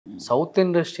South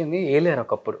ఇండస్ట్రీని ఏలేరు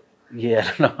ఒకప్పుడు.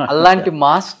 అలాంటి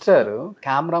మాస్టర్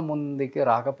కెమెరా ముందుకి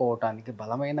రాకపోవటానికి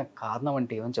బలమైన కారణం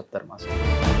అంటే ఏమని చెప్తారు మాస్టర్?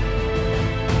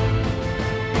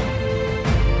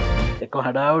 ఎక్కువ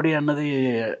హడావుడి అన్నది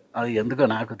అది ఎందుకో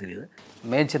నాకు తెలియదు.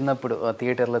 మేము చిన్నప్పుడు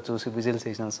థియేటర్లో చూసి విజిల్స్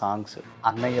వేసిన సాంగ్స్,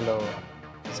 అన్నయ్యలో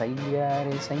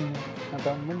సయ్యారే సయ్య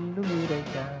తమ్ముళ్ళు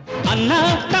మీరయ్యా అన్న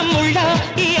తమ్ముళ్ళ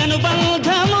ఈ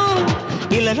అనుబంధము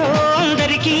ఇలాలో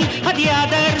అందరికీ అది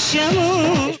ఆదర్శము.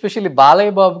 ఎస్పెషల్లీ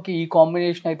బాలయ్య బాబుకి ఈ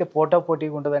కాంబినేషన్ అయితే పోటా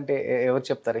పోటీగా ఉంటుందంటే ఎవరు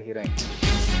చెప్తారు హీరోయిన్?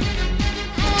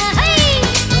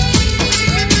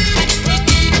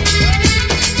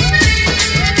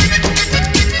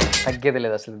 తగ్గేది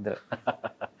లేదు అసలు ఇద్దరు.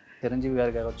 చిరంజీవి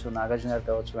గారు కావచ్చు, నాగార్జున గారు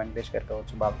కావచ్చు, వెంకటేష్ గారు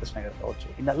కావచ్చు, బాలకృష్ణ గారు కావచ్చు,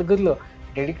 ఈ నలుగురిలో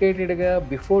డెడికేటెడ్గా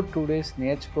బిఫోర్ 2 days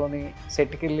నేర్చుకొని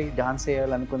సెట్కి వెళ్ళి డాన్స్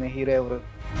చేయాలనుకునే హీరో ఎవరు?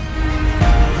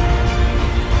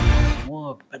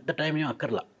 పెద్ద టైం ఏం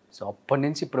అక్కర్లా. సో అప్పటి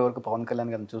నుంచి ఇప్పటి వరకు పవన్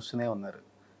కళ్యాణ్ గారిని చూస్తూనే ఉన్నారు.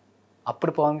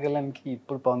 అప్పుడు పవన్ కళ్యాణ్కి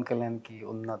ఇప్పుడు పవన్ కళ్యాణ్కి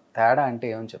ఉన్న తేడా అంటే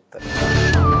ఏమని చెప్తారు?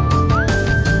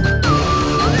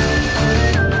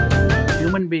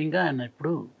 హ్యూమన్ బీయింగ్గా ఆయన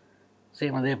ఇప్పుడు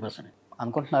సేమ్ అదే పర్సన్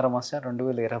అనుకుంటున్నారా మాస్టర్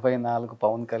 2024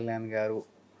 పవన్ కళ్యాణ్ గారు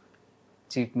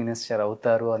చీఫ్ మినిస్టర్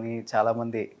అవుతారు అని చాలా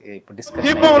మంది ఇప్పుడు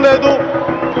డిస్కషన్ లేదు,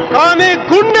 కానీ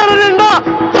గుండెల నిండా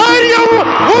ధైర్యం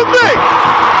ఉంది.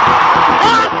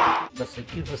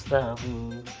 బస్సుకి వస్తావు,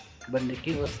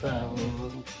 బండికి వస్తావు,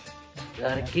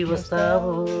 గారికి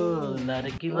వస్తావు,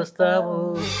 లారీకి వస్తావు,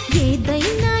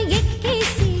 ఏదైనా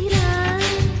ఎక్కేసిరా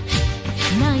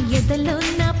నా ఎదలో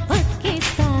నా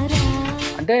పక్కేస్తారా.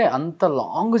 అంటే అంత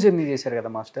లాంగ్ జర్నీ చేశారు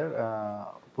కదా మాస్టర్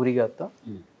పూరి గారితో.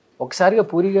 ఒకసారిగా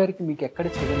పూరి గారికి మీకు ఎక్కడ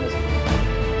చెల్లింది అసలు?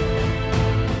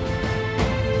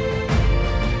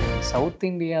 సౌత్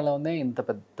ఇండియాలోనే ఇంత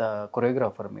పెద్ద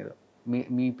కొరియోగ్రాఫర్ మీరు,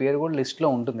 మీ పేరు కూడా లిస్ట్లో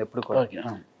ఉంటుంది ఎప్పుడు కూడా.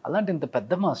 అలాంటి ఇంత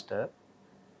పెద్ద మాస్టర్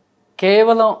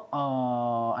కేవలం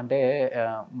అంటే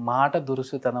మాట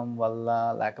దురుసుతనం వల్ల,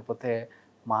 లేకపోతే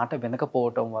మాట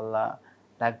వినకపోవటం వల్ల,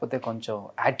 లేకపోతే కొంచెం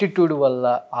యాటిట్యూడ్ వల్ల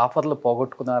ఆఫర్లు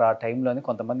పోగొట్టుకున్నారు ఆ టైంలోని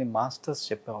కొంతమంది మాస్టర్స్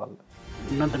చెప్పేవాళ్ళు.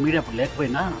 ఉన్నంత మీడియా అప్పుడు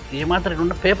లేకపోయినా ఏమాత్రం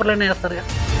ఉన్న పేపర్లోనే వేస్తారుగా.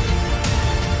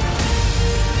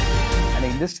 అండ్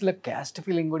ఇండస్ట్రీలో క్యాస్ట్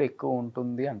ఫీలింగ్ కూడా ఎక్కువ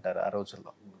ఉంటుంది అంటారు ఆ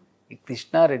రోజుల్లో. ఈ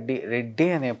కృష్ణారెడ్డి, రెడ్డి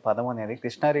అనే పదం అనేది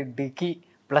కృష్ణారెడ్డికి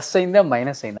ప్లస్ అయిందా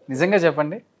మైనస్ అయిందా? నిజంగా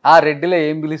చెప్పండి. ఆ రెడ్డిలో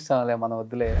ఏం పిలుస్తాంలే మనం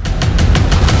వద్దులే.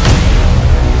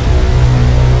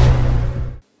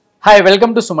 Hi,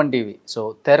 welcome to Suman TV. So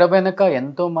తెర వెనక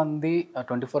ఎంతోమంది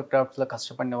 24 క్రాఫ్ట్స్లో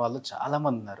కష్టపడిన వాళ్ళు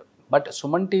చాలామంది ఉన్నారు. బట్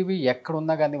సుమన్ టీవీ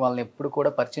ఎక్కడున్నా కానీ వాళ్ళని ఎప్పుడు కూడా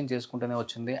పరిచయం చేసుకుంటూనే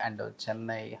వచ్చింది. అండ్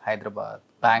చెన్నై, హైదరాబాద్,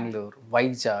 బెంగళూరు,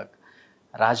 వైజాగ్,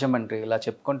 రాజమండ్రి ఇలా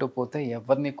చెప్పుకుంటూ పోతే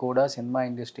ఎవరిని కూడా సినిమా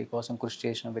ఇండస్ట్రీ కోసం కృషి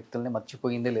చేసిన వ్యక్తుల్ని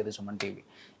మర్చిపోయిందే లేదు సుమన్ టీవీ.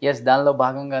 ఎస్, దానిలో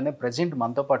భాగంగానే ప్రజెంట్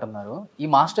మనతో పాటు ఉన్నారు. ఈ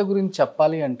మాస్టర్ గురించి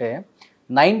చెప్పాలి అంటే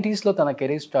 90sలో తన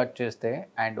కెరీర్ స్టార్ట్ చేస్తే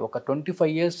అండ్ ఒక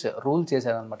 25 years రూల్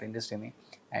చేశారనమాట ఇండస్ట్రీని.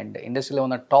 అండ్ ఇండస్ట్రీలో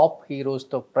ఉన్న టాప్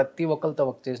హీరోస్తో ప్రతి ఒక్కరితో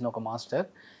వర్క్ చేసిన ఒక మాస్టర్.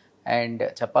 అండ్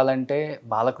చెప్పాలంటే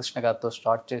బాలకృష్ణ గారితో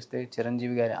స్టార్ట్ చేస్తే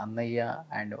చిరంజీవి గారి అన్నయ్య,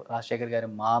 అండ్ రాజశేఖర్ గారి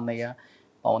మా అన్నయ్య,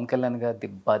 పవన్ కళ్యాణ్ గారి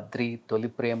బద్రి, తొలి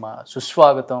ప్రేమ,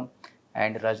 సుస్వాగతం,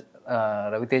 అండ్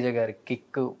రవితేజ గారి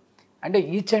కిక్. అంటే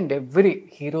ఈచ్ అండ్ ఎవ్రీ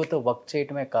హీరోతో వర్క్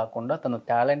చేయటమే కాకుండా తన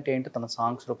టాలెంట్ ఏంటో తన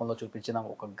సాంగ్స్ రూపంలో చూపించిన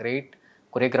ఒక గ్రేట్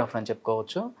కొరియోగ్రాఫర్ అని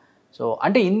చెప్పుకోవచ్చు. సో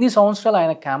అంటే ఇన్ని సంవత్సరాలు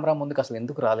ఆయన కెమెరా ముందుకు అసలు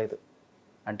ఎందుకు రాలేదు?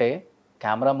 అంటే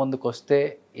కెమెరా ముందుకు వస్తే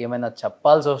ఏమైనా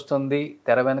చెప్పాల్సి వస్తుంది,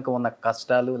 తెర వెనుక ఉన్న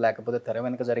కష్టాలు, లేకపోతే తెర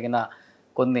వెనుక జరిగిన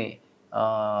కొన్ని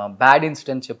బ్యాడ్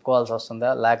ఇన్సిడెంట్స్ చెప్పుకోవాల్సి వస్తుందా,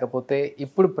 లేకపోతే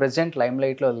ఇప్పుడు ప్రజెంట్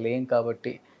లైమ్లైట్లో లేం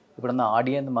కాబట్టి ఇప్పుడున్న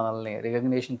ఆడియన్స్ మనల్ని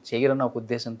రికగ్నిషన్ చేయరన్న ఒక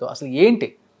ఉద్దేశంతో అసలు ఏంటి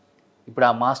ఇప్పుడు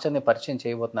ఆ మాస్టర్ని పరిచయం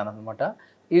చేయబోతున్నాను అనమాట.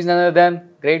 Is none other than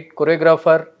great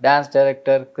choreographer, dance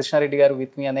director Krishna Reddy గారు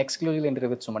with me an exclusive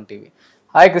interview with Suman TV.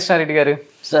 Hi Krishna Reddy గారు.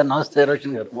 సార్ నమస్తే.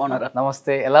 రోషన్ గారు బాగున్నారా?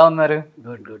 నమస్తే, ఎలా ఉన్నారు?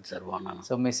 గుడ్ గుడ్ సార్, బాగున్నాను.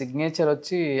 సో మీ సిగ్నేచర్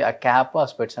వచ్చి ఆ క్యాప్, ఆ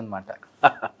స్పెట్స్ అనమాట.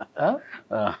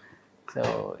 సో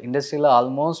ఇండస్ట్రీలో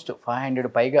ఆల్మోస్ట్ 500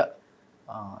 పైగా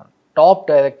టాప్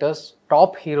డైరెక్టర్స్,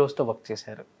 టాప్ హీరోస్తో వర్క్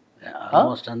చేశారు.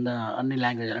 ఆల్మోస్ట్ అన్ని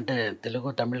లాంగ్వేజ్ అంటే తెలుగు,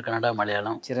 తమిళ్, కన్నడ,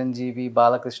 మలయాళం. చిరంజీవి,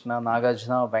 బాలకృష్ణ,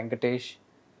 నాగార్జున, వెంకటేష్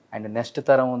అండ్ నెక్స్ట్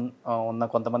తరం ఉన్న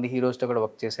కొంతమంది హీరోస్తో కూడా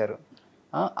వర్క్ చేశారు.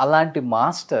 అలాంటి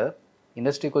మాస్టర్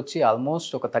ఇండస్ట్రీకి వచ్చి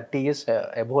ఆల్మోస్ట్ ఒక 30 years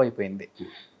అబోవ్ అయిపోయింది.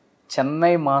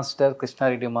 చెన్నై మాస్టర్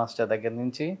కృష్ణారెడ్డి మాస్టర్ దగ్గర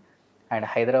నుంచి అండ్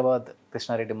హైదరాబాద్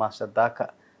కృష్ణారెడ్డి మాస్టర్ దాకా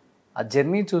ఆ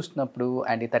జర్నీ చూసినప్పుడు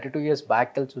అండ్ ఈ 32 years బ్యాక్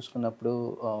వెళ్ళి చూసుకున్నప్పుడు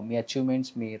మీ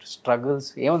అచీవ్మెంట్స్, మీ స్ట్రగుల్స్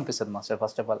ఏమనిపిస్తుంది master?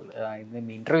 First of all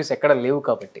me interviews ఎక్కడ లేవు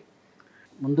కాబట్టి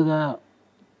ముందుగా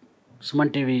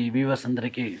సుమన్ టీవీ వ్యూవర్స్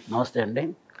అందరికీ నమస్తే అండి.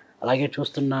 అలాగే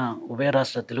చూస్తున్న ఉభయ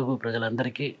రాష్ట్ర తెలుగు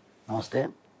ప్రజలందరికీ నమస్తే.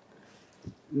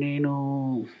 నేను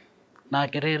నా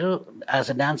కెరీరు యాజ్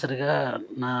అ డాన్సర్గా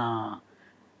నా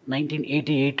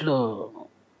 1988లో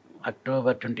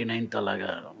అక్టోబర్ 29th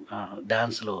అలాగా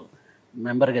డ్యాన్స్లో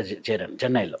మెంబర్గా చేరాను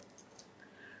చెన్నైలో.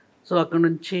 సో అక్కడి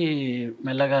నుంచి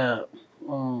మెల్లగా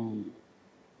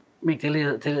మీకు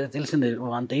తెలిసిందే,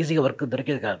 అంత ఈజీగా వర్క్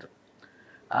దొరికేది కాదు.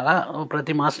 అలా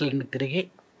ప్రతి మాస్టర్ని తిరిగి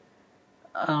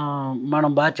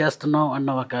మనం బాగా చేస్తున్నాం అన్న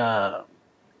ఒక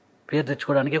పేరు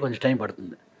తెచ్చుకోవడానికి కొంచెం టైం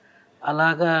పడుతుంది.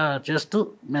 అలాగా చేస్తూ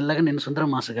మెల్లగా నేను సుందరం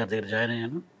మాస్టర్ గారి దగ్గర జాయిన్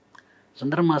అయ్యాను.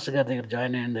 సుందరం మాస్టర్ గారి దగ్గర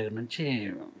జాయిన్ అయిన దగ్గర నుంచి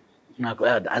నాకు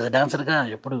యాజ్ అ డాన్సర్గా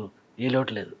ఎప్పుడు ఏ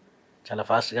లోటు లేదు, చాలా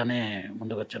ఫాస్ట్గానే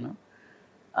ముందుకు వచ్చాను.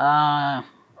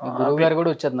 గురువు గారు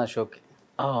కూడా వచ్చారు నా షోకి.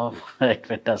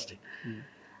 ఫెంటాస్టిక్.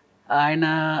 ఆయన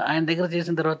దగ్గర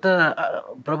చేసిన తర్వాత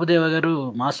ప్రభుదేవ గారు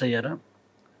మాస్టర్ అయ్యారు.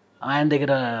 ఆయన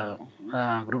దగ్గర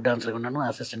గ్రూప్ డాన్సర్గా ఉన్నాను,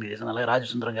 అసిస్టెంట్గా చేశాను. అలాగే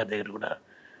రాజసుందరం గారి దగ్గర కూడా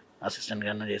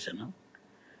అసిస్టెంట్గానే చేశాను.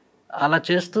 అలా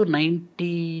చేస్తూ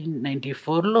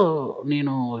 1994లో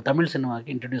నేను తమిళ సినిమాకి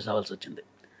ఇంట్రడ్యూస్ అవ్వాల్సి వచ్చింది.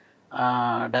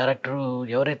 డైరెక్టరు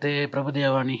ఎవరైతే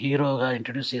ప్రభుదేవాని హీరోగా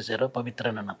ఇంట్రడ్యూస్ చేశారో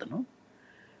పవిత్రన్ అన్న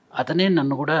అతనే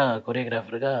నన్ను కూడా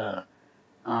కొరియోగ్రాఫర్గా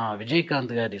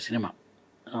విజయకాంత్ గారి సినిమా,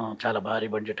 చాలా భారీ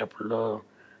బడ్జెట్ అప్పుడులో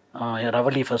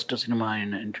రవళి ఫస్ట్ సినిమా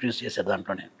ఆయన ఇంట్రడ్యూస్ చేశారు.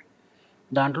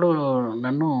 దాంట్లో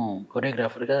నన్ను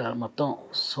కొరియోగ్రాఫర్గా మొత్తం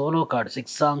సోలో కార్డ్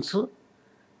 6 సాంగ్స్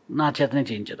నా చేతనే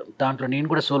చేయించారు. దాంట్లో నేను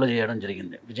కూడా సోలో చేయడం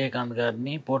జరిగింది. విజయకాంత్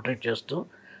గారిని పోర్ట్రేట్ చేస్తూ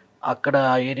అక్కడ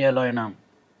ఆ ఏరియాలో ఆయన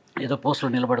ఏదో పోస్టులో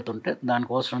నిలబడుతుంటే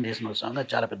దానికోసం చేసిన ఒక సాంగ్, అది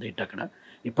చాలా పెద్ద హిట్ అక్కడ.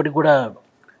 ఇప్పటికి కూడా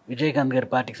విజయకాంత్ గారి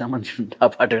పార్టీకి సంబంధించిన ఆ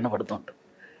పాట వినపడుతుంటారు.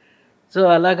 సో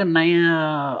అలాగ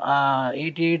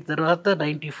 88 తర్వాత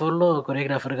 94లో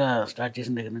కొరియోగ్రాఫర్గా స్టార్ట్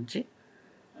చేసిన దగ్గర నుంచి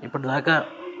ఇప్పటి దాకా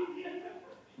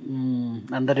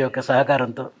అందరి యొక్క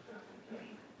సహకారంతో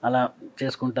అలా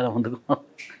చేసుకుంటా ముందుకు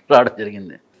రావడం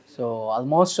జరిగింది. సో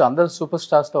ఆల్మోస్ట్ అందరు సూపర్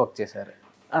స్టార్స్తో వర్క్ చేశారు.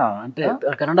 అంటే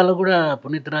కన్నడలో కూడా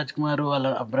పునీత్ రాజ్ కుమార్ వాళ్ళ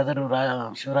బ్రదరు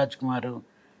శివరాజ్ కుమారు,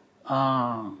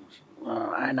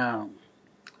 ఆయన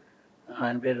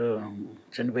పేరు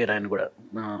చనిపోయారు. ఆయన కూడా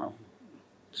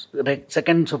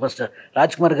second super star.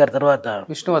 Raj Kumar గారి తర్వాత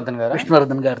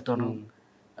Vishnuvardhan గారితోనూ,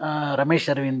 Ramesh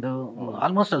Arvind,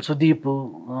 almost Sudeep,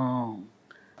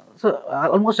 so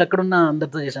almost ఎక్కడున్న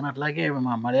అందరితో చేశాను. అట్లాగే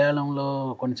మా మలయాళంలో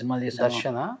కొన్ని సినిమాలు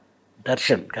చేశాను.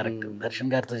 దర్శన్ కరెక్ట్, దర్శన్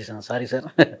గారితో చేశాను. Sorry sir.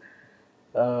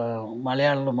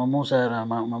 మలయాళంలో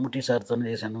మమ్ముటి సార్తో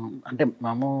చేశాను. అంటే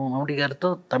మమ్ముటి గారితో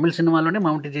తమిళ సినిమాలోనే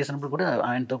మమ్ముటి చేసినప్పుడు కూడా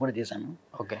ఆయనతో కూడా చేశాను.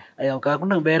 ఓకే. అవి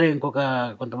కాకుండా వేరే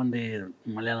కొంతమంది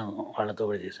మలయాళం వాళ్ళతో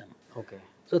కూడా చేశాను. ఓకే.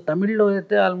 సో తమిళ్లో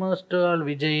అయితే ఆల్మోస్ట్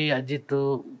విజయ్, అజిత్,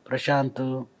 ప్రశాంత్,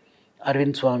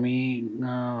 అరవింద్ స్వామి,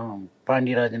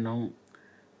 పాండ్యరాజను,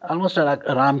 ఆల్మోస్ట్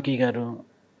రామ్కి గారు,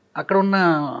 అక్కడ ఉన్న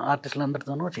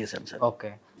ఆర్టిస్టులందరితోనూ చేశాను సార్.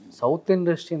 ఓకే. సౌత్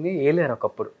ఇండస్ట్రీని ఏలేరు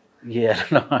ఒకప్పుడు.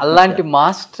 అలాంటి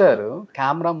మాస్టర్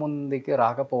కెమెరా ముందుకి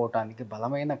రాకపోవటానికి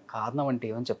బలమైన కారణం అంటే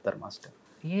ఏమని చెప్తారు మాస్టర్?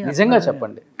 నిజంగా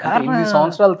చెప్పండి. ఇన్ని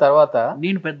సంవత్సరాల తర్వాత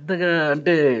నేను పెద్దగా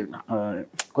అంటే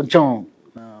కొంచెం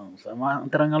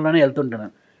సమాంతరంగంలోనే వెళ్తుంటాను.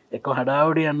 ఎక్కువ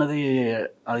హడావుడి అన్నది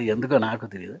అది ఎందుకో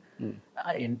నాకు తెలియదు.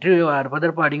 ఇంటర్వ్యూ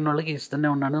ఆడపదరపు అడిగిన వాళ్ళకి ఇస్తూనే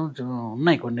ఉన్నాను.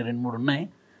 ఉన్నాయి కొన్ని 2-3 ఉన్నాయి.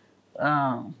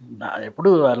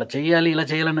 ఎప్పుడు అలా చేయాలి ఇలా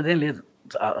చేయాలన్నదేం లేదు.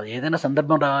 ఏదైనా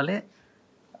సందర్భం రావాలి,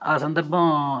 ఆ సందర్భం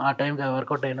ఆ టైంకి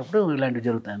వర్కౌట్ అయినప్పుడు ఇలాంటివి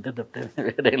జరుగుతాయి, అంతే తప్పితే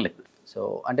వేరే లేదు. సో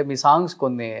అంటే మీ సాంగ్స్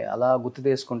కొన్ని అలా గుర్తు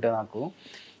చేసుకుంటే నాకు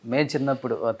మేము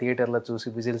చిన్నప్పుడు థియేటర్లో చూసి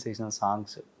విజిల్స్ వేసిన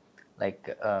సాంగ్స్ లైక్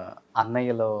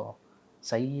అన్నయ్యలో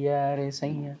సయ్యారే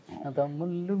సయ్య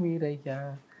తమ్ముళ్ళు మీరయ్యా,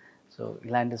 సో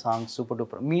ఇలాంటి సాంగ్స్ సూపర్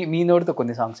డూపర్. మీ నోటితో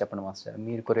కొన్ని సాంగ్స్ చెప్పండి మాస్టర్,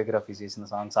 మీరు కొరియోగ్రఫీ చేసిన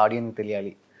సాంగ్స్ ఆడియన్కి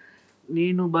తెలియాలి.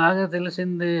 నేను బాగా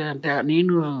తెలిసింది అంటే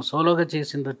నేను సోలోగా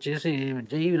చేసింది వచ్చేసి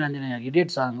జై వీరాంజనేయ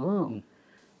ఇడియట్ సాంగ్.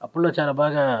 అప్పుడులో చాలా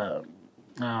బాగా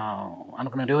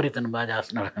అనుకున్న రేవరి తను బాగా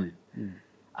చేస్తున్నాడు అని.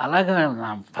 అలాగా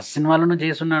ఫస్ట్ సినిమాలోనూ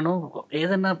చేస్తున్నాను.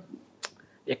 ఏదన్నా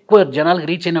ఎక్కువ జనాలకు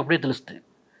రీచ్ అయినప్పుడే తెలుస్తాయి.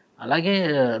 అలాగే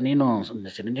నేను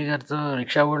చిరంజీవి గారితో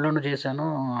రిక్షా ఊళ్ళోనూ చేశాను,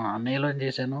 అన్నయ్యలో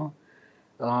చేశాను,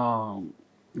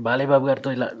 బాలయ్యబాబు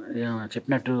గారితో ఇలా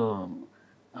చెప్పినట్టు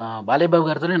బాలయ్యబాబు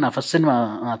గారితోనే నా ఫస్ట్ సినిమా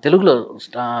తెలుగులో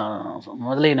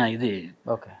మొదలైన ఇది.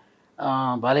 ఓకే.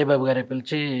 బాలయ్యబాబు గారే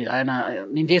పిలిచి ఆయన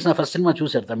నేను చేసిన ఫస్ట్ సినిమా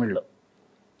చూశారు తమిళ్లో.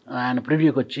 ఆయన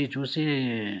ప్రివ్యూకి వచ్చి చూసి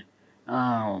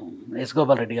ఎస్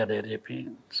గోపాల్ రెడ్డి గారి దగ్గర చెప్పి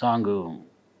సాంగ్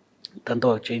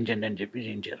తనతో చేయించండి అని చెప్పి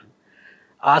చేయించారు.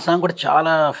 ఆ సాంగ్ కూడా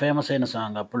చాలా ఫేమస్ అయిన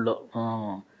సాంగ్ అప్పుల్లో.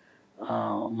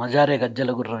 మజారే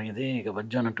గజ్జల గుర్రం ఇది ఇక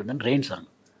బజ్జు అని ఉంటుందని రెయిన్ సాంగ్.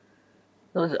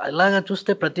 అలాగా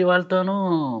చూస్తే ప్రతి వాళ్ళతోనూ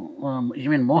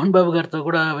ఈవెన్ మోహన్ బాబు గారితో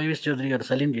కూడా వైవిఎస్ చౌదరి గారు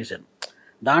సలీం చేశారు.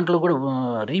 దాంట్లో కూడా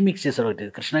రీమిక్స్ చేశారు ఒకటి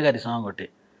కృష్ణ గారి సాంగ్ ఒకటి,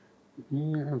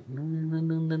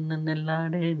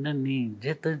 నెల్లాడే నన్ని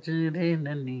జత చూరే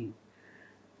నన్ని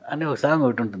అనే ఒక సాంగ్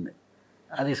ఒకటి ఉంటుంది.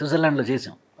 అది స్విట్జర్లాండ్లో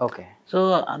చేసాం. ఓకే. సో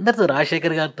అందరితో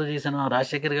రాజశేఖర్ గారితో చేశాను.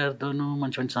 రాజశేఖర్ గారితోనూ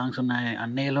మంచి మంచి సాంగ్స్ ఉన్నాయి.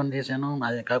 అన్నయ్యలోను చేశాను.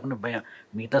 అదే కాకుండా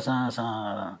మిగతా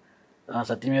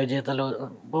సత్యమేవ జయతలో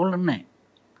బోల్డ్ ఉన్నాయి.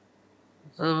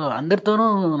 సో అందరితోనూ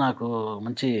నాకు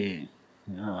మంచి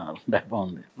ర్యాప్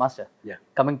ఉంది. Master, Yeah.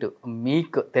 కమింగ్ టు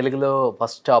మీకు తెలుగులో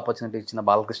ఫస్ట్ ఆపర్చునిటీ ఇచ్చిన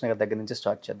బాలకృష్ణ గారి దగ్గర నుంచి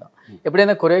స్టార్ట్ చేద్దాం.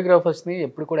 ఎప్పుడైనా కొరియోగ్రాఫర్స్ని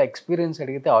ఎప్పుడు కూడా ఎక్స్పీరియన్స్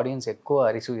అడిగితే ఆడియన్స్ ఎక్కువ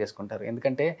రిసీవ్ చేసుకుంటారు.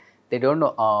 ఎందుకంటే they don't know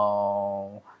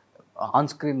on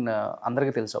screen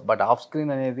అందరికీ తెలుసు, బట్ ఆఫ్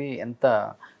స్క్రీన్ అనేది ఎంత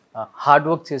హార్డ్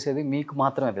వర్క్ చేసేది మీకు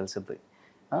మాత్రమే తెలుస్తుంది.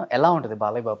 ఎలా ఉంటుంది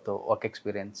బాలయ్య బాబుతో ఒక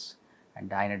ఎక్స్పీరియన్స్?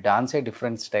 అండ్ ఆయన డాన్సే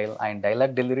డిఫరెంట్ స్టైల్, ఆయన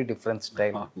డైలాగ్ డెలివరీ డిఫరెంట్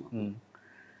స్టైల్.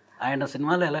 ఆయన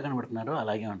సినిమాలో ఎలా కనబడుతున్నారో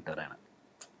అలాగే ఉంటారు ఆయన.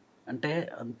 అంటే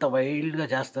అంత వైల్డ్గా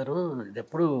చేస్తారు. ఇది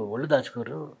ఎప్పుడు ఒళ్ళు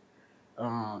దాచుకోరు.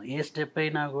 ఏ స్టెప్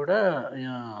అయినా కూడా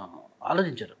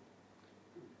ఆలోచించరు.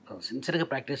 సిన్సియర్గా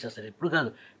ప్రాక్టీస్ చేస్తారు. ఎప్పుడు కాదు,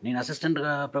 నేను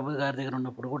అసిస్టెంట్గా ప్రభు గారి దగ్గర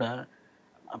ఉన్నప్పుడు కూడా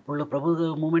అప్పుడు ప్రభు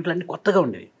మూమెంట్లు అన్నీ కొత్తగా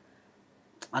ఉండేవి.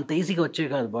 అంత ఈజీగా వచ్చేవి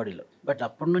కాదు బాడీలో. బట్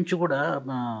అప్పటి నుంచి కూడా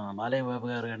మా బాలయ్య బాబు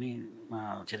గారు కానీ మా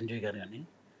చిరంజీవి గారు కానీ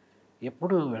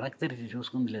ఎప్పుడు వెనక్కి తిరిగి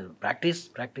చూసుకుంది లేదు. ప్రాక్టీస్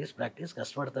ప్రాక్టీస్ ప్రాక్టీస్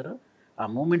కష్టపడతారు. ఆ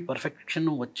మూమెంట్ పర్ఫెక్షన్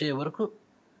వచ్చే వరకు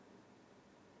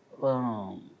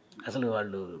అసలు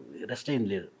వాళ్ళు రెస్ట్ అయింది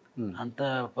లేదు. అంత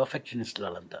పర్ఫెక్షనిస్ట్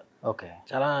వాళ్ళంతా. ఓకే.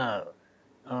 చాలా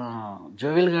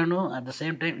జోవియల్గాను అట్ ద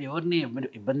సేమ్ టైం ఎవరిని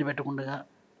ఇబ్బంది పెట్టకుండా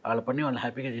వాళ్ళ పని వాళ్ళు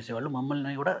హ్యాపీగా చేసేవాళ్ళు.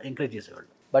 మమ్మల్ని కూడా ఎంకరేజ్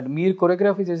చేసేవాళ్ళు. బట్ మీరు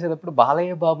కొరియోగ్రఫీ చేసేటప్పుడు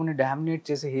బాలయ్య బాబుని డామినేట్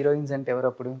చేసే హీరోయిన్స్ అంటే ఎవరు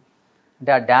అప్పుడు?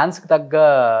 అంటే ఆ డాన్స్కి తగ్గ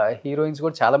హీరోయిన్స్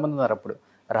కూడా చాలా మంది ఉన్నారు అప్పుడు.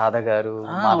 రాధ గారు,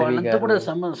 వాళ్ళంతా కూడా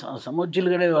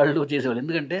సమోజ్జులుగానే వాళ్ళు చేసేవాళ్ళు.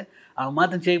 ఎందుకంటే ఆ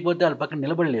మాత్రం చేయకపోతే వాళ్ళ పక్కన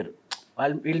నిలబడలేరు,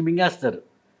 వీళ్ళు మింగేస్తారు.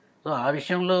 సో ఆ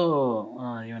విషయంలో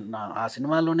ఆ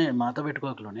సినిమాలోనే మాతో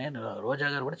పెట్టుకోకలోనే రోజా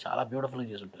గారు కూడా చాలా బ్యూటిఫుల్గా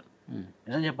చేసి ఉంటారు.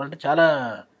 నిజం చెప్పాలంటే చాలా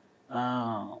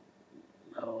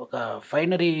ఒక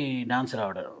ఫైనరీ డాన్సర్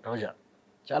ఆవిడ రోజా.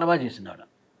 చాలా బాగా చేసింది ఆవిడ.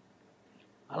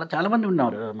 అలా చాలామంది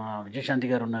ఉన్నారు. మా విజయశాంతి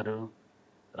గారు ఉన్నారు,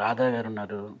 రాధా గారు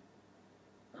ఉన్నారు,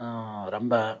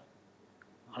 రంభ.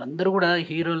 వాళ్ళందరూ కూడా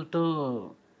హీరోలతో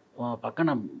పక్కన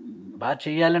బాగా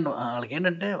చేయాలని వాళ్ళకి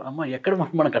ఏంటంటే అమ్మ ఎక్కడ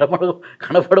మనం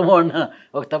కనపడమో అన్న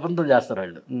ఒక తపంతో చేస్తారు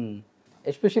వాళ్ళు.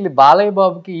 ఎస్పెషల్లీ బాలయ్య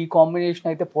బాబుకి ఈ కాంబినేషన్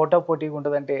అయితే పోటీగా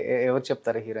ఉంటుంది అంటే ఎవరు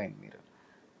చెప్తారు హీరోయిన్ మీరు?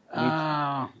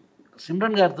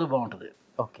 సిమ్రన్ గారితో బాగుంటుంది.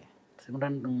 ఓకే.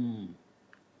 సిమ్రన్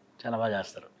చాలా బాగా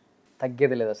చేస్తారు.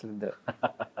 తగ్గేది లేదు అసలు ఇద్దరు.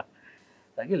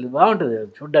 తగ్గేది బాగుంటుంది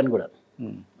చూడ్డానికి కూడా.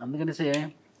 అందుకనేసి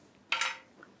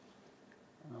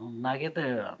నాకైతే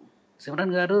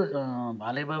సిమ్రన్ గారు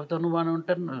బాలయ్య బాబుతోనూ బాగానే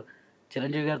ఉంటారు,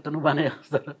 చిరంజీవి గారితోనూ బాగానే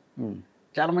చేస్తారు.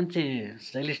 చాలా మంచి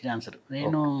స్టైలిష్ డాన్సర్.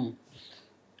 నేను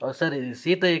ఒకసారి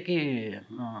సీతయ్యకి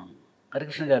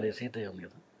హరికృష్ణ గారి సీతయ్య ఉంది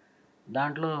కదా,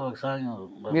 దాంట్లో ఒక సాంగ్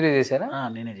మీరే చేశారా?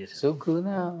 నేనే చేశాను.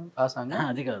 సుఖునా ఆ సాంగ్?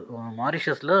 అది కాదు,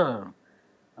 మారిషస్లో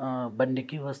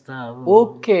బండికి వస్తావు.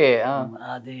 ఓకే.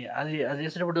 అది అది అది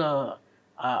చేసేటప్పుడు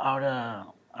ఆవిడ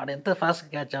ఎంత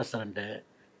ఫాస్ట్గా క్యాచ్ చేస్తారంటే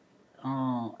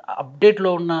అప్డేట్లో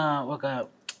ఉన్న ఒక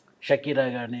షకీరా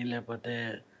కానీ లేకపోతే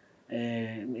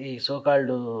ఈ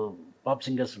సోకాల్డ్ పాప్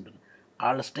సింగర్స్ ఉంటుంది,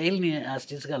 వాళ్ళ స్టైల్ని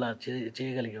యాస్టీస్గా అలా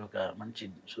చేయగలిగే ఒక మంచి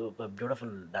సూపర్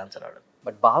బ్యూటిఫుల్ డాన్సర్ ఆవిడ.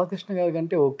 బట్ బాలకృష్ణ గారి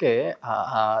కంటే ఓకే,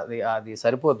 అది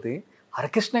సరిపోద్ది.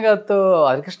 హరికృష్ణ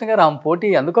గారు ఆమె పోటీ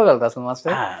అందుకోగలరు అసలు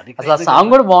మాస్టర్? అసలు ఆ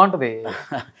సాంగ్ కూడా బాగుంటుంది.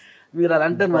 మీరు అలా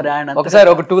అంటారు మరి. ఆయన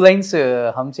ఒకసారి ఒక 2 లైన్స్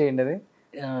హమ్ చేయండి. అది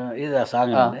ఇది ఆ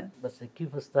సాంగ్. బస్ ఎక్కి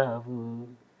వస్తావు,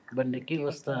 బండికి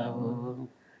వస్తావు,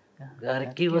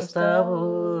 గారికి వస్తావు,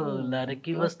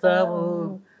 లారీకి వస్తావు,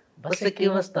 బస్ ఎక్కి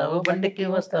వస్తావు, బండికి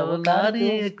వస్తావు,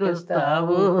 లారీకి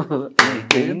వస్తావు.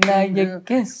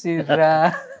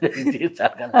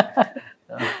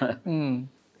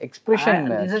 ఎక్స్ప్రెషన్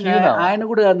ఆయన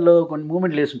కూడా అందులో కొన్ని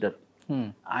మూమెంట్లు వేస్తుంటారు.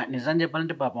 నిజం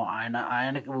చెప్పాలంటే పాపం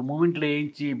ఆయనకు మూమెంట్లు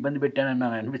వేయించి ఇబ్బంది పెట్టానని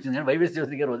నాకు అనిపించింది, కానీ వైవిఎస్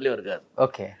చౌదరి గారు వదిలేవారు కాదు.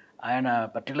 ఓకే. ఆయన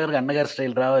పర్టికులర్గా అన్నగారి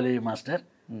స్టైల్ రావాలి మాస్టర్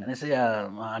అనేసి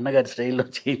మా అన్నగారి స్టైల్లో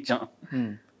చేయించాం.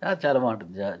 చాలా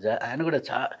బాగుంటుంది. ఆయన కూడా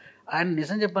ఆయన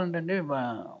నిజం చెప్పాలంటే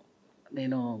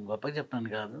నేను గొప్పగా చెప్తాను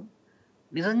కాదు,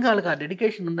 నిజంగా వాళ్ళకి ఆ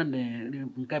డెడికేషన్ ఉందండి.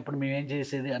 ఇంకా ఇప్పుడు మేమేం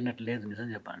చేసేది అన్నట్టు లేదు నిజం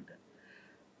చెప్పాలంటే.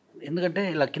 ఎందుకంటే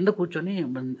ఇలా కింద కూర్చొని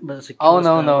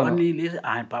అన్నీ లేచి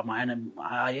ఆయన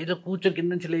ఆ ఏజ్లో కూర్చొని కింద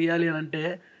నుంచి లేయాలి అని అంటే,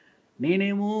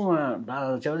 నేనేమో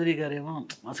చౌదరి గారేమో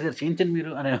మాస్ గారు చేయించండి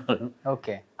మీరు అనేవారు.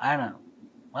 ఓకే. ఆయన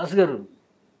మాస్ గారు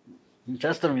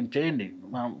చేస్తాం మీరు చేయండి,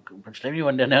 మనం కొంచెం టైం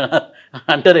ఇవ్వండి అని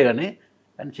అంటారే కానీ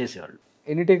చేసేవాళ్ళు.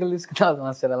 ఎన్ని టేకులు తీసుకున్నారు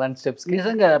మాస్టర్ అలాంటి స్టెప్స్?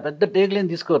 నిజంగా పెద్ద టేకులు ఏం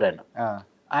తీసుకోరు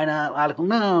ఆయన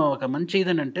వాళ్ళకున్న ఒక మంచి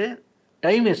ఇదేనంటే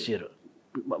టైం వేస్ట్ చేయరు.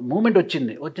 మూమెంట్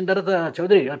వచ్చిన తర్వాత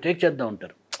చౌదరి టేక్ చేద్దాం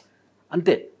ఉంటారు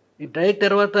అంతే. ఈ టేక్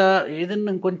తర్వాత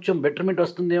ఏదైనా కొంచెం బెటర్మెంట్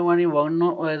వస్తుందేమో అని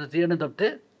 1 తీయడం తప్పితే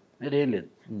మీరు ఏం లేదు.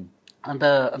 అంత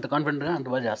అంత కాన్ఫిడెంట్గా అంత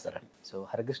బాగా చేస్తారని. సో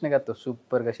హరికృష్ణ గారితో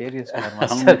సూపర్గా షేర్ చేసుకున్నారు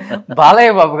మాస్టర్.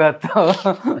 బాలయ్య బాబు గారితో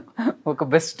ఒక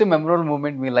బెస్ట్ మెమరబుల్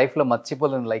మూమెంట్ మీ లైఫ్లో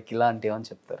మర్చిపోలేని లైక్ ఇలాంటివి అని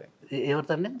చెప్తారు?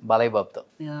 ఎవరితో అండి? బాలయ్య బాబుతో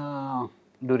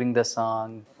డ్యూరింగ్ ద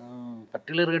సాంగ్.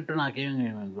 పర్టికులర్గా అంటూ నాకేం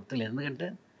గుర్తులేదు, ఎందుకంటే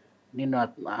నేను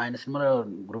ఆయన సినిమాలో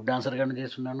గ్రూప్ డాన్సర్గానే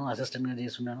చేస్తున్నాను, అసిస్టెంట్గా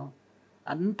చేస్తున్నాను.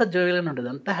 అంత జోయగానే ఉంటుంది,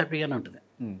 అంత హ్యాపీగానే ఉంటుంది,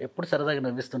 ఎప్పుడు సరదాగా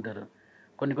నవ్విస్తుంటారు.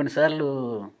 కొన్నిసార్లు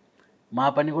మా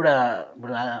పని కూడా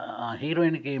ఇప్పుడు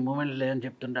హీరోయిన్కి మూమెంట్ లేదని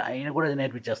చెప్తుంటే ఆయన కూడా అది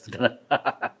నేర్పించేస్తుంటారు.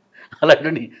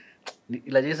 అలాంటి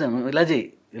ఇలా చేసాము, ఇలా చేయి,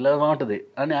 ఇలా బాగుంటుంది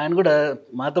అని ఆయన కూడా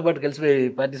మాతో పాటు కలిసిపోయి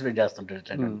పార్టిసిపేట్ చేస్తుంటారు.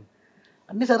 ఇట్లా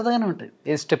అన్నీ సరదాగానే ఉంటాయి.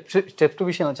 ఈ స్టెప్స్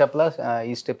విషయంలో చెప్పలా,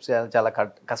 ఈ స్టెప్స్ చాలా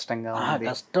కష్టంగా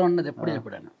కష్టం ఉన్నది ఎప్పుడు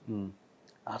చెప్పాడు ఆయన.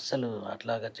 అస్సలు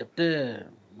అట్లాగా చెప్తే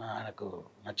ఆయనకు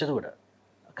నచ్చదు కూడా.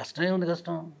 కష్టమే ఉంది,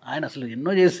 కష్టం. ఆయన అసలు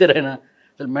ఎన్నో చేశారు. ఆయన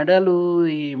అసలు మెడలు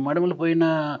ఈ మడమలు పోయిన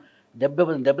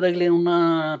దెబ్బ తగిలి ఉన్న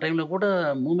టైంలో కూడా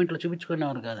మూమెంట్లో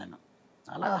చూపించుకునేవారు కాదు ఆయన.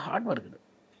 అలా hard work.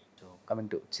 So coming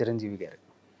to Chiranjeevi గారు.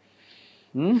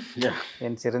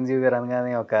 నేను చిరంజీవి గారు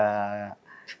అనగానే ఒక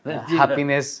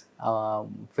హ్యాపీనెస్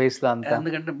ఫేస్లో అంతా.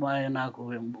 ఎందుకంటే నాకు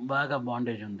బాగా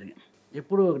బాండేజ్ ఉంది.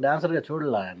 ఎప్పుడు డాన్సర్గా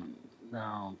చూడాలి ఆయన,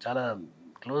 చాలా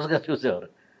క్లోజ్గా చూసేవారు.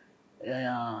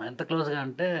 ఎంత క్లోజ్గా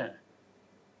అంటే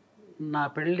నా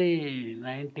పెళ్ళి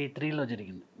 93లో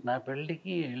జరిగింది. నా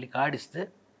పెళ్ళికి వెళ్ళి కార్డిస్తే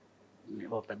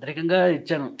పెద్దరికంగా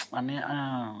ఇచ్చాను.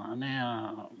 అన్నయ్య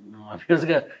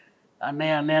అఫ్యూజ్గా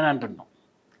అన్నయ్య అని అంటున్నాం.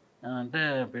 అంటే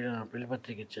పెళ్లి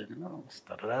పత్రిక ఇచ్చాను.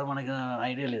 వస్తారా మనకి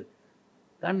ఐడియా లేదు,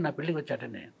 కానీ నా పెళ్ళికి వచ్చి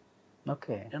అటెండ్ అయ్యాను.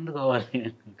 ఓకే, ఎందుకు అవ్వాలి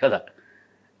కదా,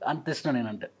 అంత ఇష్టం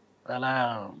నేనంటే. అలా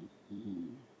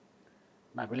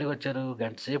నా పెళ్ళికి వచ్చారు,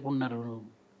 గంట సేపు ఉన్నారు.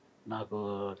 నాకు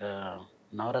ఒక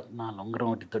నవరత్న ఉంగరం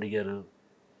ఒకటి తొడిగారు.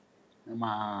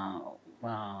 మా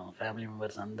ఫ్యామిలీ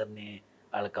మెంబర్స్ అందరినీ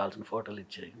వాళ్ళకి కావాల్సిన ఫోటోలు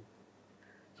ఇచ్చాయి.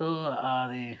 సో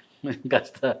అది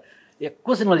కాస్త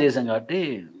ఎక్కువ సినిమాలు చేశాం కాబట్టి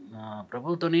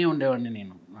ప్రభుతోనే ఉండేవాడిని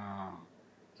నేను.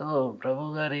 సో ప్రభు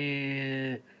గారి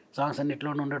సాంగ్స్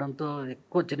అన్నింటిలోనూ ఉండడంతో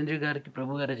ఎక్కువ చిరంజీవి గారికి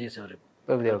ప్రభు గారే చేసేవారు,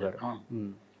 ప్రభుదేవ్ గారు.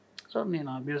 సో నేను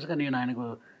ఆబ్వియస్గా ఆయనకు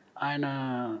ఆయన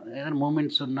ఏదైనా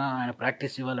మూమెంట్స్ ఉన్నా, ఆయన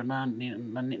ప్రాక్టీస్ ఇవ్వాలన్నా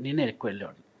నేనే ఎక్కువ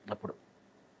వెళ్ళేవాడిని అప్పుడు.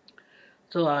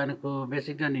 సో ఆయనకు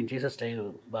బేసిక్గా నేను చేసే స్టైల్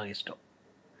బాగా ఇష్టం.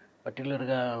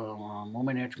 పర్టికులర్గా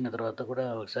మూమెంట్ నేర్చుకున్న తర్వాత కూడా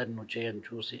ఒకసారి నువ్వు చేయని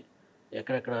చూసి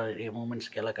ఎక్కడెక్కడ ఏ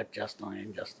మూమెంట్స్కి ఎలా కట్ చేస్తాం, ఏం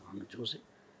చేస్తాం అని చూసి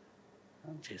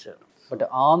చేశారు. But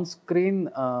on screen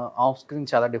off screen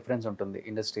చాలా డిఫరెన్స్ ఉంటుంది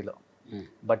ఇండస్ట్రీలో.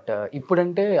 బట్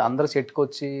ఇప్పుడంటే అందరూ సెట్కి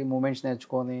వచ్చి మూమెంట్స్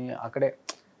నేర్చుకొని అక్కడే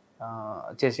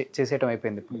చేసేయటం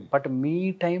అయిపోయింది. బట్ మీ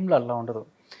టైంలో అలా ఉండదు.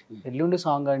 ఎల్లుండి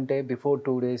సాంగ్ అంటే బిఫోర్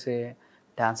 2 డేసే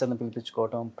డాన్సర్ని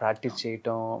పిలిపించుకోవటం, ప్రాక్టీస్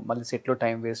చేయటం, మళ్ళీ సెట్లో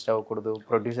టైం వేస్ట్ అవ్వకూడదు,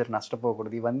 ప్రొడ్యూసర్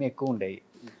నష్టపోకూడదు, ఇవన్నీ ఎక్కువ ఉండేవి.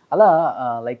 అలా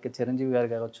లైక్ చిరంజీవి గారు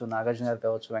కావచ్చు, నాగార్జున గారు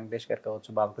కావచ్చు, వెంకటేష్ గారు కావచ్చు,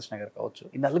 బాలకృష్ణ గారు కావచ్చు,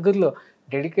 ఈ నలుగురిలో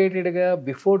డెడికేటెడ్గా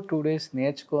బిఫోర్ 2 డేస్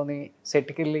నేర్చుకొని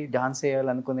సెట్కి వెళ్ళి డాన్స్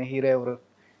చేయాలనుకునే హీరో ఎవరు?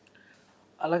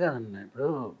 అలా కాదండి. ఇప్పుడు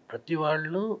ప్రతి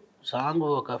వాళ్ళు సాంగ్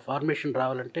ఒక ఫార్మేషన్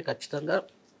రావాలంటే ఖచ్చితంగా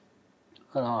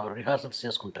రిహార్సల్స్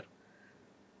చేసుకుంటారు.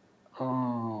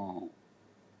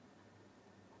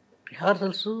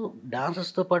 రిహార్సల్స్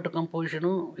డాన్సెస్తో పాటు కంపోజిషను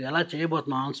ఎలా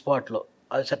చేయబోతున్నాం ఆన్ స్పాట్లో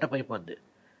అది సెటప్ అయిపోద్ది.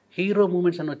 హీరో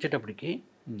మూమెంట్స్ అని వచ్చేటప్పటికి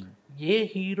ఏ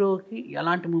హీరోకి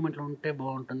ఎలాంటి మూమెంట్లు ఉంటే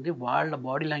బాగుంటుంది, వాళ్ళ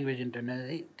బాడీ లాంగ్వేజ్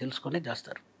ఏంటనేది తెలుసుకొని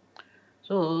చేస్తారు.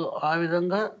 సో ఆ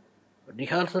విధంగా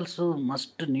రిహార్సల్స్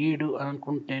మస్ట్ నీడ్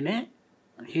అనుకుంటేనే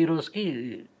హీరోస్కి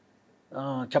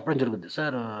చెప్పడం జరుగుద్ది.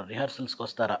 సార్ రిహార్సల్స్కి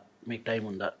వస్తారా, మీకు టైం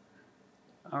ఉందా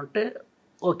అంటే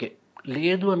ఓకే.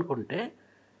 లేదు అనుకుంటే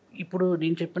ఇప్పుడు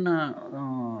నేను చెప్పిన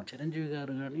చిరంజీవి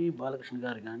గారు కానీ, బాలకృష్ణ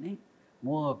గారు కానీ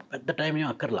పెద్ద టైం ఏం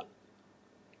అక్కర్లా,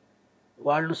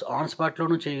 వాళ్ళు ఆన్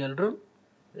స్పాట్లోనూ చేయగలరు.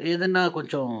 ఏదైనా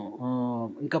కొంచెం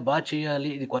ఇంకా బాగా చేయాలి,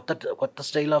 ఇది కొత్త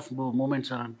స్టైల్ ఆఫ్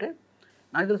మూమెంట్స్ అని అంటే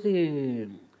నాకు తెలిసి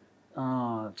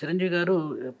చిరంజీవి గారు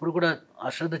ఎప్పుడు కూడా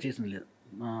అశ్రద్ధ చేసింది లేదు.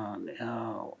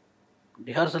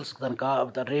 రిహార్సల్స్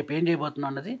తను రేపు ఏం చేయబోతున్నా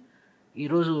అన్నది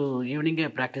ఈరోజు ఈవినింగే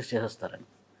ప్రాక్టీస్ చేసేస్తారని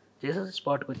చేసేసి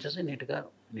స్పాట్కి వచ్చేసి నీట్గా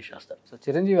ఫినిష్ చేస్తారు. సో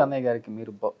చిరంజీవి అన్నయ్య గారికి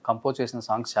మీరు కంపోజ్ చేసిన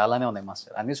సాంగ్స్ చాలానే ఉన్నాయి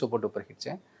మాస్టర్, అన్నీ సూపర్ డూపర్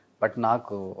హిట్సే. బట్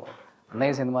నాకు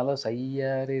అన్నయ్య సినిమాలో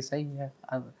సయ్యా రే సయ్యా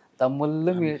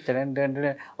తమ్ముళ్ళు మీ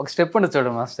ఒక స్టెప్ ఉండదు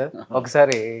చూడండి మాస్టర్,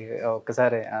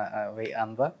 ఒకసారి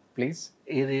అందా ప్లీజ్.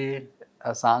 ఇది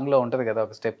ఆ సాంగ్లో ఉంటుంది కదా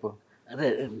ఒక స్టెప్, అదే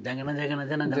జగన జగన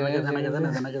జన జన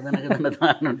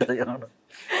అని ఉంటుంది.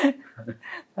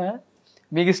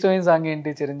 మీకు ఇష్టమైన సాంగ్ ఏంటి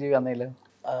చిరంజీవి అన్నయ్యలో?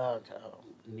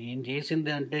 నేను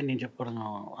చేసింది అంటే నేను చెప్పుకోవడం,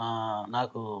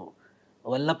 నాకు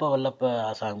వల్లప్ప వల్లప్ప ఆ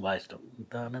సాంగ్ బాగా ఇష్టం.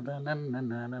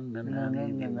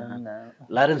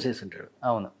 లారెన్స్ వేసి ఉంటాడు.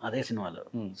 అవును, అదే సినిమాలో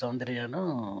సౌందర్యాను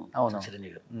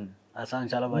చిరంజీవి గారు. ఆ సాంగ్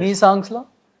చాలా బాగా మీ ఇష్టం. సాంగ్స్లో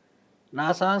నా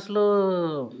సాంగ్స్లో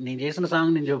నేను చేసిన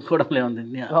సాంగ్ నేను చెప్పుకోవడం లేదు.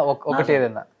 ఒకటి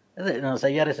ఏదైనా అదే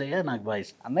సయ్యారే సయ్యా నాకు బాగా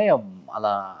ఇష్టం. అన్నయ్య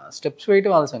అలా స్టెప్స్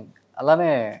వేయటం వాళ్ళ సాంగ్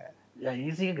అలానే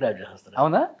ఈజీగా గ్రాప్ చేస్తారు.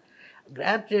 అవునా?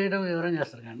 గ్రాప్ చేయడం ఎవరైనా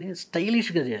చేస్తారు కానీ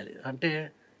స్టైలిష్గా చేయాలి. అంటే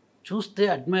చూస్తే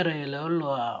అడ్మైర్ అయ్యే లెవెల్లో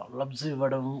లబ్స్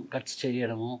ఇవ్వడము, కట్స్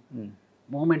చేయడము,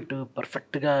 మూమెంట్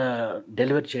పర్ఫెక్ట్గా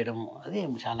డెలివర్ చేయడము, అది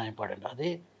చాలా ఇంపార్టెంట్. అది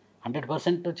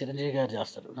 100% చిరంజీవి గారు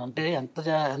చేస్తారు. అంటే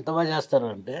ఎంత బాగా చేస్తారు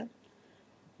అంటే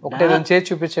ఒకటే ఏదైనా చేసి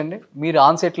చూపించండి. మీరు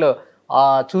ఆన్ సెట్లో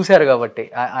చూశారు కాబట్టి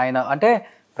ఆయన అంటే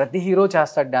ప్రతి హీరో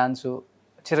చేస్తాడు డ్యాన్సు,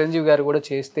 చిరంజీవి గారు కూడా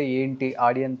చేస్తే ఏంటి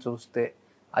ఆడియన్స్ చూస్తే,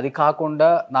 అది కాకుండా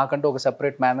నాకంటూ ఒక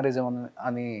సెపరేట్ మేనరిజం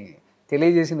అని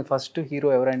తెలియజేసింది ఫస్ట్ హీరో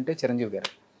ఎవరంటే చిరంజీవి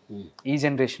గారు. ఈ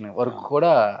జనరేషన్ వరకు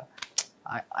కూడా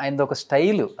ఆయనది ఒక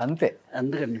స్టైల్ అంతే.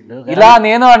 అందుకండి ఇలా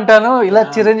నేను అంటాను, ఇలా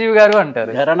చిరంజీవి గారు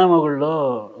అంటారు. ఘరానా మొగుళ్ళలో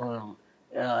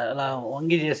అలా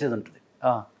వంగి చేసేది ఉంటుంది.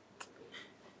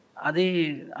 అది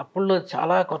అప్పుల్లో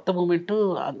చాలా కొత్త మూమెంట్.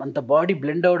 అంత బాడీ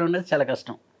బ్లెండ్ అవ్వడం అనేది చాలా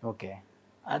కష్టం. ఓకే.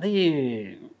 అది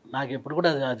నాకు ఎప్పుడు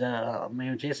కూడా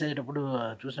మేము చేసేటప్పుడు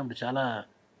చూసినప్పుడు చాలా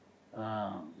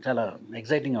చాలా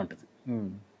ఎగ్జైటింగ్గా ఉంటుంది.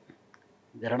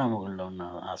 ఘరానా మొగుళ్ళలో ఉన్న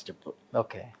ఆ స్టెప్,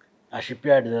 ఓకే, ఆ షిప్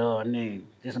యార్డ్ అన్నీ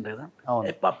చేస్తుంటాయి కదా,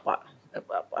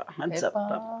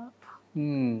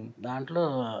 దాంట్లో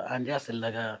ఆయన చేస్తారు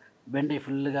ఇలాగా బెండి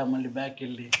ఫుల్గా మళ్ళీ బ్యాక్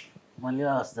వెళ్ళి మళ్ళీ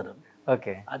వస్తారు.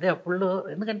 ఓకే. అదే అప్పుడు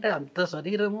ఎందుకంటే అంత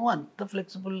శరీరము అంత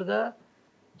ఫ్లెక్సిబుల్గా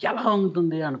ఎలా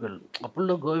వంగుతుంది అనుకోలేదు.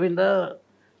 అప్పుడు గోవింద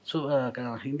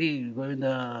హిందీ గోవింద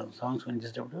సాంగ్స్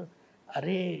వినిచేటప్పుడు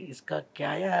అరే ఇస్కా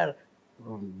క్యా యార్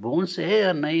బోన్సే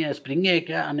నై స్ప్రింగ్ ఏ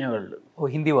క్యా అనేవాళ్ళు. ఓ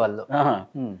హిందీ వాళ్ళు.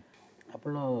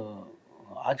 అప్పుడు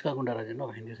ఆజ్ కాకుండా రాజన్న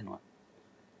ఒక హిందీ సినిమా,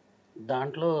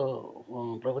 దాంట్లో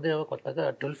ప్రభుదేవ కొత్తగా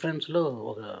 12 ఫ్రెండ్స్లో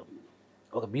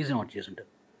ఒక బీజియం ఒకటి చేసి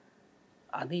ఉంటుంది.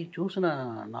 అది చూసిన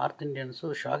నార్త్ ఇండియన్స్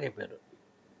షాక్ అయిపోయారు.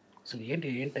 అసలు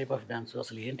ఏం టైప్ ఆఫ్ డ్యాన్స్,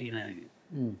 అసలు ఏంటి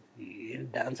ఏం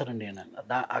డాన్సర్ అండి అని.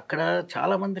 అక్కడ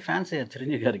చాలామంది ఫ్యాన్స్ అయ్యారు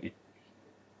చిరంజీవి గారికి.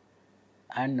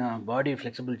 అండ్ బాడీ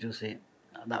ఫ్లెక్సిబుల్ చూసి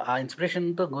ఆ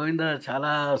ఇన్స్పిరేషన్తో గోవింద చాలా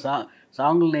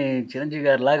సాంగ్ని చిరంజీవి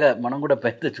గారి లాగా మనం కూడా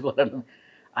పై తెచ్చుకోవాలని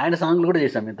ఆయన సాంగ్లు కూడా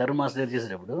చేశాం. మేము తరుణ్ మాస్టర్ దగ్గర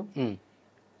చేసేటప్పుడు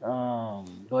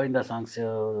గోవింద సాంగ్స్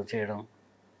చేయడం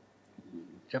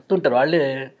చెప్తుంటారు వాళ్ళే,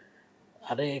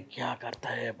 అరే క్యా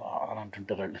కర్తా హై అని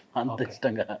అంటుంటారు వాళ్ళు అంత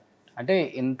ఇష్టంగా. అంటే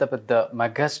ఇంత పెద్ద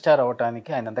మెగాస్టార్ అవటానికి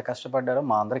ఆయన ఎంత కష్టపడ్డారో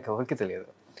మా అందరికి ఎవరికి తెలియదు.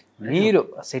 మీరు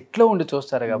సెట్లో ఉండి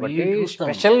చూస్తారు కాబట్టి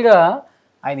స్పెషల్గా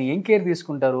ఆయన ఏం కేర్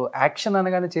తీసుకుంటారు. యాక్షన్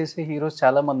అనగానే చేసే హీరోస్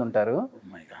చాలా మంది ఉంటారు,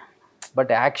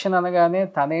 బట్ యాక్షన్ అనగానే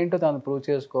తనేంటో తాను ప్రూవ్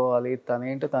చేసుకోవాలి,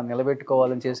 తనేంటో తాను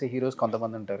నిలబెట్టుకోవాలని చేసే హీరోస్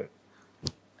కొంతమంది ఉంటారు.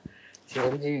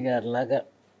 చిరంజీవి గారి లాగా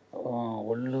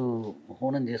ఒళ్ళు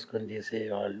హూనం చేసుకొని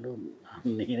చేసేవాళ్ళు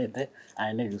నేనైతే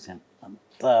ఆయనే చూశాను.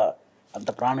 అంత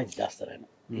ప్రాణం చేస్తారు ఆయన.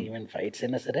 ఈవెన్ ఫైట్స్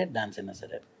అయినా సరే, డాన్స్ అయినా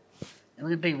సరే.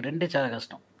 ఎందుకంటే ఇవి రెండే చాలా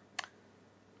కష్టం.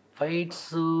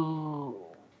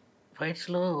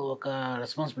 ఫైట్స్లో ఒక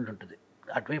రెస్పాన్సిబిలిటీ ఉంటుంది.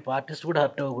 అటువైపు ఆర్టిస్ట్ కూడా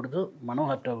హర్ట్ అవ్వకూడదు, మనం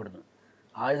హర్ట్ అవ్వకూడదు.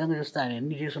 ఆ విధంగా చూస్తే ఆయన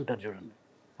ఎన్ని చేసి ఉంటారు చూడండి.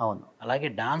 అవును. అలాగే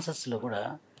డాన్సర్స్లో కూడా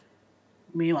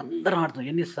మేము అందరం ఆడుతాం.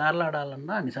 ఎన్నిసార్లు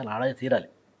ఆడాలన్నా అన్నిసార్లు ఆడే తీరాలి.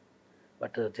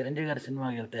 బట్ చిరంజీవి గారి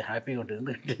సినిమాకి వెళ్తే హ్యాపీగా ఉంటుంది.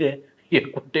 ఎందుకంటే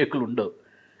ఎక్కువ టేకులు ఉండవు,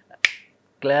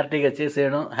 క్లారిటీగా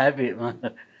చేసేయడం హ్యాపీ.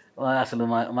 అసలు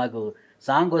మాకు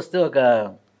సాంగ్ వస్తే ఒక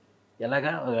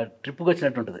ట్రిప్కి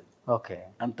వచ్చినట్టు ఉంటుంది. ఓకే.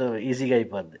 అంత ఈజీగా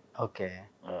అయిపోద్ది. ఓకే.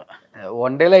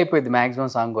 వన్ డేలో అయిపోయింది మ్యాక్సిమం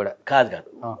సాంగ్ కూడా. కాదు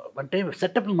అంటే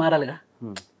సెటప్లు మారాలిగా.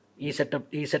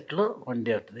 ఈ సెట్లో 1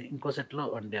 డే అవుతుంది, ఇంకో సెట్లో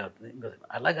 1 డే అవుతుంది, ఇంకో సెట్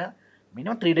అలాగా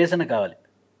మినిమం 3 days అయినా కావాలి.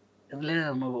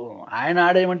 లేదు ఆయన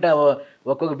ఆడేయమంటే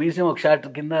ఒక్కొక్క బీసీఎం ఒక షాట్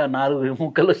కింద 4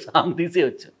 ముక్కలు సాంగ్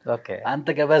తీసేయచ్చు. ఓకే. అంత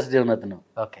కెపాసిటీ ఉంది అతను.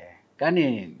 ఓకే. కానీ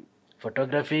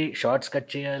ఫోటోగ్రఫీ, షార్ట్స్ కట్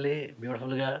చేయాలి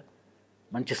బ్యూటిఫుల్గా,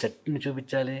 మంచి సెట్ని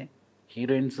చూపించాలి,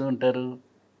 హీరోయిన్స్ ఉంటారు.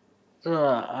 సో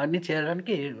అన్నీ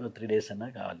చేయడానికి 3 days అన్నా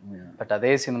కావాలి. బట్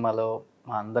అదే సినిమాలో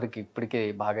మా అందరికి ఇప్పటికే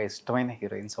బాగా ఇష్టమైన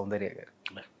హీరోయిన్ సౌందర్య గారు.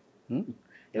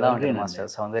 ఎలా ఉంటుంది మాస్టర్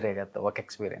సౌందర్య గారితో ఒక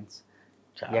ఎక్స్పీరియన్స్?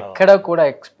 ఎక్కడ కూడా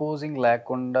ఎక్స్పోజింగ్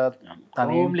లేకుండా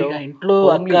ఇంట్లో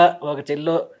అక్క ఒక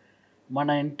చెల్లో మన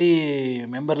ఇంటి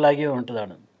మెంబర్ లాగే ఉంటుంది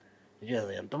ఆవిడ.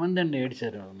 ఎంతమంది అండి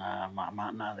ఏడ్చారు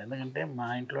నాది. ఎందుకంటే మా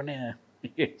ఇంట్లోనే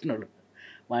ఏడ్చినోళ్ళు,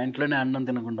 మా ఇంట్లోనే అన్నం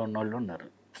తినకుండా ఉన్నోళ్ళు ఉన్నారు.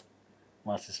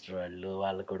 మా సిస్టర్ వాళ్ళు,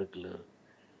 వాళ్ళ కొడుకులు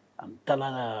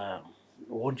అంతలాగా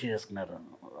ఓన్ చేసుకున్నారు.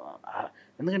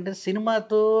 ఎందుకంటే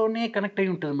సినిమాతోనే కనెక్ట్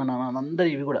అయి ఉంటుంది మన అందరి.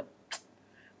 ఇవి కూడా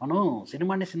మనం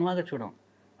సినిమాని సినిమాగా చూడం,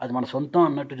 అది మన సొంతం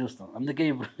అన్నట్టు చూస్తాం. అందుకే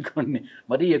ఇప్పుడు కొన్ని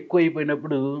మరీ ఎక్కువ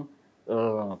అయిపోయినప్పుడు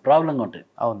ప్రాబ్లంగా ఉంటాయి.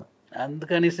 అవును.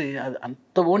 అందుకనేసి అది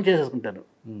అంత ఓన్ చేసేసుకుంటారు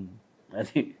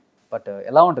అది. బట్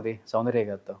ఎలా ఉంటుంది సౌందర్య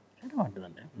గారితో? చాలా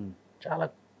బాగుంటుందండి. చాలా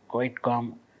క్వైట్ కామ్,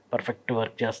 పర్ఫెక్ట్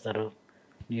వర్క్ చేస్తారు,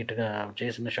 నీట్గా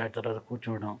చేసిన షాట్ తర్వాత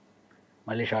కూర్చోవడం,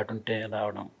 మళ్ళీ షాట్ ఉంటే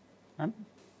రావడం.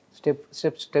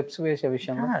 స్టెప్స్ వేసే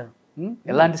విషయంలో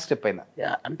ఎలాంటి స్టెప్ అయినా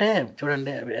అంటే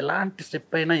చూడండి, ఎలాంటి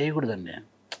స్టెప్ అయినా వేయకూడదండి.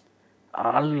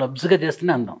 వాళ్ళు లబ్స్గా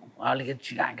చేస్తేనే అందం, వాళ్ళకి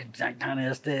అని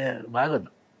వేస్తే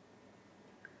బాగోదు.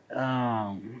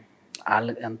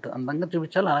 వాళ్ళు ఎంత అందంగా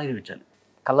చూపించాలో అలాగే చూపించాలి.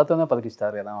 కళ్ళతోనే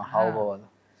పలికిస్తారు కదా హావభావాలు.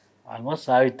 ఆల్మోస్ట్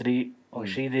సావిత్రి, ఒక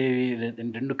శ్రీదేవి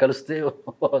రెండు కలిస్తే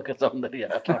ఒక సౌందర్య.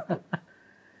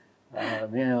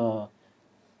 మేము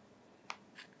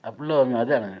అప్పుడు మేము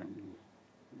అదే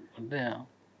అంటే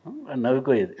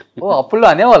నవ్వుకోయేది. అప్పుడు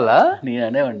అనేవాళ్ళ నేను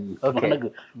అనేవాడిని. మనకు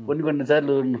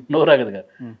కొన్నిసార్లు నవ్వురాగదుగా,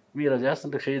 మీరు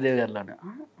చేస్తుంటే శ్రీదేవి గారిలో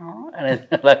అనేది.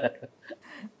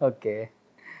 ఓకే.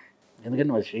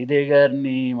 ఎందుకంటే మరి శ్రీదేవి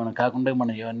గారిని మనం కాకుండా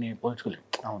మనం ఇవన్నీ పోల్చుకోలేము.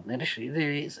 అవును,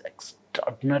 శ్రీదేవి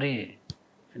ఎక్స్ట్రాడినరీ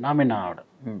ఫినామినా ఆవిడ.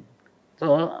 సో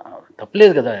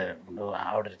తప్పలేదు కదా,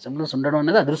 ఆవిడ రిసెంబ్లెన్స్ ఉండడం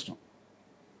అనేది అదృష్టం.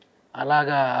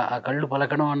 అలాగా ఆ కళ్ళు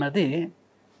పలకడం అన్నది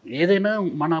ఏదైనా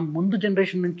మన ముందు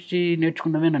జనరేషన్ నుంచి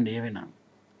నేర్చుకున్నవేనండి. ఏవైనా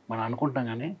మనం అనుకుంటాం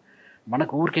కానీ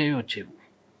మనకు ఊరికేవి వచ్చేవి.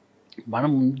 మనం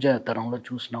ముందు తరంలో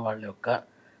చూసిన వాళ్ళ యొక్క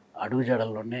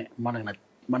అడుగుజాడల్లోనే మనం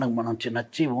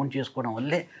నచ్చి ఓన్ చేసుకోవడం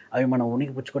వల్లే అవి మనం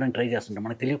ఉనికి పుచ్చుకోవడానికి ట్రై చేస్తుంటాం.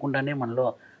 మనకు తెలియకుండానే మనలో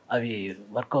అవి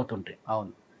వర్క్ అవుతుంటాయి.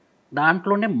 అవును.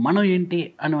 దాంట్లోనే మనం ఏంటి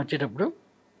అని వచ్చేటప్పుడు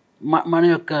మన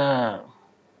యొక్క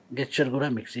గెస్చర్ కూడా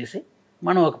మిక్స్ చేసి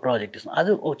మనం ఒక ప్రాజెక్ట్ ఇస్తాం.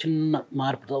 అది ఒక చిన్న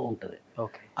మార్పుతో ఉంటుంది.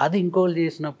 ఓకే. అది ఇంకోళ్ళు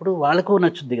చేసినప్పుడు వాళ్ళకు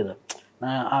నచ్చుద్ది కదా,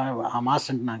 ఆ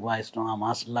మాస్టర్ అంటే నాకు బాగా ఇష్టం, ఆ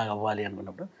మాస్టర్ లాగా అవ్వాలి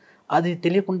అనుకున్నప్పుడు అది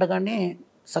తెలియకుండానే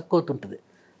సక్ అవుతుంటుంది.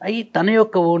 అవి తన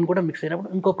యొక్క ఓన్ కూడా మిక్స్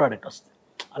అయినప్పుడు ఇంకో ప్రోడక్ట్ వస్తుంది.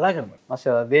 అలాగనమాట.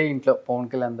 అసలు అదే ఇంట్లో పవన్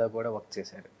కళ్యాణ్ దా కూడా వర్క్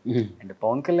చేశారు. అంటే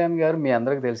పవన్ కళ్యాణ్ గారు మీ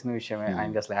అందరికి తెలిసిన విషయమే,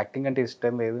 ఆయనకి అసలు యాక్టింగ్ అంటే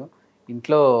ఇష్టం లేదు.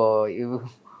 ఇంట్లో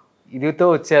ఇదితో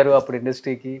వచ్చారు అప్పుడు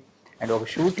ఇండస్ట్రీకి. అండ్ ఒక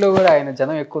షూట్లో కూడా ఆయన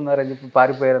జనం ఎక్కువ ఉన్నారని చెప్పి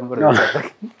పారిపోయారని కూడా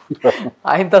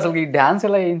ఆయనతో అసలు ఈ డ్యాన్స్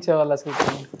ఎలా వేయించేవాళ్ళు అసలు?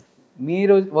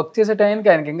 మీరు వర్క్ చేసే టైంకి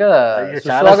ఆయనకి ఇంకా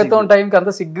స్వాగతం టైంకి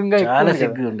అంత సిగ్గుగా చాలా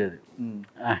సిగ్గు ఉండేది.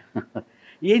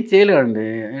 ఏం చేయలేదండి.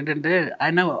 ఏంటంటే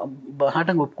ఆయన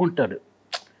బాటంగా ఒప్పుకుంటాడు.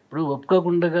 ఇప్పుడు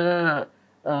ఒప్పుకోకుండా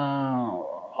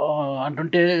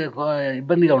అంటుంటే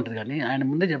ఇబ్బందిగా ఉంటుంది, కానీ ఆయన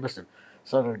ముందే చెప్పేస్తాడు,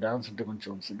 సార్ డాన్స్ అంటే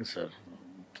కొంచెం సిగ్గు సార్,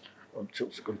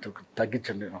 కొంచెం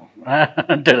తగ్గించండి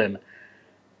అంటాడు ఆయన.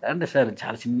 అంటే సార్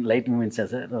చాలా చిన్న లైట్ మూమెంట్స్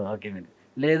సార్, ఓకే మీరు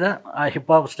లేదా ఆ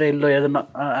హిప్ హాప్ స్టైల్లో ఏదన్నా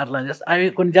అట్లా చేస్తే అవి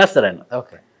కొన్ని చేస్తారు ఆయన.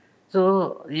 ఓకే. సో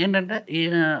ఏంటంటే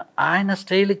ఆయన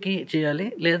స్టైల్కి చేయాలి,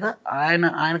 లేదా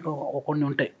ఆయనకు కొన్ని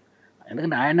ఉంటాయి.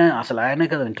 ఎందుకంటే ఆయనే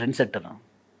కదా ట్రెండ్ సెట్టర్.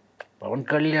 పవన్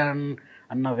కళ్యాణ్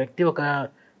అన్న వ్యక్తి ఒక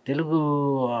తెలుగు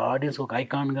ఆడియన్స్ ఒక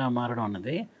ఐకాన్గా మారడం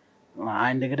అన్నది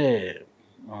ఆయన దగ్గరే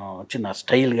వచ్చిన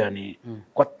స్టైల్. కానీ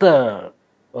కొత్త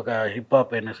ఒక హిప్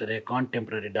హాప్ అయినా సరే,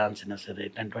 కాంటెంపరీ డాన్స్ అయినా సరే,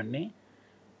 ఇట్లాంటివన్నీ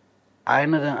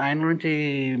ఆయన నుంచి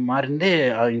మారిందే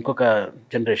ఇంకొక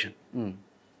జనరేషన్.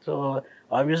 సో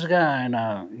ఆబ్వియస్గా ఆయన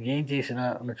ఏం చేసినా,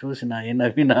 చూసినా, ఏ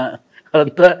నవ్వినా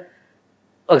అదంతా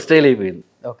ఒక స్టైల్ అయిపోయింది.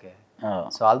 ఓకే.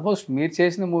 సో ఆల్మోస్ట్ మీరు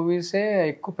చేసిన మూవీసే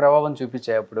ఎక్కువ ప్రభావం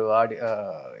చూపించాయి అప్పుడు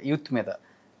యూత్ మీద.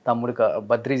 తమ్ముడు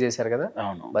బద్రీ చేశారు కదా.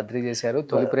 అవును, బద్రీ చేశారు,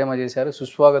 తొలి ప్రేమ చేశారు,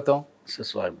 సుస్వాగతం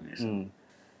చేశారు.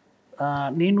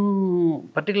 నేను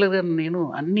పర్టికులర్గా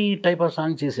అన్ని టైప్ ఆఫ్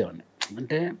సాంగ్ చేసేవాడిని.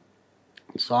 అంటే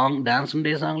డ్యాన్స్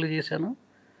ఉండే సాంగ్లు చేశాను,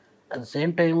 అట్ ద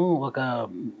సేమ్ టైము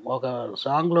ఒక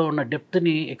సాంగ్లో ఉన్న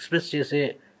డెప్త్ని ఎక్స్ప్రెస్ చేసే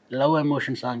లవ్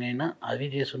ఎమోషన్ సాంగ్ అయినా అది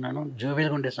చేస్తున్నాను,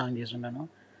 జోవియల్గా ఉండే సాంగ్ చేస్తున్నాను,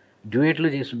 డ్యూయెట్లు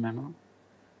చేస్తున్నాను.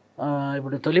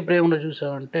 ఇప్పుడు తొలి ప్రేమలో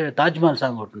చూసామంటే తాజ్మహల్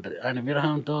సాంగ్ ఒకటి ఉంటుంది. ఆయన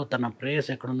విరహంతో తన ప్రేయస్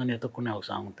ఎక్కడుందని ఎత్తుక్కునే ఒక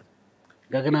సాంగ్ ఉంటుంది,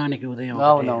 గగనానికి ఉదయం.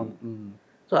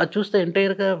 సో అది చూస్తే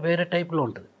ఎంటైర్గా వేరే టైప్లో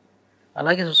ఉంటుంది.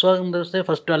 అలాగే సుస్వాగతం చూస్తే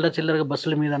ఫస్ట్ అల్ల చిల్లరగా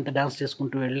బస్సుల మీద అంతా డ్యాన్స్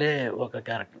చేసుకుంటూ వెళ్ళే ఒక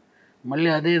క్యారెక్టర్. మళ్ళీ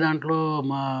అదే దాంట్లో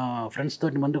మా ఫ్రెండ్స్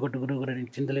తోటి మందు కొట్టు గురు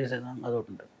చింతలేసేదాన్ని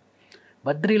అదొకటి ఉంటుంది.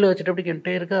 బద్రీలో వచ్చేటప్పటికి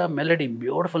ఎంటైర్గా మెలడీ,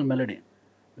 బ్యూటిఫుల్ మెలడీ,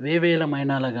 వేవేల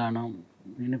మైనాల గానం,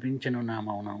 వినిపించను నా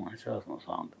మౌనం అని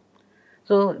సాంగ్.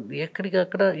 సో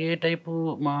ఎక్కడికక్కడ ఏ టైపు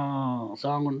మా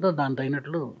సాంగ్ ఉందో దాని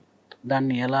తగినట్లు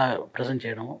దాన్ని ఎలా ప్రజెంట్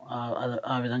చేయడం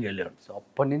ఆ విధంగా వెళ్ళాడు. సో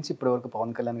అప్పటి నుంచి ఇప్పటి వరకు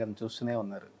పవన్ కళ్యాణ్ గారిని చూస్తూనే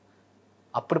ఉన్నారు.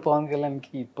 అప్పుడు పవన్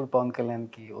కళ్యాణ్కి ఇప్పుడు పవన్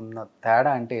కళ్యాణ్కి ఉన్న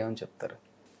తేడా అంటే ఏమని చెప్తారు?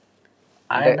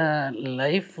 ఆయన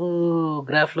లైఫ్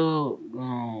గ్రాఫ్లో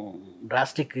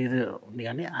డ్రాస్టిక్ ఇది ఉంది,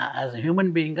 కానీ యాజ్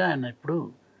హ్యూమన్ బీయింగ్గా ఆయన ఇప్పుడు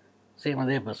సేమ్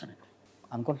అదే పర్సన్.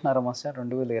 అనుకుంటున్నారా మాస్టర్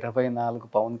 2024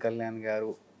 పవన్ కళ్యాణ్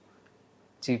గారు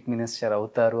చీఫ్ మినిస్టర్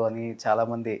అవుతారు అని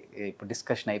చాలామంది ఇప్పుడు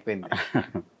డిస్కషన్ అయిపోయింది?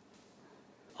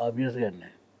 ఆబ్వియస్గా అండి,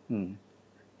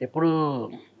 ఎప్పుడు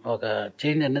ఒక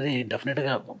చేంజ్ అనేది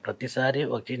డెఫినెట్గా ప్రతిసారి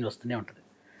ఒక చేంజ్ వస్తూనే ఉంటుంది.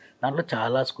 దాంట్లో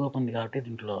చాలా స్కోప్ ఉంది కాబట్టి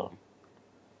దీంట్లో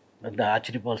పెద్ద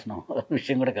ఆశ్చర్యపోవాల్సిన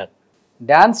విషయం కూడా కాదు.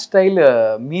 డాన్స్ స్టైల్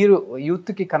మీరు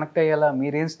యూత్కి కనెక్ట్ అయ్యేలా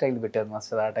మీరేం స్టైల్ పెట్టారు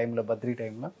మాస్టర్ ఆ టైంలో బద్రీ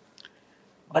టైంలో?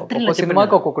 ఒక్కొక్క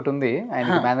సినిమాకి ఒక్కొక్కటి ఉంది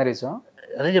ఆయన మేనరిజం.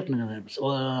 అదే చెప్తున్నాను కదా,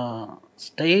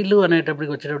 స్టైలు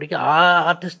అనేటప్పటికి వచ్చేటప్పటికి ఆ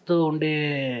ఆర్టిస్ట్ ఉండే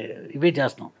ఇవే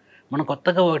చేస్తాం. మనం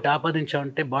కొత్తగా ఒకటి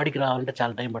ఆపాదించామంటే బాడీకి రావాలంటే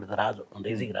చాలా టైం పడుతుంది, రాదు, అంత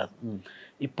ఈజీగా రాదు.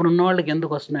 ఇప్పుడున్న వాళ్ళకి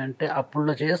ఎందుకు వస్తున్నాయంటే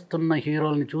అప్పుడులో చేస్తున్న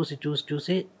హీరోల్ని చూసి చూసి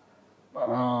చూసి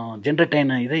జనరేట్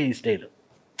అయిన ఇదే ఈ స్టైల్.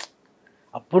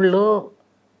 అప్పుల్లో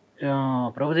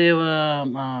ప్రభుదేవ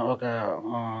ఒక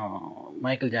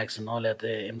మైకిల్ జాక్సనో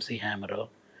లేకపోతే ఎంసీ హ్యామరో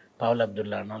పవల్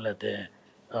అబ్దుల్లానో లేకపోతే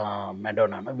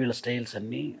మెడోనానో వీళ్ళ స్టైల్స్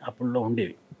అన్నీ అప్పుల్లో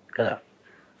ఉండేవి కదా.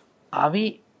 అవి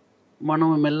మనం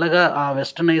మెల్లగా ఆ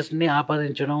వెస్టర్నైజ్ని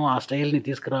ఆపాదించడం, ఆ స్టైల్ని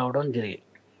తీసుకురావడం జరిగాయి.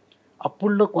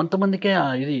 అప్పుల్లో కొంతమందికే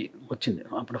ఇది వచ్చింది.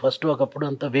 అప్పుడు ఫస్ట్ ఒకప్పుడు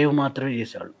అంతా వేవ్ మాత్రమే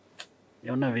చేసేవాళ్ళు,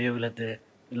 ఏమన్నా వేవ్ లేకపోతే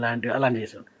ఇలాంటివి అలాంటి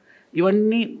చేసేవాళ్ళు.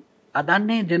 ఇవన్నీ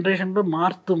దాన్ని జనరేషన్లో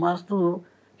మారుతూ మారుతూ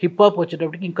హిప్ హాప్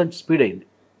వచ్చేటప్పటికి ఇంకొంచెం స్పీడ్ అయింది.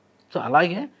 సో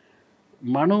అలాగే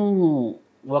మనం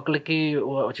ఒకరికి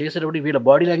చేసేటప్పుడు వీళ్ళ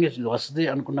బాడీ లాంగ్వేజ్ వస్తుంది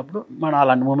అనుకున్నప్పుడు మనం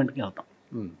అలాంటి మూమెంట్కి వెళ్తాం.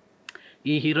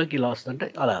 ఈ హీరోకి ఇలా వస్తుందంటే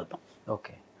అలా వెళ్తాం.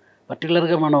 ఓకే,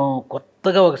 పర్టికులర్గా మనం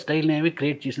కొత్తగా ఒక స్టైల్ని ఏమి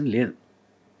క్రియేట్ చేసింది లేదు.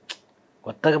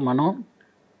 కొత్తగా మనం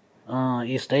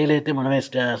ఈ స్టైల్ అయితే మనమే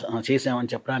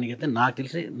చేసామని చెప్పడానికి అయితే నాకు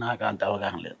తెలిసి నాకు అంత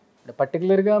అవగాహన లేదు.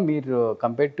 పర్టికులర్గా మీరు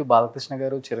కంపేర్ టు బాలకృష్ణ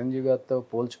గారు, చిరంజీవి గారితో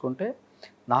పోల్చుకుంటే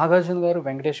నాగార్జున గారు,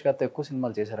 వెంకటేష్ గారితో ఎక్కువ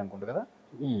సినిమాలు చేశారనుకుంటా కదా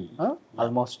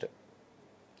ఆల్మోస్ట్.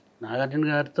 నాగార్జున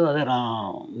గారితో అదే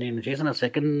నేను చేసిన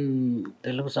సెకండ్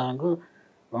తెలుగు సాంగ్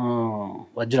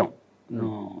వజ్రం,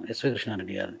 ఎస్వి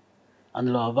కృష్ణారెడ్డి గారిని.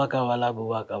 అందులో అవ్వా కావాలా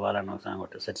బువ్వా కావాలా అని ఒక సాంగ్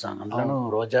ఉంటుంది, సెట్ సాంగ్. అందులోనూ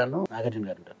రోజాను నాగార్జున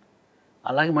గారు ఉంటారు.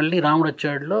 అలాగే మళ్ళీ రాముడు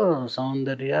వచ్చాడులో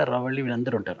సౌందర్య, రవళి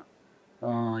వీళ్ళందరూ ఉంటారు.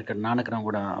 ఇక్కడ నానకరం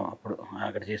కూడా అప్పుడు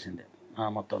అక్కడ చేసింది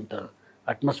మొత్తం అంతా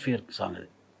అట్మాస్ఫియర్ సాంగ్ అది.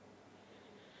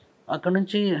 అక్కడ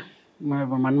నుంచి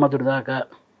మన్మధుడి దాకా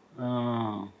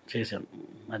చేశాను.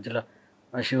 మధ్యలో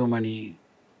శివమణి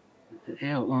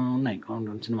ఉన్నాయి,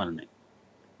 సినిమాలు ఉన్నాయి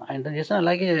ఆయనతో చేశాను.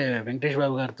 అలాగే వెంకటేష్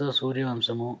బాబు గారితో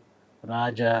సూర్యవంశము,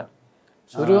 రాజా.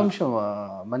 సూర్యవంశం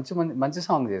మంచి మంచి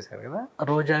సాంగ్ చేశారు కదా,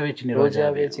 రోజావే చిన్ని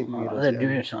రోజావే, అదే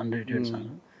డ్యూయట్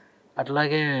సాంగ్.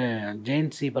 అట్లాగే జైన్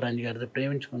సి పరంజి గారితో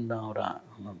ప్రేమించుకుందాం రా,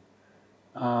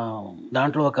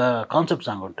 దాంట్లో ఒక కాన్సెప్ట్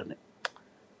సాంగ్ ఉంటుంది.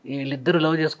 వీళ్ళిద్దరూ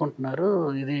లవ్ చేసుకుంటున్నారు,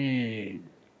 ఇది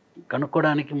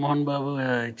కనుక్కోవడానికి మోహన్ బాబు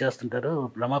ఇచ్చేస్తుంటారు,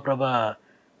 రమాప్రభ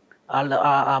వాళ్ళ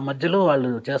ఆ మధ్యలో వాళ్ళు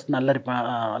చేస్తున్న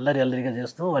అల్లరిగా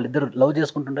చేస్తూ వాళ్ళిద్దరు లవ్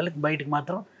చేసుకుంటుండాలి, బయటికి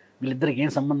మాత్రం వీళ్ళిద్దరికి ఏం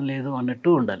సంబంధం లేదు అన్నట్టు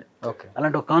ఉండాలి.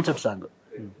 అలాంటి ఒక కాన్సెప్ట్ సాంగ్.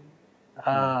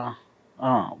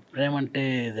 ప్రేమంటే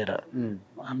ఇదేరా,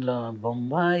 అందులో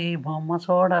బొంబాయి బొమ్మ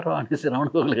చూడరు అనేసి రమణ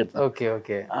గోగులు గారు. ఓకే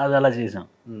ఓకే, అది అలా చేసాం.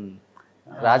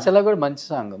 రాజాలో కూడా మంచి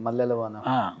సాంగ్ మల్లెల వాన,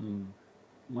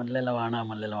 మల్లెల వాన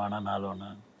మల్లెల వాన నాలోన.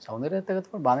 సౌందర్య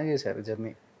కూడా బాగానే చేశారు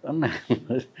జర్నీ.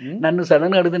 నన్ను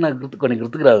సడన్గా అడిగితే నాకు కొన్ని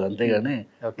గుర్తుకు రాదు, అంతేగాని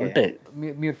అంటే.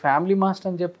 మీరు ఫ్యామిలీ మాస్టర్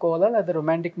అని చెప్పుకోవాలా లేదా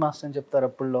రొమాంటిక్ మాస్టర్ అని చెప్తారు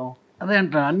అప్పుడులో? అదే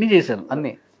అంటాను, అన్నీ చేశాను,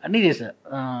 అన్నీ చేశాను.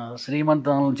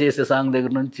 శ్రీమంతం చేసే సాంగ్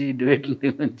దగ్గర నుంచి, డ్యూయెట్ల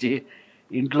దగ్గర నుంచి,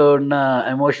 ఇంట్లో ఉన్న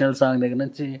ఎమోషనల్ సాంగ్ దగ్గర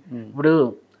నుంచి, ఇప్పుడు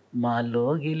మాలో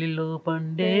గిలిలో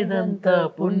పండేదంతా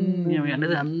పుణ్యం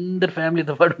అనేది అందరి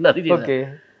ఫ్యామిలీతో పాటు ఉన్నది.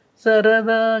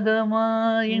 సరదాగా మా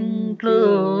ఇంట్లో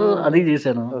అది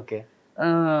చేశాను.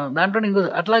 దాంట్లో ఇంకో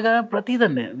అట్లాగా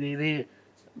ప్రతిదండి. ఇది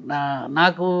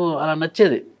నాకు అలా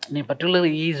నచ్చేది. నేను పర్టికులర్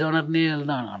ఈ జోనర్ని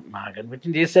నాకు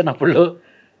అనిపించింది చేశాను. అప్పుడు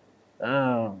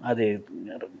అది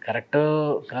కరెక్టో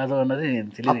కాదో అన్నది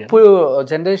తెలియదు. ఇప్పుడు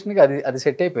జనరేషన్కి అది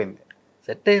సెట్ అయిపోయింది.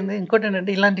 ఇంకోటి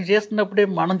ఏంటంటే ఇలాంటివి చేస్తున్నప్పుడే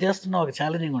మనం చేస్తున్న ఒక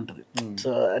ఛాలెంజింగ్ ఉంటుంది. సో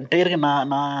ఎంటైర్గా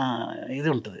నా ఇది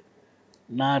ఉంటుంది,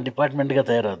 నా డిపార్ట్మెంట్గా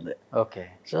తయారవుతుంది. ఓకే,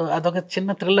 సో అదొక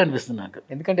చిన్న థ్రిల్ అనిపిస్తుంది నాకు.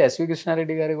 ఎందుకంటే ఎస్వి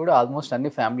కృష్ణారెడ్డి గారు కూడా ఆల్మోస్ట్ అన్ని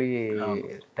ఫ్యామిలీ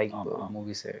టైప్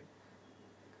మూవీసే.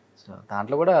 సో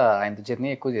దాంట్లో కూడా ఆయన జర్నీ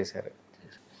ఎక్కువ చేశారు.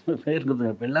 పేరు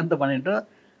గుర్తు, పెళ్ళంతా పని ఏంటో,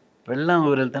 పెళ్ళం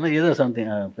ఊరు వెళ్తానో ఏదో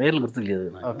సంథింగ్, పేర్లు గుర్తుకు లేదు.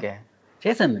 ఓకే,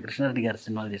 చేశాను, కృష్ణారెడ్డి గారి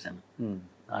సినిమాలు చేశాను.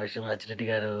 ఆ విషయం అచ్చిరెడ్డి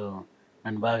గారు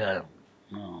నన్ను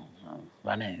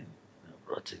బాగానే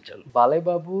ప్రోత్సహించారు. బాలయ్య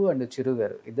బాబు అండ్ చిరు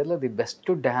గారు ఇద్దరిలో ది బెస్ట్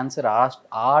డాన్సర్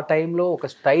ఆ టైంలో ఒక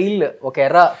స్టైల్, ఒక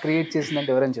ఎరా క్రియేట్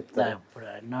చేసిందంటే ఎవరైనా చెప్తారు? ఇప్పుడు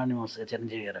అనానిమస్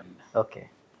చిరంజీవి గారు అండి. ఓకే,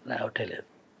 లేవటే లేదు.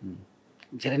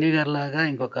 చిరంజీవి గారి లాగా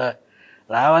ఇంకొక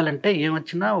రావాలంటే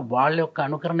ఏమొచ్చినా వాళ్ళ యొక్క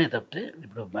అనుకరణే తప్పితే,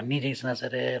 ఇప్పుడు బన్నీ చేసినా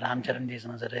సరే, రామ్ చరణ్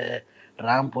చేసినా సరే,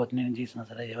 రామ్ పోతినేని చేసినా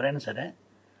సరే, ఎవరైనా సరే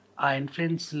ఆ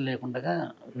ఇన్ఫ్లుయెన్స్ లేకుండా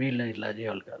వీళ్ళు ఇట్లా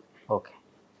చేయాలి కాదు. ఓకే,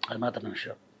 అది మాత్రం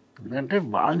విషయం. ఎందుకంటే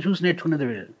వాళ్ళని చూసి నేర్చుకునేది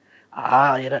వీళ్ళు.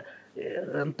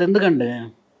 అంతెందుకండి,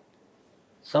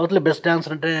 సౌత్లో బెస్ట్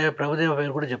డాన్సర్ అంటే ప్రభుదేవ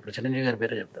పేరు కూడా చెప్పారు, చిరంజీవి గారి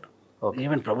పేరే చెప్తారు.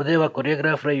 ఈవెన్ ప్రభుదేవ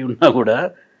కొరియోగ్రాఫర్ అయి ఉన్నా కూడా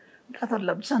అది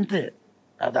లబ్స్ అంతే,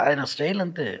 అది ఆయన స్టైల్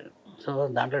అంతే. సో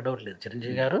దాంట్లో డౌట్ లేదు.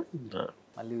 చిరంజీవి గారు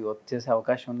మళ్ళీ వర్క్ చేసే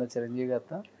అవకాశం ఉందా చిరంజీవి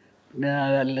గారితో?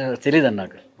 తెలియదు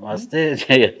నాకు, వస్తే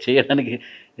చేయడానికి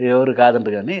ఎవరు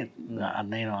కాదంటారు, కానీ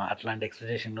నేను అట్లాంటి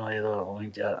ఎక్స్పెక్టేషన్ ఏదో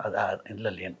ఊహించి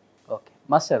ఇందులో లేను. ఓకే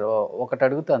మాస్టర్, ఒకటి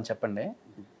అడుగుతాను చెప్పండి.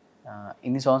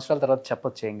 ఇన్ని సంవత్సరాల తర్వాత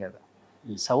చెప్పొచ్చు ఏం కదా,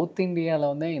 సౌత్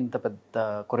ఇండియాలోనే ఇంత పెద్ద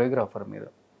కొరియోగ్రాఫర్ మీరు,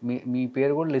 మీ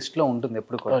పేరు కూడా లిస్ట్లో ఉంటుంది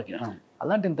ఎప్పుడు కూడా.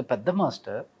 అలాంటి ఇంత పెద్ద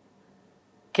మాస్టర్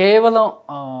కేవలం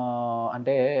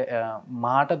అంటే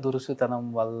మాట దురుసుతనం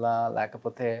వల్ల,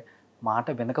 లేకపోతే మాట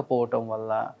వినకపోవటం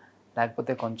వల్ల,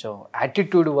 లేకపోతే కొంచెం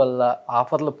యాటిట్యూడ్ వల్ల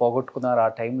ఆఫర్లు పోగొట్టుకున్నారు ఆ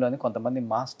టైంలోని కొంతమంది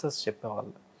మాస్టర్స్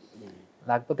చెప్పేవాళ్ళు.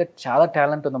 లేకపోతే చాలా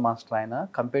టాలెంట్ ఉంది మాస్టర్ ఆయన,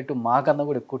 కంపేర్ టు మాకన్నా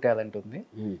కూడా ఎక్కువ టాలెంట్ ఉంది,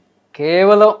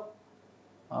 కేవలం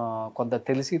కొంత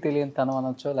తెలిసి తెలియని తనం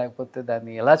అనొచ్చో, లేకపోతే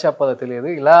దాన్ని ఎలా చెప్పాలో తెలియదు,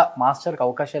 ఇలా మాస్టర్కి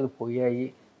అవకాశాలు పోయాయి,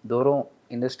 దూరం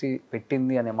ఇండస్ట్రీ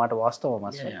పెట్టింది అనే మాట వాస్తవం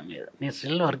మాస్టర్? నేను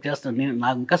స్టిల్ వర్క్ చేస్తాను,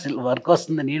 నాకు ఇంకా స్టిల్ వర్క్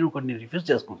వస్తుంది, నేను కొన్ని రిఫ్యూజ్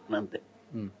చేసుకుంటున్నాను అంతే.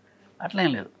 అట్లా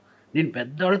ఏం లేదు, నేను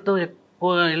పెద్దవాళ్ళతో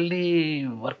ఎక్కువ వెళ్ళి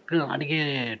వర్క్ అడిగే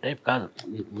టైప్ కాదు.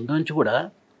 ముందు నుంచి కూడా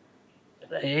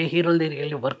ఏ హీరోల దగ్గరికి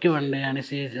వెళ్ళి వర్క్ ఇవ్వండి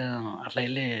అనేసి అట్లా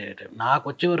వెళ్ళి నాకు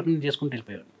వచ్చే వర్క్ నేను చేసుకుంటూ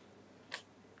వెళ్ళిపోయాను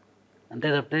అంతే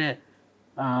తప్పితే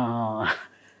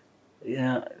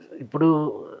ఇప్పుడు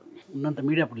ఉన్నంత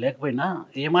మీడియా అప్పుడు లేకపోయినా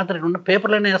ఏమాత్రం ఉన్న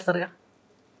పేపర్లోనే వేస్తారుగా,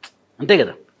 అంతే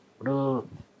కదా. ఇప్పుడు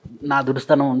నా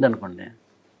దురుస్థానం ఉందనుకోండి,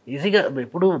 ఈజీగా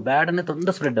ఇప్పుడు బ్యాడ్ అనేది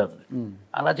తొందర స్ప్రెడ్ అవుతుంది.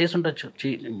 అలా చేసి ఉండొచ్చు,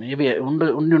 మేబీ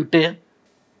ఉండి ఉంటే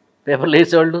పేపర్లు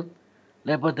వేసేవాళ్ళు,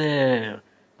 లేకపోతే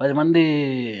 10 మంది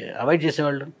అవాయిడ్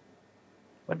చేసేవాళ్ళు.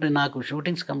 బట్ నాకు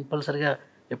షూటింగ్స్ కంపల్సరీగా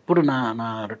ఎప్పుడు నా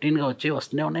రొటీన్గా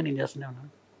వస్తూనే ఉన్నాయి, నేను చేస్తూనే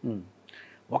ఉన్నాను.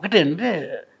 ఒకటి అంటే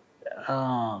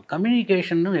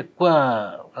కమ్యూనికేషన్ ఎక్కువ,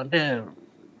 అంటే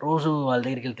రోజు వాళ్ళ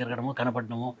దగ్గరికి వెళ్ళి తిరగడము,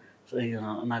 కనపడము,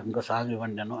 నాకు ఇంకో సాంగ్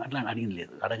ఇవ్వండి అను అట్లా అడిగింది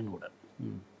లేదు, అడగను కూడా.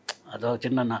 అదో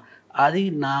చిన్న అది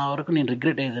నా వరకు నేను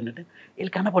రిగ్రెట్ అయ్యేది ఏంటంటే,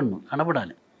 వీళ్ళు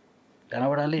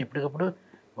కనపడాలి ఎప్పటికప్పుడు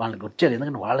వాళ్ళకి వచ్చారు,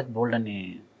 ఎందుకంటే వాళ్ళకి బోల్డ్ అని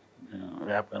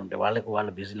వ్యాపారం ఉంటాయి,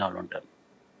 వాళ్ళు బిజీలో వాళ్ళు ఉంటారు.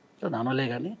 సో దానివల్లే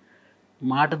కానీ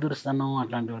మాట దురుస్తాను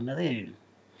అట్లాంటివి అన్నది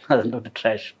అదంతా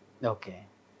ట్రాష్. ఓకే,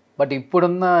 బట్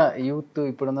ఇప్పుడున్న యూత్,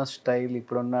 ఇప్పుడున్న స్టైల్,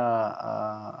 ఇప్పుడున్న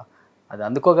అది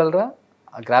అందుకోగలరా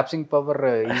ఆ గ్రాప్సింగ్ పవర్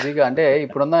ఈజీగా? అంటే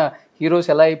ఇప్పుడున్న హీరోస్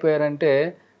ఎలా అయిపోయారంటే,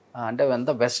 అంటే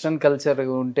ఎంత వెస్ట్రన్ కల్చర్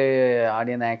ఉంటే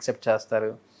ఆడియన్ యాక్సెప్ట్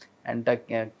చేస్తారు, అంటే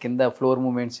కింద ఫ్లోర్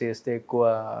మూమెంట్స్ చేస్తే ఎక్కువ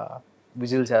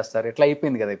విజిల్ చేస్తారు, ఇట్లా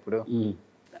అయిపోయింది కదా ఇప్పుడు.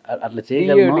 అట్లా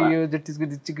చేయగలను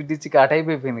డిచ్చికి ఆ టైప్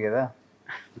అయిపోయింది కదా.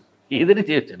 ఏదైనా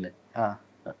చేయొచ్చండి.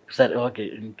 సరే ఓకే,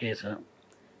 ఇన్ కేసు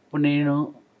ఇప్పుడు నేను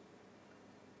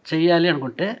చేయాలి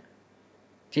అనుకుంటే,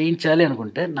 చేయించాలి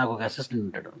అనుకుంటే నాకు ఒక అసిస్టెంట్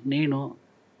ఉంటాడు. నేను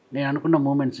అనుకున్న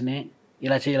మూమెంట్స్ని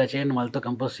ఇలా చేయండి వాళ్ళతో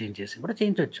కంపోజ్ చేయించేసి కూడా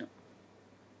చేయించవచ్చు.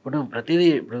 ఇప్పుడు ప్రతిదీ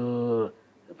ఇప్పుడు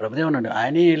ప్రభుదేవ్ ఉన్నాడు,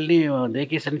 ఆయనే వెళ్ళి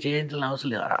దేకేసని చేయించాలని అవసరం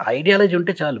లేదు. ఐడియాలజీ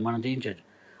ఉంటే చాలు, మనం చేయించవచ్చు.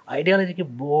 ఐడియాలజీకి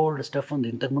బోల్డ్ స్టఫ్ ఉంది,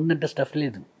 ఇంతకుముందు అంటే స్టఫ్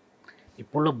లేదు,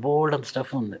 ఇప్పుడు బోల్డ్ అంత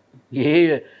స్టఫ్ ఉంది.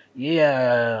 ఏ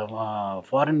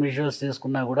ఫారిన్ విజువల్స్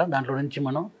తీసుకున్నా కూడా దాంట్లో నుంచి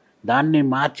మనం దాన్ని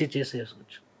మార్చి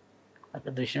చేసేసుకోవచ్చు, అది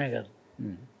పెద్ద విషయమే కాదు.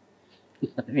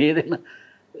 ఏదైనా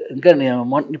ఇంకా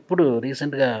ఇప్పుడు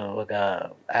రీసెంట్గా ఒక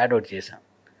యాడ్ అవుట్ చేశాను,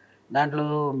 దాంట్లో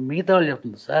మిగతా వాళ్ళు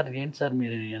చెప్తుంది, సార్ ఏంటి సార్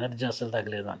మీరు ఎనర్జీ అసలు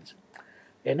తగ్గలేదు అని.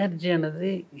 ఎనర్జీ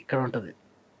అనేది ఇక్కడ ఉంటుంది,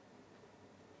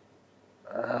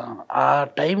 ఆ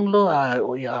టైంలో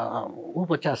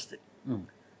ఊపు వచ్చేస్తాయి.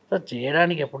 సో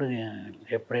చేయడానికి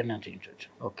ఎప్పుడైనా చేయించవచ్చు.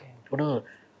 ఓకే, ఇప్పుడు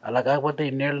అలా కాకపోతే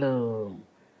ఇన్నేళ్ళు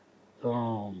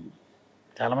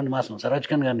చాలామంది మాసం సరోజ్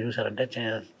ఖాన్ గారిని చూసారంటే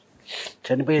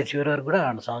చనిపోయే చివరి వరకు కూడా ఆ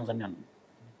సాంగ్స్ అన్నీ ఉన్నాయి.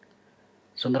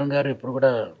 సుందరం గారు ఇప్పుడు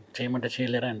కూడా చేయమంటే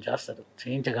చేయలేరు, ఆయన చేస్తారు,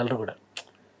 చేయించగలరు కూడా.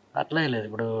 అట్లా లేదు.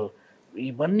 ఇప్పుడు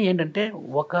ఇవన్నీ ఏంటంటే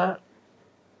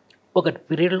ఒక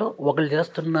పీరియడ్లో ఒకళ్ళు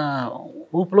చేస్తున్న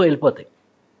ఊపులో వెళ్ళిపోతాయి.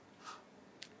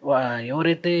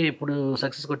 ఎవరైతే ఇప్పుడు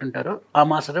సక్సెస్ కొట్టుంటారో ఆ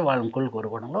మాస్టరే వాళ్ళని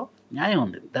కోరుకోవడంలో న్యాయం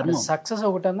ఉంది, ధర్మం. సక్సెస్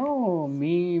ఒకటను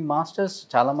మీ మాస్టర్స్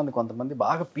చాలామంది, కొంతమంది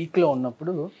బాగా పీక్లో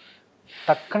ఉన్నప్పుడు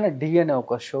టక్కన డి అనే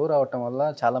ఒక షో రావటం వల్ల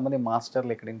చాలామంది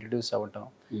మాస్టర్లు ఇక్కడ ఇంట్రడ్యూస్ అవ్వటం,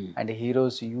 అండ్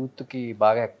హీరోస్ యూత్కి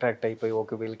బాగా అట్రాక్ట్ అయిపోయి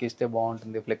ఒక వీళ్ళకి ఇస్తే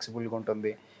బాగుంటుంది, ఫ్లెక్సిబుల్గా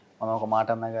ఉంటుంది, మనం ఒక మాట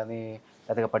అన్నా కానీ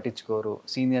పెద్దగా పట్టించుకోరు.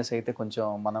 సీనియర్స్ అయితే కొంచెం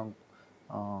మనం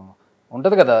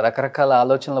ఉంటుంది కదా, రకరకాల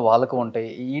ఆలోచనలు వాళ్ళకు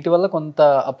ఉంటాయి. వీటి వల్ల కొంత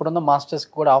అప్పుడున్న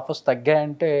మాస్టర్స్కి కూడా ఆఫర్స్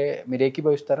తగ్గాయంటే మీరు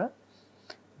ఏకీభవిస్తారా?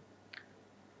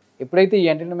 ఎప్పుడైతే ఈ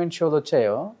ఎంటర్టైన్మెంట్ షోలు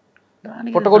వచ్చాయో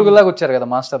పుట్టగొడుగులాగా వచ్చారు కదా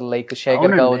మాస్టర్, లైక్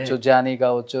శేఖర్ కావచ్చు, జానీ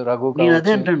కావచ్చు, రఘు కావచ్చు.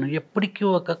 అదే అంటాను, ఎప్పటికీ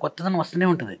ఒక కొత్తదనం వస్తూనే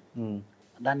ఉంటుంది.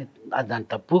 దాని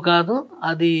తప్పు కాదు,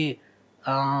 అది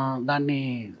దాన్ని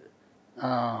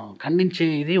ఖండించే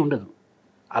ఇది ఉండదు.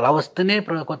 అలా వస్తేనే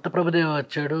కొత్త ప్రభుదేవ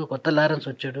వచ్చాడు, కొత్త లారెన్స్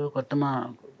వచ్చాడు,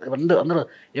 అందరూ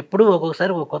ఎప్పుడూ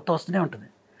ఒక్కొక్కసారి ఒక కొత్త వస్తూనే ఉంటుంది.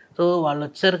 సో వాళ్ళు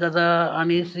వచ్చారు కదా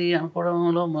అనేసి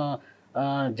అనుకోవడంలో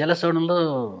జలస్ అవడంలో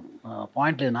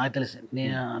పాయింట్ లేదు నాకు తెలిసి.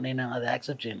 నేను అది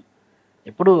యాక్సెప్ట్ చేయను.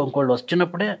 ఎప్పుడు ఇంకోళ్ళు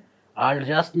వచ్చినప్పుడే వాళ్ళు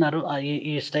చేస్తున్నారు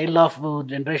ఈ స్టైల్ ఆఫ్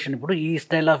జనరేషన్ ఇప్పుడు ఈ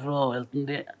స్టైల్ ఆఫ్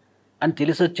వెళ్తుంది అని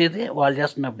తెలిసి వచ్చేది వాళ్ళు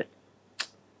చేస్తున్నప్పుడే.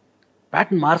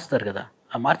 ప్యాటర్న్ మారుస్తారు కదా,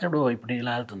 ఆ మార్చినప్పుడు ఇప్పుడు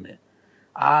ఇలా వెళ్తుంది.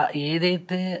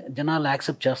 ఏదైతే జనాలు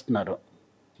యాక్సెప్ట్ చేస్తున్నారో,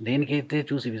 దేనికైతే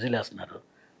చూసి విజిల్ వేస్తున్నారో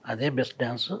అదే బెస్ట్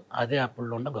డ్యాన్స్, అదే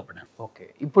అప్పుడు ఉన్న గొప్ప డ్యాన్స్. ఓకే,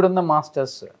 ఇప్పుడున్న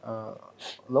మాస్టర్స్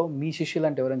లో మీ శిష్యులు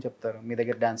అంటే ఎవరని చెప్తారు? మీ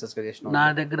దగ్గర డాన్సర్స్గా చేసిన నా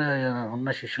దగ్గర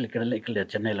ఉన్న శిష్యులు ఇక్కడ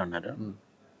చెన్నైలో ఉన్నారు.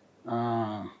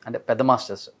 అంటే పెద్ద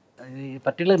మాస్టర్స్. ఇది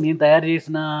పర్టికులర్ నేను తయారు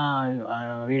చేసిన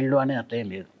వీళ్ళు అని అట్లా ఏం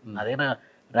లేదు. నా దగ్గర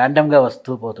ర్యాండమ్గా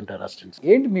వస్తూ పోతుంటారు అసిస్టెంట్స్.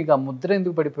 ఏంటి మీకు ఆ ముద్ర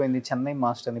ఎందుకు పడిపోయింది? చెన్నై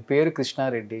మాస్టర్ అని పేరు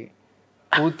కృష్ణారెడ్డి,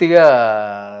 పూర్తిగా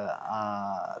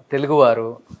తెలుగువారు,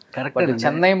 కరెక్ట్.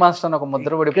 చెన్నై మాస్టర్ అని ఒక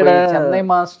ముద్ర పడిపోయి చెన్నై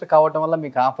మాస్టర్ కావటం వల్ల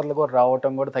మీకు ఆఫర్లు కూడా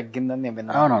రావటం కూడా తగ్గిందని నేను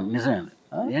విన్నాను. అవునవును, నిజమే.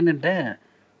 ఏంటంటే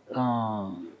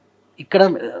ఇక్కడ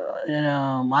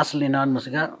మాస్టర్లు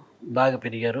ఎనానిమస్గా బాగా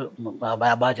పెరిగారు,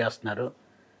 బాగా చేస్తున్నారు,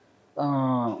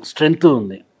 స్ట్రెంగ్త్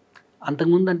ఉంది.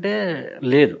 అంతకుముందు అంటే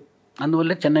లేదు.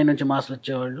 అందువల్లే చెన్నై నుంచి మాస్టర్లు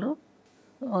వచ్చేవాళ్ళు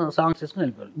సాంగ్స్ తీసుకుని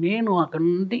వెళ్ళిపోయారు. నేను అక్కడ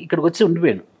నుండి ఇక్కడికి వచ్చి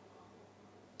ఉండిపోయాను.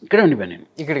 ఇక్కడే ఉండిపోయాను నేను,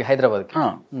 ఇక్కడికి హైదరాబాద్కి.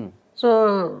 సో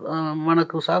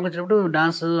మనకు సాంగ్ వచ్చినప్పుడు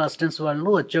డాన్స్ అసిస్టెంట్స్ వాళ్ళు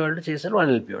వచ్చేవాళ్ళు, చేశారు,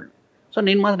 వాళ్ళు వెళ్ళిపోయేవాళ్ళు. సో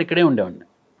నేను మాత్రం ఇక్కడే ఉండేవాడిని.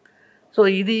 సో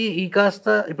ఈ కాస్త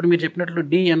ఇప్పుడు మీరు చెప్పినట్లు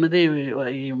డి అన్నది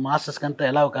ఈ మాస్టర్స్కి అంతా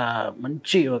ఎలా ఒక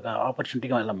మంచి ఒక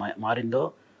ఆపర్చునిటీగా ఎలా మారిందో,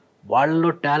 వాళ్ళలో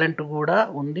టాలెంట్ కూడా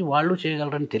ఉంది, వాళ్ళు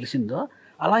చేయగలరని తెలిసిందో,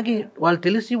 అలాగే వాళ్ళు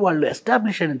తెలిసి వాళ్ళు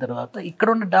ఎస్టాబ్లిష్ అయిన తర్వాత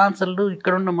ఇక్కడున్న డాన్సర్లు,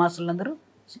 ఇక్కడున్న మాస్టర్లు అందరూ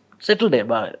సెటిల్డ్ అయ్యారు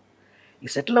బాగా. ఈ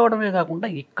సెటిల్ అవ్వడమే కాకుండా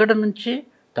ఇక్కడ నుంచి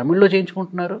తమిళ్లో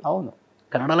చేయించుకుంటున్నారు, అవును,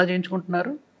 కన్నడలో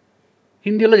చేయించుకుంటున్నారు,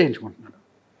 హిందీలో చేయించుకుంటున్నారు.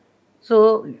 సో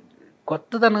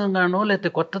కొత్తదనంగానో లేకపోతే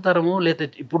కొత్త తరము,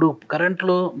 లేకపోతే ఇప్పుడు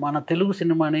కరెంట్లో మన తెలుగు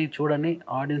సినిమాని చూడని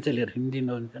ఆడియన్సే లేరు.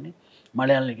 హిందీలో కానీ,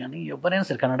 మలయాళం కానీ, ఎవరైనా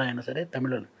సరే, కన్నడ అయినా సరే,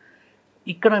 తమిళలో.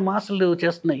 ఇక్కడ మాస్టర్లు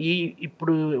చేస్తున్న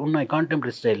ఇప్పుడు ఉన్న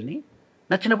కాంటెంపరీ స్టైల్ని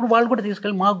నచ్చినప్పుడు వాళ్ళు కూడా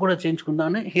తీసుకెళ్ళి మాకు కూడా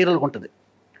చేయించుకుందామని హీరోలకు ఉంటుంది.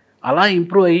 అలా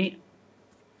ఇంప్రూవ్ అయ్యి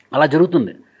అలా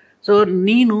జరుగుతుంది. సో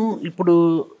నేను ఇప్పుడు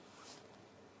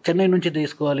చెన్నై నుంచి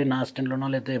తీసుకోవాలి నా అసిస్టెంట్లోనో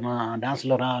లేకపోతే మా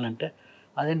డాన్స్లో రావాలంటే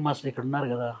అదేంటి మాస్టర్ ఇక్కడ ఉన్నారు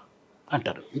కదా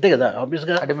అంటారు, అంతే కదా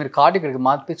ఆబ్వియస్గా. అంటే మీరు కార్డు ఇక్కడికి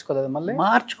మార్పించుకోలేదు? మళ్ళీ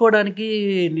మార్చుకోవడానికి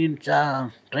నేను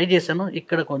ట్రై చేశాను.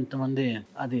 ఇక్కడ కొంతమంది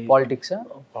అది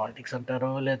పాలిటిక్స్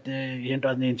అంటారో లేకపోతే ఏంటో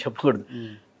అది నేను చెప్పకూడదు.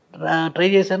 ట్రై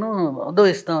చేశాను, అదో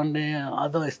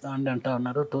ఇస్తామండి అంటా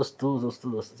ఉన్నారు. చూస్తూ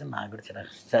నాకు కూడా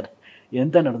చిరాకు. సరే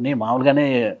ఎంత అన్నాడు, నేను మామూలుగానే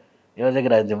ఎవరి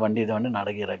దగ్గర అది ఇవ్వండి అని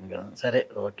అడిగే రకంగా. సరే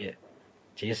ఓకే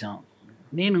చేసాం.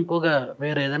 నేను ఇంకొక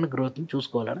వేరే ఏదైనా గ్రోత్ని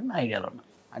చూసుకోవాలని నా ఐడియాలో ఉన్నా.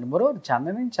 అండ్ మరో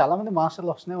చెన్నై నుంచి చాలా మంది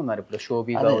మాస్టర్లు వస్తూనే ఉన్నారు. ఇప్పుడు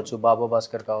షోబీ కావచ్చు, బాబా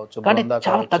భాస్కర్ కావచ్చు, కానీ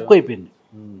చాలా తక్కువ అయిపోయింది.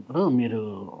 ఇప్పుడు మీరు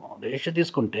రేషియో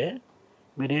తీసుకుంటే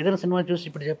మీరు ఏదైనా సినిమా చూసి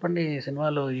ఇప్పుడు చెప్పండి ఈ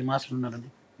సినిమాలో ఈ మాస్టర్లు ఉన్నారని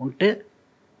ఉంటే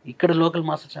ఇక్కడ లోకల్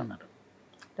మాస్టర్స్ ఉన్నారు.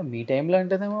 మీ టైంలో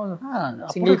అంటేనేమో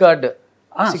సింగిల్ కార్డు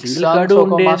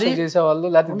ఉండేది, చేసేవాళ్ళు,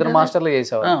 లేకపోతే ఇద్దరు మాస్టర్లు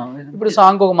చేసేవాళ్ళు. ఇప్పుడు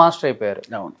సాంగ్ ఒక మాస్టర్ అయిపోయారు.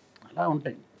 అవును, అలా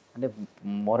ఉంటాయి. అంటే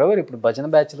మరోవర్ ఇప్పుడు భజన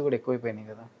బ్యాచ్లు కూడా ఎక్కువైపోయినాయి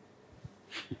కదా,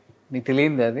 మీకు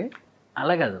తెలియంది అది?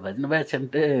 అలా కాదు, భజన బ్యాచ్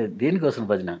అంటే దేనికోసం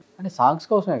భజన అంటే సాంగ్స్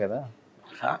కోసమే కదా.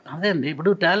 అదే అండి, ఇప్పుడు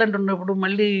టాలెంట్ ఉన్నప్పుడు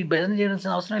మళ్ళీ భజన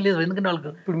చేయాల్సిన అవసరం లేదు. ఎందుకంటే వాళ్ళకి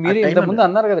ఇప్పుడు మీరు ఇంతకుముందు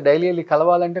అన్నారు కదా డైలీ వెళ్ళి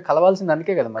కలవాలంటే కలవాల్సింది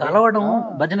అందుకే కదా. కలవడం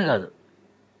భజన కాదు,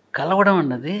 కలవడం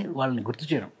అన్నది వాళ్ళని గుర్తు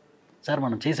చేయడం. సార్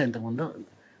మనం చేసాం ఇంతకుముందు,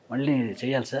 మళ్ళీ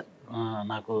చేయాలి సార్,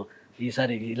 నాకు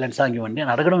ఈసారి ఇలాంటి సాంగ్ ఇవ్వండి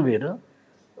అని అడగడం వేరు.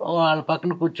 వాళ్ళ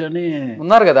పక్కన కూర్చొని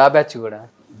ఉన్నారు కదా ఆ బ్యాచ్ కూడా.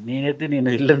 నేను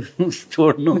ఇళ్ళను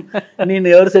చూడను, నేను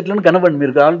ఎవరి సెట్లను కనపండి,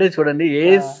 మీరు కావాలంటే చూడండి. ఏ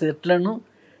సెట్లను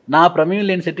నా ప్రమేయం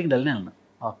లేని సెట్టింగ్ వెళ్ళను.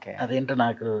 ఓకే, అదేంటో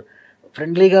నాకు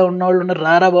ఫ్రెండ్లీగా ఉన్నవాళ్ళు ఉన్నారు,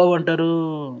 రారా బాబు అంటారు,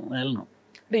 వెళ్ళను.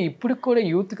 అంటే ఇప్పుడు కూడా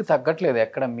యూత్కి తగ్గట్లేదు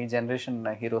ఎక్కడ. మీ జనరేషన్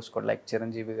హీరోస్ కూడా లైక్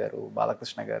చిరంజీవి గారు,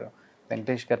 బాలకృష్ణ గారు,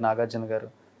 వెంకటేష్ గారు, నాగార్జున గారు.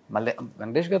 మళ్ళీ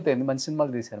వెంకటేష్ గారితో ఎన్ని మంచి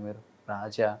సినిమాలు తీశారు మీరు?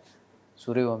 రాజా,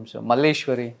 Suryavamsam,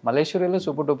 మల్లేశ్వరిలో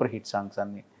super duper hit songs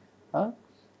అన్నీ.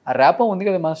 ఆ ర్యాప్ ఉంది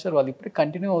కదా మాస్టర్, వాళ్ళు ఇప్పుడు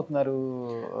కంటిన్యూ అవుతున్నారు.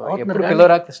 ఎప్పుడు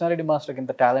పిల్లరా కృష్ణారెడ్డి మాస్టర్కి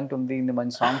ఇంత టాలెంట్ ఉంది, ఇన్ని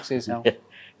మంచి సాంగ్స్ చేసాం.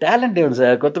 టాలెంట్ ఏమి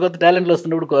సార్, కొత్త టాలెంట్లు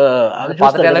వస్తున్నప్పుడు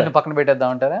టాలెంట్ పక్కన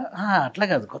పెట్టేద్దాం అంటారా? అట్లా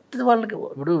కాదు, కొత్తది వాళ్ళకి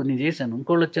ఇప్పుడు నేను చేశాను,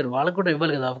 ఇంకోళ్ళు వచ్చారు, వాళ్ళకి కూడా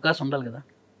ఇవ్వాలి కదా, అవకాశం ఉండాలి కదా.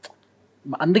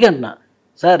 అందుకే అంటున్నా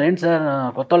సార్, ఏంటి సార్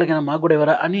కొత్త వాళ్ళకైనా మాకు కూడా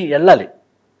ఇవ్వరా అని వెళ్ళాలి.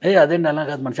 అదేంటి అలా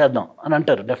కాదు మనం చేద్దాం అని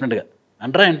అంటారు, డెఫినెట్గా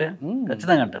అంటారా అంటే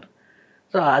ఖచ్చితంగా అంటారు.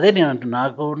 సో అదే నేను అంటున్నా,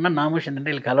 నాకు ఉన్న నామోషన్ అంటే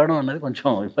వీళ్ళు కలవడం అన్నది కొంచెం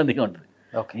ఇబ్బందిగా ఉంటుంది.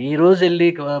 ఈ రోజు వెళ్ళి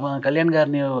కళ్యాణ్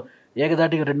గారిని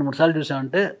ఏకదాటిగా 2-3 సార్లు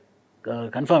చూసామంటే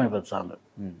కన్ఫామ్ అయిపోతుంది సాంగ్.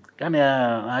 కానీ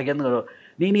నాకెందుకు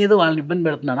నేను ఏదో వాళ్ళని ఇబ్బంది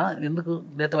పెడుతున్నానా ఎందుకు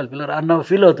లేదా వాళ్ళ పిల్లలు అన్న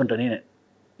ఫీల్ అవుతుంటా నేనే.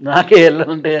 నాకే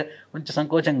వెళ్ళాలంటే కొంచెం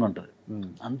సంకోచంగా ఉంటుంది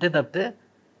అంతే తప్పితే.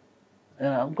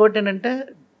 ఇంకోటి ఏంటంటే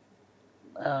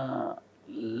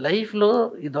లైఫ్లో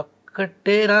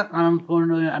ఇదొక్కటేనా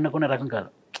అనుకునే రకం కాదు.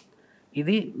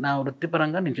 ఇది నా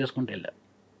వృత్తిపరంగా నేను చేసుకుంటూ వెళ్ళా.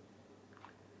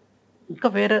 ఇంకా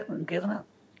వేరే ఇంకేదైనా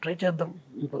ట్రై చేద్దాం,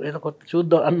 ఏదో కొత్త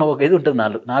చూద్దాం అన్న ఒక ఇది ఉంటుంది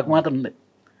నాకు మాత్రం ఉంది.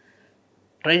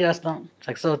 ట్రై చేస్తాం,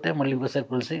 సక్సెస్ అవుతే మళ్ళీ ఇంకోసారి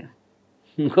కలిసి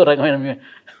ఇంకో రకమైన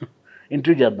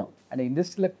ఇంటర్వ్యూ చేద్దాం. అండ్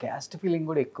ఇండస్ట్రీలో క్యాస్ట్ ఫీలింగ్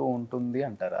కూడా ఎక్కువ ఉంటుంది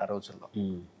అంటారు ఆ రోజుల్లో.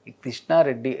 ఈ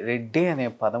కృష్ణారెడ్డి, రెడ్డి అనే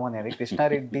పదం అనేది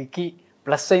కృష్ణారెడ్డికి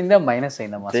ప్లస్ అయిందా మైనస్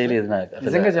అయిందా? తెలియదు నాకు,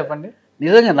 నిజంగా చెప్పండి.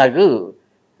 నిజంగా నాకు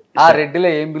ఆ రెడ్డిలో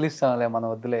ఏం పిలుస్తాంలే మన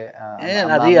వద్దులే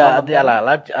అది అది అలా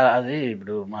అలా అది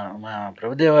ఇప్పుడు మా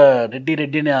ప్రభుదేవ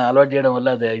రెడ్డిని అలవాటు చేయడం వల్ల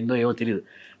అది అయిందో ఏమో తెలియదు.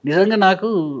 నిజంగా నాకు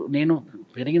నేను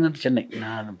పెరిగిందంటే చెన్నై.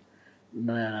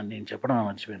 నేను చెప్పడం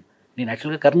మర్చిపోయాను, నేను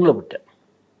యాక్చువల్గా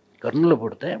కర్నూలులో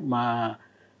పుడితే మా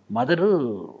మదరు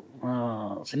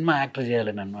సినిమా యాక్టర్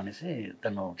చేయాలి నన్ను అనేసి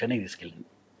తను చెన్నైకి తీసుకెళ్ళింది.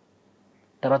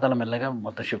 తర్వాత అలా మెల్లగా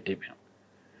మొత్తం షిఫ్ట్ అయిపోయాను.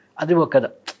 అది ఒక కథ.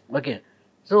 ఓకే,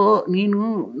 సో నేను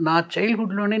నా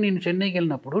చైల్డ్హుడ్లోనే నేను చెన్నైకి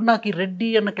వెళ్ళినప్పుడు నాకు ఈ రెడ్డి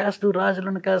అన్న క్యాస్టు, రాజులు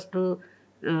అన్న క్యాస్టు,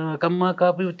 కమ్మ,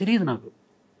 కాపు ఇవి తెలియదు నాకు.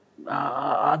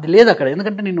 అది లేదు అక్కడ.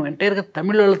 ఎందుకంటే నేను ఎంటైర్గా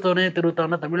తమిళ వాళ్ళతోనే తిరుగుతా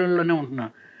ఉన్నా, తమిళ వాళ్ళలోనే ఉంటున్నా.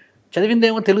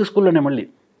 చదివిందేమో తెలుగు స్కూల్లోనే మళ్ళీ,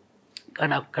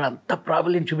 కానీ అక్కడ అంత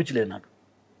ప్రాబ్లం చూపించలేదు నాకు.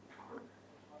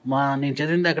 నేను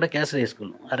చదివింది అక్కడ కేసరి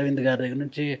స్కూల్. అరవింద్ గారి దగ్గర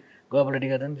నుంచి, గోపాలరెడ్డి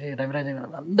గారి నుంచి, రవిరాజ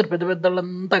గారు అందరు పెద్ద పెద్ద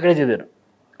వాళ్ళంతా అక్కడే చదివారు.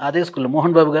 అదే స్కూల్లో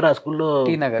మోహన్ బాబు గారు ఆ స్కూల్లో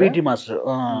పీటీ మాస్టర్.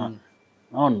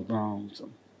 అవును,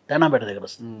 తేనాపేట దగ్గర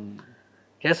వస్తుంది.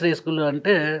 కేసరి స్కూల్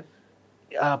అంటే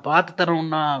ఆ పాత తరం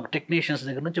ఉన్న టెక్నీషియన్స్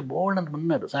దగ్గర నుంచి బోల్డ్ అంత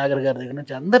ఉన్నారు. సాగర్ గారి దగ్గర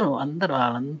నుంచి అందరూ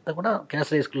వాళ్ళంతా కూడా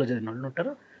కేసరి స్కూల్లో చదివిన వాళ్ళు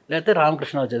ఉంటారు, లేకపోతే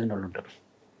రామకృష్ణలో చదివిన వాళ్ళు ఉంటారు.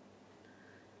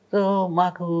 సో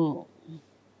మాకు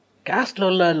క్యాస్ట్లో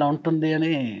ఇలా ఉంటుంది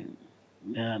అని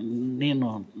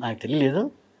నాకు తెలియలేదు.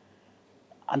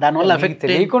 దానివల్ల ఎఫెక్ట్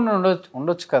తెలియకుండా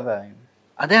ఉండొచ్చు కదా.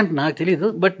 అదే అంటే నాకు తెలియదు.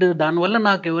 బట్ దానివల్ల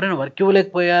నాకు ఎవరైనా వర్క్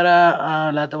ఇవ్వలేకపోయారా,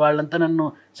 లేకపోతే వాళ్ళంతా నన్ను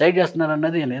సైడ్ చేస్తున్నారు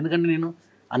అన్నది. ఎందుకంటే నేను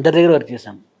అందరి దగ్గర వర్క్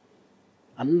చేశాను.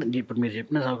 ఇప్పుడు మీరు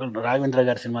చెప్పిన రాఘవేంద్ర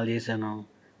గారి సినిమాలు చేశాను,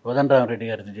 కోదండరామరెడ్డి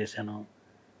గారిది చేశాను,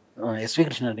 ఎస్వి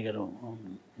కృష్ణారెడ్డి గారు,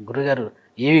 గురుగారు,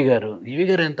 ఈవి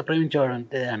గారు ఎంత ప్రేమించేవాడు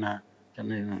అంటే ఆయన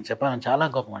చెప్పాలని చాలా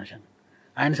గొప్ప మనిషి.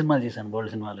 ఆయన సినిమాలు చేశాను,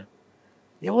 బోల్డ్ సినిమాలు.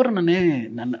 ఎవరు నన్ను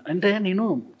అంటే నేను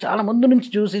చాలా ముందు నుంచి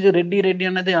చూసి రెడ్డి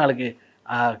అన్నది వాళ్ళకి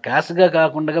ఆ క్యాస్ట్గా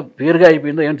కాకుండా పేరుగా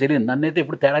అయిపోయిందో ఏమో తెలియదు. నన్నైతే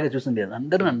ఇప్పుడు తేడాగా చూసింది లేదు.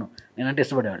 అందరూ నేనంటే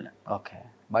ఇష్టపడేవాళ్ళని. ఓకే,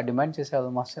 బాగా డిమాండ్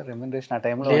చేసేవాళ్ళు మాస్టర్ రెమ్యూనరేషన్ ఆ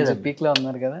టైంలో పీక్లో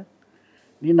ఉన్నారు కదా.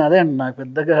 నేను అదే అండి, నాకు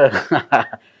పెద్దగా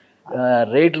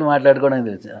రేట్లు మాట్లాడుకోవడానికి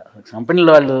తెలుసు.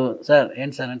 కంపెనీలో వాళ్ళు సార్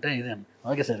ఏంటి సార్ అంటే ఇదే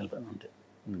ఓకే సార్ వెళ్ళిపోయాను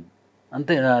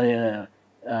అంతే.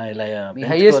 ఇలా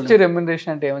హైయెస్ట్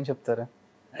రెమ్యూనరేషన్ అంటే ఏమని చెప్తారా?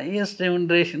 హైయెస్ట్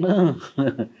రెమ్యూనరేషన్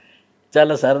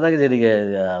చాలా సరదాగా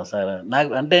జరిగేది సార్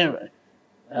నాకు. అంటే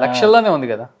లక్షల్లోనే ఉంది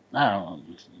కదా.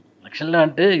 లక్షల్లో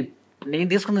అంటే నేను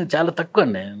తీసుకున్నది చాలా తక్కువ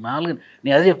అండి. మామూలుగా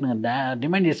నేను అదే చెప్తున్నాను,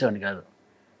 డిమాండ్ చేసేవాడిని కాదు.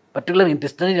 పర్టికులర్ ఇంత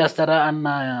ఇస్తేనే చేస్తారా అన్న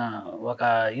ఒక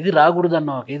ఇది రాకూడదు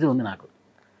అన్న ఒక ఇది ఉంది నాకు.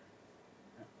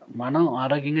 మనం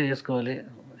ఆరోగ్యంగా చేసుకోవాలి,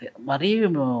 మరీ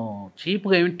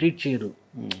చీప్గా ఏమి ట్రీట్ చేయరు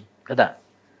కదా.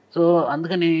 సో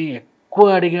అందుకని ఎక్కువ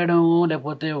అడిగడము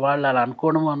లేకపోతే వాళ్ళు అలా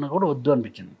అనుకోవడం అన్న కూడా వద్దు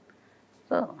అనిపించింది.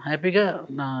 సో హ్యాపీగా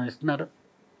ఇస్తున్నారు,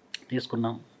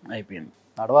 తీసుకున్నాం, అయిపోయింది,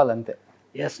 నడవాలంతే.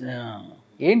 ఎస్.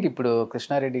 ఏంటి ఇప్పుడు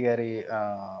కృష్ణారెడ్డి గారి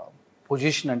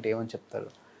పొజిషన్ అంటే ఏమని చెప్తారు?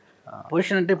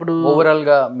 పొజిషన్ అంటే ఇప్పుడు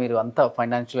ఓవరాల్గా మీరు అంతా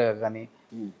ఫైనాన్షియల్గా కానీ,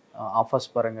 ఆఫర్స్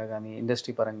పరంగా కానీ,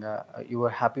 ఇండస్ట్రీ పరంగా you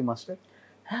are happy master?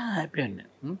 Happy అండి,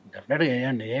 డెఫినెట్గా.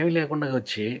 వేయండి, ఏమీ లేకుండా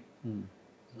వచ్చి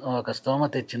ఒక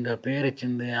స్తోమత ఇచ్చింది, పేరు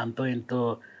ఇచ్చింది, అంతో ఇంతో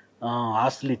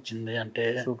ఆస్తులు ఇచ్చింది అంటే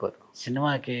సూపర్.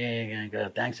 సినిమాకి ఇంకా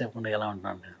థ్యాంక్స్ చెప్పకుండా ఎలా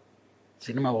ఉంటాను.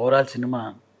 సినిమా ఓవరాల్ సినిమా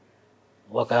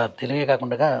ఒక తెలుగే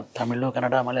కాకుండా తమిళ్,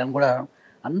 కన్నడ, మలయాళం కూడా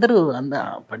అందరూ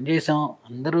పనిచేసాం.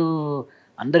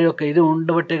 అందరి యొక్క ఇది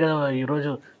ఉండబట్టే కదా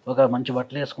ఈరోజు ఒక మంచి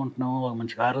బట్టలు వేసుకుంటున్నాము, ఒక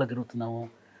మంచి కార్లో తిరుగుతున్నాము,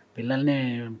 పిల్లల్ని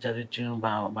చదివించి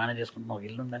బాగానే చేసుకుంటున్నాం, ఒక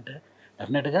ఇల్లు ఉందంటే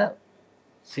డెఫినెట్గా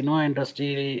సినిమా ఇండస్ట్రీ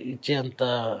ఇచ్చేంత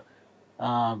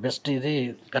బెస్ట్ ఇది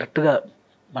కరెక్ట్గా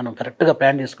మనం కరెక్ట్గా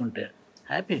ప్లాన్ చేసుకుంటే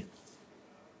హ్యాపీ.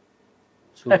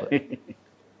 సూపర్.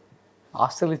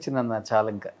 ఆస్తులు ఇచ్చిందన్న చాలా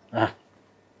ఇంకా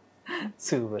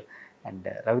సూపర్. అండ్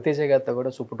రవితేజ గారితో కూడా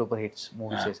సూపర్ డూపర్ హిట్స్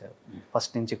మూవీ చేశారు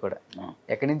ఫస్ట్ నుంచి కూడా.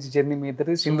 ఎక్కడి నుంచి జర్నీ మీ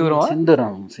ఇద్దరు? సింధూరం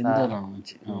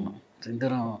నుంచి.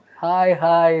 సింధూరం హాయ్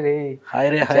హాయ్ రే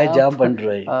హాయ్ జాంప్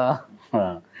అంటారు.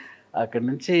 అక్కడి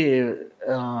నుంచి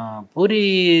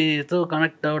పూరితో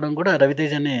కనెక్ట్ అవ్వడం కూడా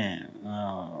రవితేజనే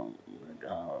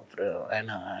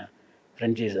ఆయన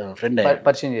ఫ్రెండ్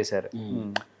పరిచయం చేశారు.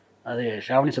 అదే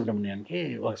శ్రావణి సుబ్రహ్మణ్యానికి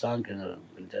ఒక సాంగ్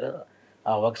పిలిచారు.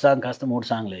 ఆ ఒక సాంగ్ కాస్త 3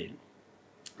 సాంగ్లు అయ్యాయి.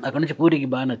 అక్కడ నుంచి పూరికి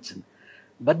బాగా నచ్చింది.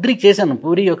 బద్రీకి చేశాను.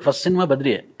 పూరి ఒక ఫస్ట్ సినిమా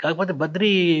బద్రీయే. కాకపోతే బద్రీ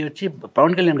వచ్చి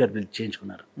పవన్ కళ్యాణ్ గారు పిలిచి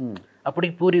చేయించుకున్నారు.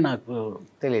 అప్పటికి పూరి నాకు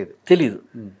తెలీదు.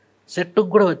 సెట్కి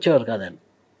కూడా వచ్చేవారు కాదని.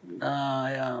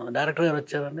 డైరెక్టర్ గారు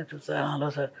వచ్చారని చూసా, హలో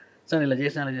సార్ సార్ ఇలా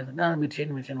చేశాను మీరు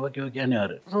చేయండి ఓకే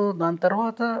అనేవారు. సో దాని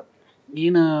తర్వాత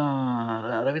ఈయన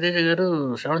రవితేజ గారు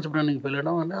శ్రవణ సుబ్రహ్మణ్యంకి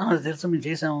పిలవడం అంటే తెలుసు మేము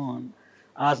చేసాము.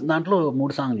 దాంట్లో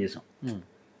 3 సాంగ్లు చేసాం.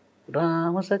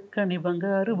 రామసక్కని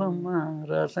బంగారు బొమ్మ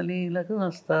రాసలీలకు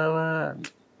వస్తావా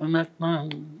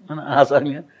ఆ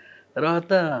సాంగ్.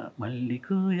 తర్వాత మళ్ళీ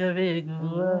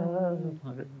కూయవేగువా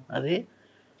అది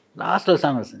లాస్ట్లో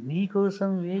సాంగ్ వస్తుంది. నీకోసం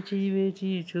వేచి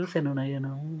వేచి చూసాను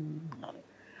నయనం.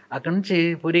 అక్కడ నుంచి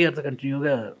పూరి గారితో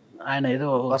కంటిన్యూగా ఆయన ఏదో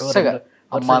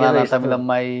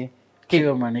తమిళమ్మాయి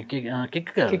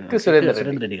కిక్ సురేందర్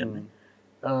రెడ్డి గారిని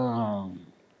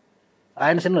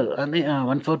ఆయన సినిమాలు అన్ని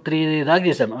 143 దాకా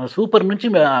చేశాను. సూపర్ నుంచి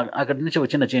అక్కడి నుంచి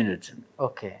చిన్న చేంజ్ వచ్చింది.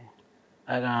 ఓకే.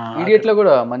 ఇడియట్లో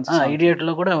కూడా మంచి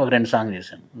ఇడియట్లో కూడా ఒక 2 సాంగ్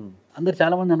చేశాను. అందరు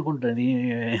చాలామంది అనుకుంటారు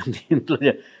దీంట్లో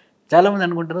చాలామంది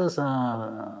అనుకుంటారు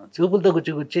చూపులతో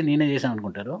గుచ్చి నేనే చేశాను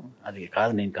అనుకుంటారు. అది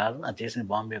కాదు, నేను కాదు. అది చేసింది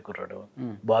బాంబే కుర్రాడు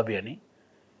బాబీ అని.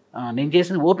 నేను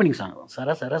చేసింది ఓపెనింగ్ సాంగ్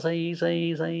సర సర సై సై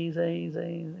సై సై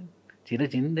సై చిరు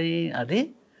చిందే. అది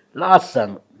లాస్ట్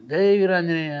సాంగ్ జై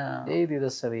వీరాంజనేయ ఏది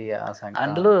వస్తుంది ఆ సాంగ్.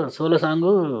 అందులో సోలో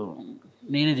సాంగు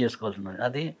నేనే చేసుకోవాల్సింది.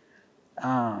 అది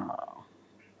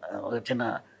చిన్న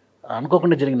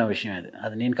అనుకోకుండా జరిగిన విషయం.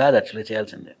 అది నేను కాదు యాక్చువల్లీ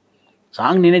చేయాల్సిందే.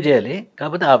 సాంగ్ నేనే చేయాలి,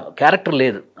 కాకపోతే ఆ క్యారెక్టర్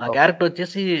లేదు. ఆ క్యారెక్టర్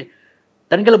వచ్చేసి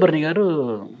తనికెల భరణి గారు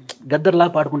గద్దర్లా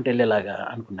పాడుకుంటూ వెళ్ళేలాగా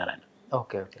అనుకున్నారు ఆయన.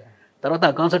 Okay okay. తర్వాత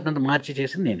ఆ కాన్సెప్ట్ అంతా మార్చి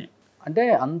చేసింది నేనే. అంటే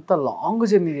అంత లాంగ్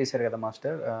జర్నీ చేశారు కదా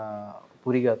మాస్టర్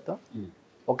పూరి గారితో.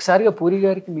 ఒకసారిగా పూరి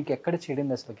గారికి మీకు ఎక్కడ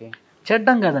చెడింది అసలుకి?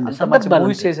 చెడ్డం కాదండి,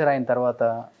 మూవీస్ చేశారు ఆయన తర్వాత.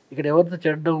 ఇక్కడ ఎవరితో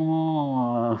చెడ్డము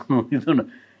ఇది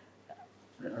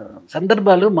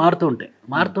సందర్భాలు మారుతూ ఉంటాయి.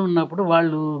 మారుతూ ఉన్నప్పుడు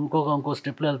వాళ్ళు ఇంకో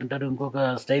స్టెప్లో వెళ్తుంటారు, ఇంకొక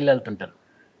స్టైల్లో వెళ్తుంటారు.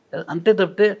 అంతే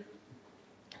తప్పితే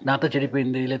నాతో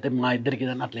చెడిపోయింది లేకపోతే మా ఇద్దరికి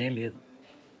ఏదన్నా అట్లా ఏం లేదు.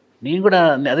 నేను కూడా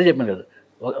అదే చెప్పాను కదా,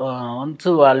 వన్స్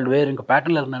వాళ్ళు వేరే ఇంకో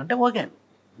ప్యాటర్న్లో వెళ్తున్నారంటే ఓకే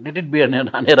లెట్ ఇట్ బి అనే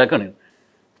రకం నేను.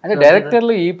 అంటే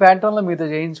డైరెక్టర్లు ఈ ప్యాటర్న్లో మీతో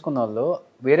చేయించుకున్న వాళ్ళు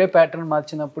వేరే ప్యాటర్న్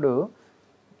మార్చినప్పుడు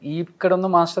ఇక్కడ ఉన్న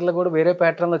మాస్టర్లు కూడా వేరే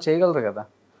ప్యాటర్న్లో చేయగలరు కదా.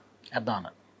 అర్థం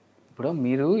అన్నారు. ఇప్పుడు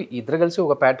మీరు ఇద్దరు కలిసి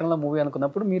ఒక ప్యాటర్న్లో మూవీ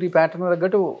అనుకున్నప్పుడు మీరు ఈ ప్యాటర్న్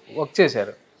తగ్గట్టు వర్క్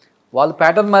చేశారు. వాళ్ళు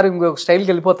ప్యాటర్న్ మారి ఇంకొక స్టైల్కి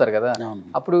వెళ్ళిపోతారు కదా.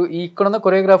 అప్పుడు ఇక్కడున్న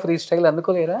కొరియోగ్రాఫర్ ఈ స్టైల్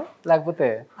అందుకోలేరా లేకపోతే?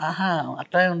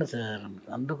 అట్లా ఉండదు సార్.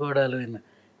 అందుకోవడాలు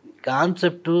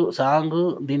కాన్సెప్ట్ సాంగ్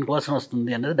దీనికోసం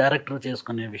వస్తుంది అనేది డైరెక్టర్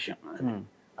చేసుకునే విషయం.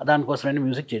 దానికోసమైనా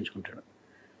మ్యూజిక్ చేయించుకుంటాడు.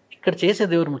 ఇక్కడ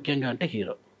చేసేది ఎవరు ముఖ్యంగా అంటే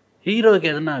హీరోకి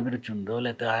ఏదైనా అభిరుచి ఉందో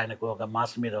లేకపోతే ఆయనకు ఒక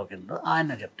మాస్ మీద ఒక ఉందో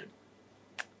ఆయన చెప్తాడు.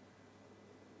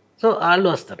 సో వాళ్ళు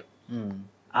వస్తారు.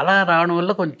 అలా రావడం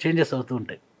వల్ల కొంచెం చేంజెస్ అవుతూ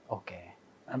ఉంటాయి. ఓకే.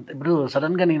 అంతే. ఇప్పుడు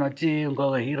సడన్గా నేను వచ్చి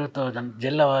ఇంకొక హీరోతో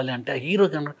జెల్ అవ్వాలి అంటే హీరో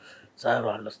కన్నా సార్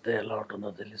వాళ్ళు వస్తే ఎలా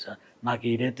ఉంటుందో తెలియదు సార్, నాకు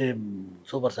ఇదైతే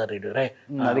సూపర్ సార్ ఇది రే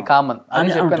అది కామన్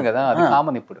అని చెప్పాను కదా. అది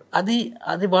కామన్ ఇప్పుడు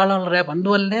అది వాళ్ళ రేపు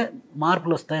అందువల్లే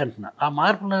మార్పులు వస్తాయి అంటున్నా. ఆ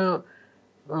మార్పులు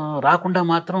రాకుండా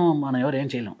మాత్రం మనం ఎవరు ఏం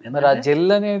చేయలేం. మరి ఆ జెల్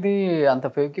అనేది అంత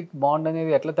ఫెవిక్విక్ బాండ్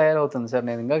అనేది ఎట్లా తయారవుతుంది సార్?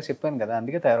 నేను ఇంకా చెప్పాను కదా,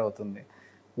 అందుకే తయారవుతుంది.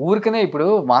 ఊరికనే ఇప్పుడు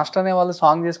మాస్టర్ అనే వాళ్ళు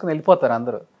సాంగ్ చేసుకుని వెళ్ళిపోతారు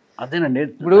అందరూ. అదేనండి.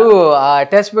 ఇప్పుడు ఆ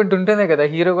అటాచ్మెంట్ ఉంటేనే కదా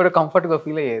హీరో కూడా కంఫర్ట్గా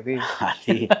ఫీల్ అయ్యేది.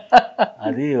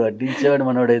 అది వడ్డించేవాడు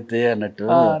మనోడైతే అన్నట్టు.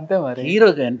 అంతే మరి.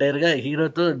 హీరోకి ఎంటైర్గా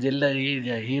హీరోతో జెల్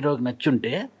హీరోకి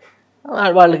నచ్చుంటే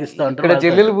వాళ్ళకి ఇస్తా ఉంటారు. ఇక్కడ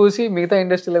జెల్లులు పూసి మిగతా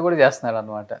ఇండస్ట్రీలో కూడా చేస్తున్నారు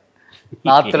అనమాట.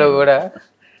 నార్త్లో కూడా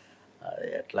అది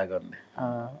ఎట్లాగా ఉంది.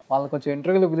 వాళ్ళు కొంచెం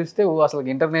ఇంటర్వ్యూలో పిలిస్తే అసలు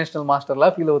ఇంటర్నేషనల్ మాస్టర్లా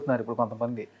ఫీల్ అవుతున్నారు ఇప్పుడు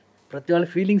కొంతమంది. ప్రతి వాళ్ళ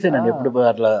ఫీలింగ్స్ ఏనండి. ఎప్పుడు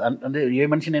అట్లా అంటే ఏ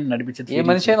మనిషి నేను నడిపించేది, ఏ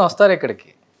మనిషి అయినా వస్తారు ఇక్కడికి,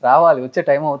 రావాలి, వచ్చే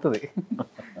టైం అవుతుంది.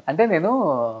 అంటే నేను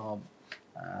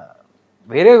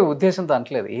వేరే ఉద్దేశంతో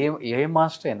అనట్లేదు. ఏ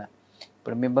మాస్టర్ అయినా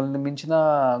ఇప్పుడు మిమ్మల్ని మించిన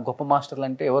గొప్ప మాస్టర్లు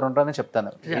అంటే ఎవరు ఉంటారని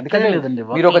చెప్తాను. ఎందుకంటే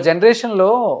మీరు ఒక జనరేషన్లో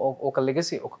ఒక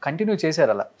లెగసీ ఒక కంటిన్యూ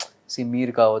చేశారు. అలా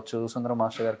మీరు కావచ్చు, సుందర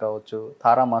మాస్టర్ గారు కావచ్చు,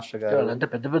 తారా మాస్టర్ గారు,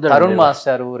 తరుణ్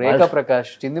మాస్టర్, రేఖా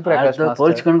ప్రకాష్, చింది ప్రకాష్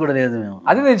పోల్చుకొని కూడా లేదు.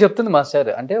 అది నేను చెప్తుంది మాస్టర్.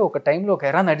 అంటే ఒక టైంలో ఒక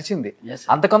ఎరా నడిచింది.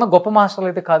 అంతకన్నా గొప్ప మాస్టర్లు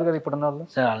అయితే కాదు కదా ఇప్పుడున్న వాళ్ళు.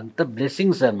 సార్ అంత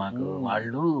బ్లెస్సింగ్ సార్ మాకు.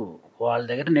 వాళ్ళ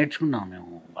దగ్గర నేర్చుకున్నాం,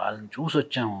 మేము వాళ్ళని చూసి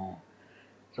వచ్చాము.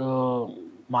 సో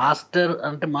మాస్టర్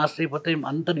అంటే మాస్టర్ అయిపోతే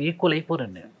అందరూ ఈక్వల్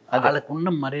అయిపోరండి. వాళ్ళకున్న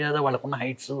మర్యాద, వాళ్ళకున్న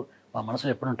హైట్స్ మా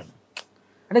మనసులో ఎప్పుడు ఉంటుంది.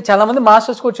 అంటే చాలా మంది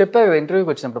మాస్టర్స్ కూడా చెప్పారు కదా ఇంటర్వ్యూకి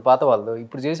వచ్చినప్పుడు, పాత వాళ్ళు.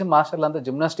 ఇప్పుడు చేసే మాస్టర్లు అంతా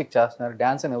జిమ్నాస్టిక్ చేస్తున్నారు,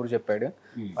 డ్యాన్స్ అని ఎవరు చెప్పాడు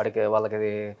వాళ్ళకి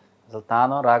అది అసలు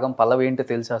తానం రాగం పల్లవి ఏంటో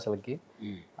తెలుసు అసలుకి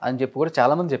అని చెప్పి కూడా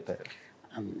చాలా మంది చెప్పారు.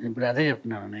 ఇప్పుడు అదే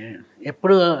చెప్తున్నాను.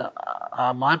 ఎప్పుడు ఆ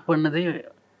మార్పు అన్నది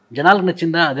జనాలకు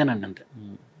నచ్చిందా అదేనండి అంతే.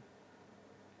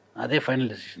 అదే ఫైనల్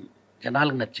డెసిషన్.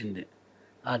 జనాలకు నచ్చింది,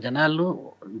 ఆ జనాలు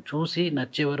చూసి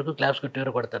నచ్చే వరకు క్లాప్స్ కొట్టే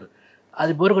వరకు కొడతారు.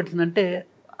 అది బోర్ కొట్టిందంటే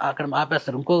అక్కడ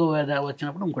ఆపేస్తారు, ఇంకో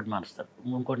వచ్చినప్పుడు ఇంకోటి మారుస్తారు,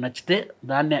 ఇంకోటి నచ్చితే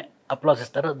దాన్నే అప్లాస్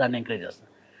ఇస్తారు, దాన్ని ఎంకరేజ్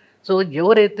చేస్తారు. సో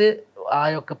ఎవరైతే ఆ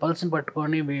యొక్క పల్స్ని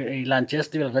పట్టుకొని ఇలా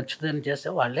చేస్తే వీళ్ళకి నచ్చుతుందని చేస్తే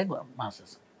వాళ్ళే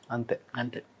మాస్టర్స్. అంతే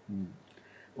అంతే.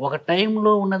 ఒక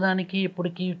టైంలో ఉన్నదానికి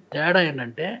ఇప్పటికి తేడా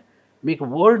ఏంటంటే మీకు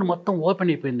వరల్డ్ మొత్తం ఓపెన్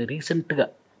అయిపోయింది రీసెంట్గా.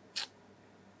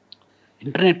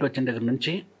 ఇంటర్నెట్ వచ్చిన దగ్గర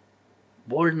నుంచి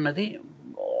వరల్డ్ అన్నది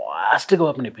వాస్ట్గా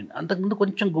ఓపెన్ అయిపోయింది. అంతకుముందు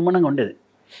కొంచెం గుమ్మనంగా ఉండేది,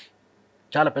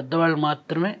 చాలా పెద్దవాళ్ళు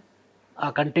మాత్రమే ఆ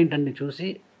కంటెంట్ అన్ని చూసి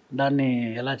దాన్ని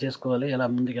ఎలా చేసుకోవాలి, ఎలా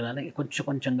ముందుకు వెళ్ళాలి కొంచెం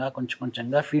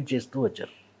కొంచెంగా ఫీడ్ చేస్తూ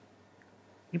వచ్చారు.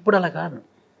 ఇప్పుడు అలా కాదు.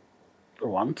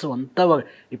 వన్స్ అంతా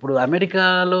ఇప్పుడు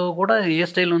అమెరికాలో కూడా ఏ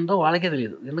స్టైల్ ఉందో వాళ్ళకే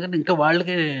తెలియదు, ఎందుకంటే ఇంకా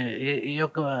వాళ్ళకి ఈ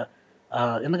యొక్క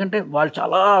ఎందుకంటే వాళ్ళు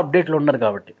చాలా అప్డేట్లో ఉన్నారు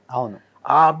కాబట్టి. అవును.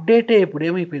 ఆ అప్డేటే ఇప్పుడు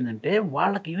ఏమైపోయిందంటే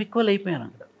వాళ్ళకి ఈక్వల్ అయిపోయారు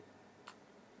అక్కడ.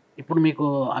 ఇప్పుడు మీకు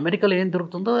అమెరికాలో ఏం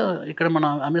దొరుకుతుందో ఇక్కడ మన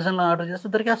అమెజాన్లో ఆర్డర్ చేస్తే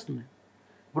దొరికేస్తుంది.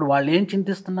 ఇప్పుడు వాళ్ళు ఏం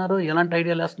చింతిస్తున్నారో, ఎలాంటి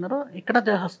ఐడియాలు వేస్తున్నారో ఇక్కడ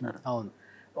చేసేస్తున్నారు. అవును.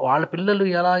 వాళ్ళ పిల్లలు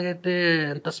ఎలాగైతే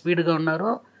ఎంత స్పీడ్గా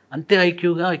ఉన్నారో అంతే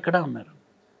ఐక్యూగా ఇక్కడ ఉన్నారు.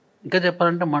 ఇంకా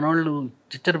చెప్పాలంటే మనోళ్ళు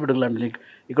చిచ్చర పిడుగులు అండి.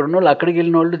 ఇక్కడ ఉన్న వాళ్ళు అక్కడికి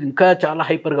వెళ్ళిన వాళ్ళు ఇంకా చాలా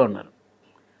హైపర్గా ఉన్నారు.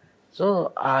 సో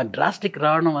ఆ డ్రాస్టిక్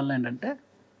రావడం వల్ల ఏంటంటే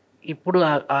ఇప్పుడు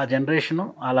ఆ జనరేషను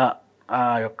అలా ఆ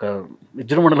యొక్క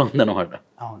విజృంభణలో ఉందన్నమాట.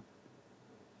 అవును.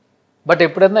 బట్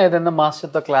ఎప్పుడైనా ఏదైనా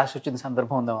మాస్టర్తో క్లాష్ వచ్చిన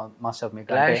సందర్భం ఉందా మాస్టర్ మీకు?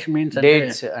 క్లాష్ మీన్స్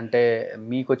డేట్స్ అంటే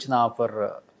మీకు వచ్చిన ఆఫర్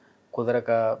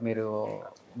కుదరక మీరు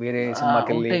వేరే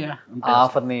సినిమాకి వెళ్ళి ఆ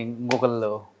ఆఫర్ని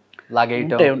ఇంకొకళ్ళు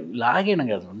లాగేయడం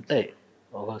కాదు, ఉంటాయి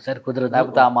ఒక్కొక్కసారి కుదరదు.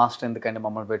 లేకపోతే ఆ మాస్టర్ ఎందుకంటే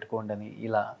మమ్మల్ని పెట్టుకోండి అని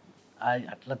ఇలా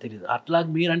అట్లా తెలియదు. అట్లా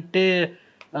మీరంటే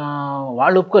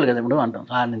వాళ్ళు ఒప్పుకోవాలి కదా. ఇప్పుడు అంటాం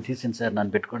నేను తీసాను సార్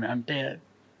నన్ను పెట్టుకోండి అంటే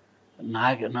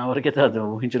నా వరకైతే అది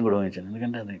ఊహించను కూడా ఊహించాను,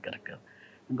 ఎందుకంటే అది కరెక్ట్ కాదు.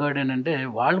 ఇంకోటి ఏంటంటే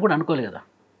వాళ్ళు కూడా అనుకోలేదు కదా,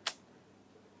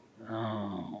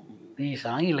 ఈ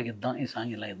సాంగ్ ఇలా ఇద్దాం, ఈ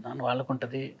సాంగ్ ఇలా ఇద్దాం అని వాళ్ళకు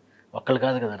ఉంటుంది. ఒక్కళ్ళు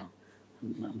కాదు కదా,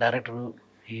 డైరెక్టరు,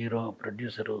 హీరో,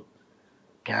 ప్రొడ్యూసరు,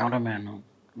 కెమెరామ్యాను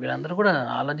వీళ్ళందరూ కూడా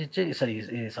ఆలోచించి సరే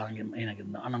ఈ సాంగ్ ఈయనకి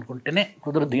ఇద్దాం అని అనుకుంటేనే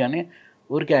కుదురుద్ది. కానీ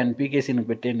ఊరికి ఆయన పీకేసీని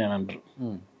పెట్టేయండి అని అంటారు.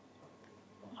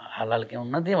 వాళ్ళకి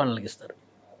ఉన్నది వాళ్ళకి ఇస్తారు.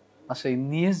 అసలు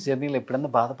ఇన్ని ఇయర్స్ జర్నీలో ఎప్పుడన్నా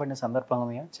బాధపడిన సందర్భాలు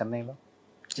ఉన్నాయా? చెన్నైలో,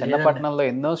 చెన్నపట్నంలో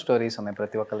ఎన్నో స్టోరీస్ ఉన్నాయి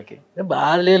ప్రతి ఒక్కరికి.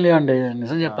 బాగాలేవండి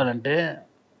నిజం చెప్పాలంటే.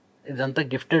 ఇదంతా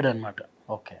గిఫ్టెడ్ అనమాట.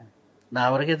 ఓకే. నా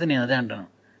వరకైతే నేను అదే అంటాను.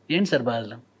 ఏంటి సార్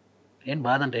బాధలు? ఏంటి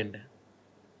బాధ అంటే ఏంటి?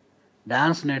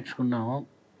 డాన్స్ నేర్చుకున్నాము,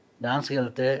 డాన్స్కి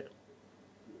వెళ్తే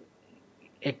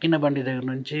ఎక్కిన బండి దగ్గర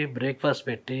నుంచి బ్రేక్ఫాస్ట్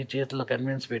పెట్టి, చేతిలో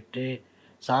కన్వీన్స్ పెట్టి,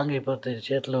 సాంగ్ అయిపోతే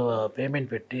చేతిలో పేమెంట్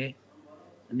పెట్టి,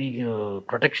 నీకు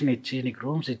ప్రొటెక్షన్ ఇచ్చి, నీకు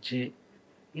రూమ్స్ ఇచ్చి,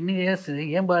 ఇన్ని చేస్తుంది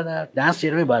ఏం బాధ? డాన్స్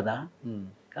చేయడమే బాధ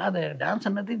కాదే. డాన్స్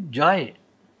అన్నది జాయ్,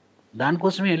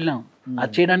 దానికోసమే వెళ్ళాం,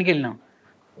 అది చేయడానికి వెళ్ళాం.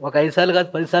 ఒక 5 సార్లు కాదు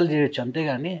 10 సార్లు చేయొచ్చు,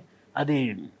 అంతేగాని అది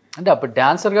అంటే అప్పుడు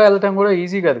డాన్సర్గా వెళ్ళటం కూడా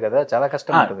ఈజీ కాదు కదా, చాలా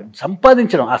కష్టం ఉంటుంది.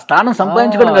 సంపాదించడం, ఆ స్థానం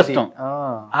సంపాదించుకోవడం కష్టం.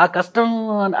 ఆ కష్టం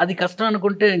అది కష్టం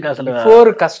అనుకుంటే ఇంకా అసలు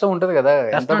కష్టం ఉంటుంది కదా.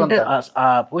 కష్టం అంటే ఆ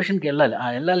పొజిషన్కి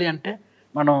వెళ్ళాలి అంటే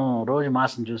మనం రోజు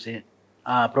మాసం చూసి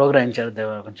ఆ ప్రోగ్రామ్ ఇచ్చారు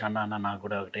కొంచెం అన్న నాకు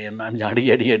కూడా ఒకటి అని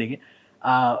అడిగి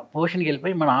ఆ పొజిషన్కి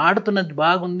వెళ్ళిపోయి మనం ఆడుతున్నది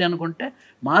బాగుంది అనుకుంటే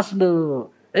మాస్టర్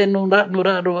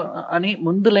నువ్వురా అని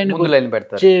ముందు లైన్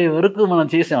పెడతారు వరకు మనం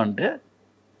చేసామంటే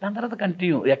దాని తర్వాత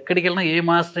కంటిన్యూ ఎక్కడికి వెళ్ళినా ఏ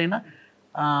మాస్టర్ అయినా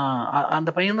అంత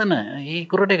పైన ఈ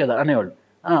కుర్రటే కదా అనేవాళ్ళు.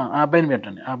 ఆ అబ్బాయిని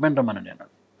పెట్టండి, ఆ అబ్బాయిని రమ్మనండి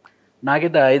అన్నాడు.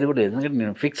 నాకైతే 5 కూడా లేదు, ఎందుకంటే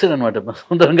నేను ఫిక్స్డ్ అనమాట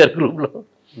సుందరం గారి గ్రూప్లో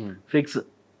ఫిక్స్.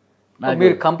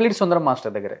 మీరు కంప్లీట్ సుందరం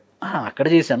మాస్టర్ దగ్గరే అక్కడ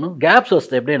చేశాను. గ్యాప్స్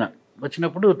వస్తాయి ఎప్పుడైనా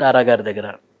వచ్చినప్పుడు తారా గారి దగ్గర,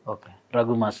 ఓకే,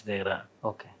 రఘు మాస్టర్ దగ్గర,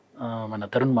 ఓకే, మన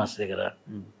తరుణ్ మాస్టర్ దగ్గర,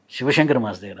 శివశంకర్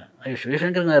మాస్టర్ దగ్గర. అయ్యో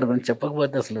శివశంకర్ గారి గురించి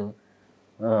చెప్పకపోతే అసలు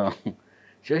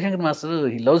Shivshankar master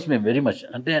he loves me very much.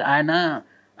 అంటే ఆయన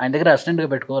దగ్గర అసిస్టెంట్గా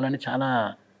పెట్టుకోవాలని చాలా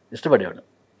ఇష్టపడేవాడు,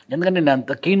 ఎందుకంటే నేను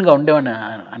అంత కీన్గా ఉండేవాడిని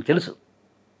ఆయన తెలుసు.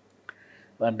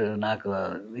 బట్ నాకు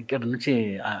ఇక్కడ నుంచి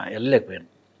వెళ్ళలేకపోయాను.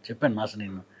 చెప్పాను మాస్టర్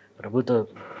నేను ప్రభుతో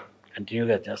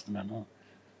కంటిన్యూగా చేస్తున్నాను,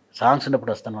 సాంగ్స్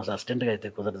ఉన్నప్పుడు వస్తాను, మాస్టర్ అసిస్టెంట్గా అయితే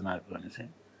కుదరదు నాకు అనేసి.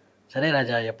 సరే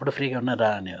రాజా ఎప్పుడు ఫ్రీగా ఉన్నారా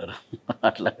అనేవారు.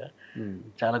 అట్లాగా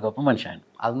చాలా గొప్ప మనిషి ఆయన.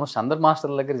 ఆల్మోస్ట్ అందరు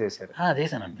మాస్టర్ల దగ్గర చేశారు.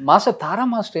 చేశానండి. మాస్టర్ తారా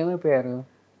మాస్టర్ ఏమైపోయారు?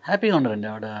 హ్యాపీగా ఉన్నారండి.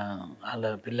 ఆవిడ వాళ్ళ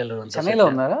పిల్లలు చెన్నైలో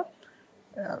ఉన్నారా?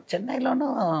 చెన్నైలోనూ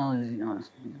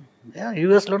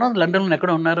యూఎస్లోనూ లండన్లో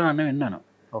ఎక్కడో ఉన్నారు అని విన్నాను.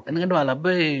 ఎందుకంటే వాళ్ళ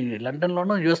అబ్బాయి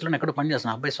లండన్లోనూ యూఎస్లోనూ ఎక్కడో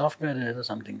పనిచేస్తున్నాను. అబ్బాయి సాఫ్ట్వేర్ ఏదో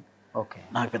సంథింగ్, ఓకే,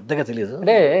 నాకు పెద్దగా తెలియదు.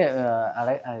 అంటే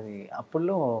అది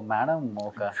అప్పుడు మేడం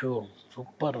ఒక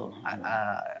సూపర్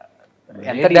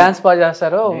ఎంత డాన్స్ బాగా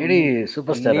చేస్తారో,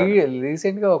 సూపర్ స్టార్.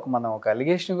 రీసెంట్గా మనం ఒక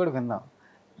అలిగేషన్ కూడా విన్నాం,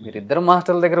 మీరు ఇద్దరు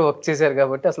మాస్టర్ల దగ్గర వర్క్ చేశారు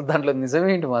కాబట్టి అసలు దాంట్లో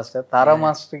నిజమేంటి మాస్టర్? తారా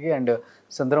మాస్టర్కి అండ్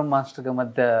సుందరం మాస్టర్కి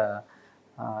మధ్య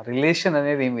రిలేషన్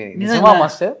అనేది ఏమి నిజమా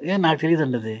మాస్టర్? నాకు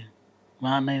తెలియదండి అది.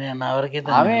 నా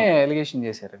వరకైతే ఆమె ఎలిగేషన్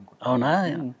చేశారు అనుకుంటా. అవునా?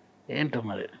 ఏంటో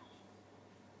మరి.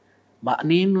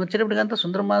 నేను వచ్చేటప్పటికంతా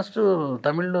సుందరం మాస్టర్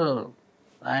తమిళ్లో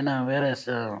ఆయన వేరే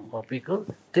పీకు,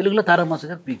 తెలుగులో తారా మాస్టర్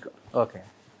గారు పీకు. ఓకే.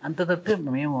 అంత తప్పితే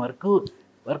మేము వర్క్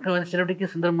వచ్చేటప్పటికి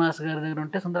సుందరం మాస్టర్ గారి దగ్గర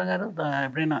ఉంటే సుందరం గారు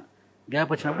ఎప్పుడైనా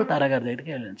గ్యాప్ వచ్చినప్పుడు తారా గారి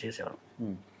దగ్గరికి చేసేవాళ్ళం.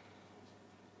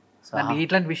 అంటే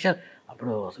ఇట్లాంటి విషయాలు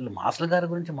అప్పుడు అసలు మాస్టర్ గారి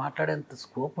గురించి మాట్లాడేంత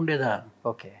స్కోప్ ఉండేదా?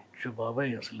 ఓకే.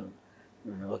 బాబాయ్ అసలు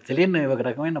తెలియని ఒక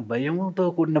రకమైన భయంతో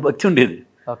కూడిన భక్తి ఉండేది.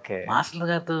 ఓకే. మాస్టర్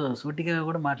గారితో సూటిగా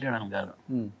కూడా మాట్లాడాను కాదు,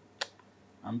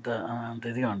 అంత అంత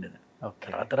ఇదిగా ఉండేది.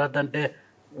 తర్వాత అంటే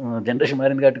జనరేషన్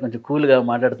మారింది కాబట్టి కొంచెం కూల్గా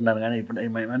మాట్లాడుతున్నాను. కానీ ఇప్పుడు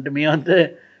అంటే మేమంతే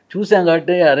చూసాం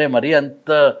కాబట్టి అరే మరీ అంత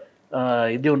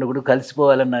ఇది ఉండకూడదు,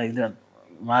 కలిసిపోవాలన్న ఇది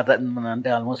అంటే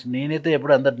ఆల్మోస్ట్ నేనైతే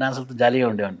ఎప్పుడు అందరు డాన్సులతో జాలీగా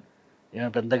ఉండేవాడిని.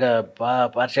 ఏమైనా పెద్దగా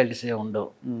పార్షాలిటీస్ ఏ ఉండవు.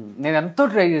 నేను ఎంతో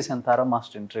ట్రై చేశాను తారా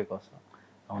మాస్టర్ ఇంటర్వ్యూ కోసం.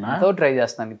 అవునా? ఎంతో ట్రై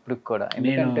చేస్తాను ఇప్పుడు కూడా.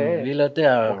 ఎందుకంటే వీలైతే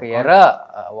ఒక ఎరా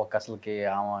ఒక అసలుకి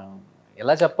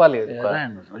ఎలా చెప్పాలి,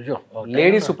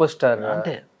 లేడీ సూపర్ స్టార్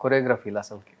అంటే కొరియోగ్రఫీలు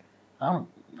అసలుకి. అవును,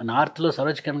 నార్త్లో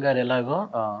సరోజ్ ఖాన్ గారు ఎలాగో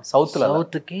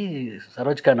సౌత్కి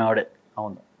సరోజ్ ఖాన్ ఆవిడే.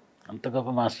 అవును, అంత గొప్ప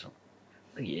మాస్టర్.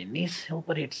 ఎన్ని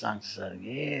సూపర్ హిట్ సాంగ్స్ సార్.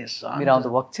 మీరు ఆమెతో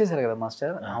వర్క్ చేశారు కదా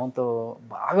మాస్టర్, ఆమెతో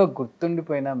బాగా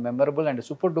గుర్తుండిపోయిన memorable and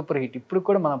super duper hit ఇప్పుడు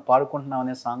కూడా మనం పాడుకుంటున్నాం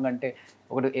అనే సాంగ్ అంటే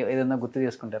ఒకటి ఏదన్నా గుర్తు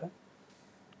చేసుకుంటారా?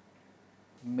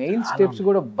 మెయిన్ స్టెప్స్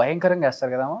కూడా భయంకరంగా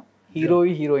వేస్తారు కదా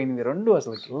హీరోయిన్ రెండు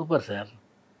అసలు సూపర్ సార్.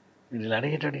 మీరు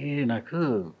అడిగేటడికి నాకు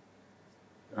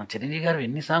చిరంజీవి గారు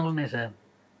ఎన్ని సాంగ్లు ఉన్నాయి సార్,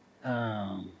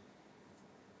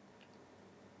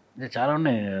 చాలా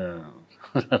ఉన్నాయి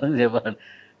చెప్పాలి.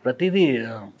 ప్రతిదీ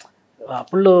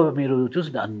అప్పుల్లో మీరు చూసి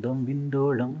అందం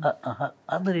విందోళం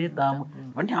అందరి తాము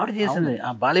అంటే ఆవిడ చేసింది. ఆ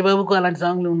బాలీబాబుకు అలాంటి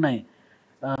సాంగ్లు ఉన్నాయి,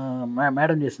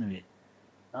 మేడం చేసినవి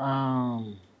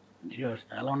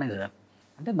చాలా ఉన్నాయి సార్.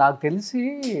 అంటే నాకు తెలిసి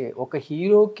ఒక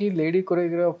హీరోకి లేడీ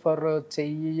కొరియోగ్రాఫర్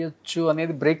చెయ్యొచ్చు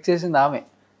అనేది బ్రేక్ చేసింది ఆమె,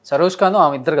 సరోజ్ ఖాన్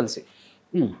ఆమె ఇద్దరు కలిసి.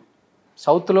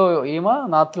 సౌత్లో ఏమా,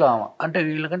 నార్త్లో ఆమె. అంటే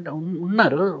వీళ్ళకంటే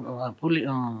ఉన్నారు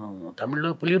తమిళ్లో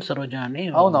పులియూరు సరోజ అని.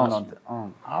 అవునవును,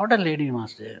 ఆవిడ లేడీ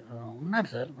మాస్టర్ ఉన్నారు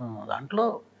సార్. దాంట్లో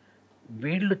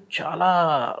వీళ్ళు చాలా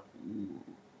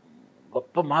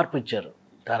గొప్ప మార్పు ఇచ్చారు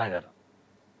తారా గారు.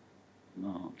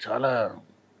 చాలా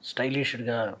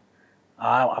స్టైలిష్గా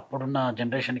అప్పుడున్న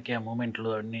జనరేషన్కి ఆ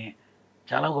మూమెంట్లు అన్నీ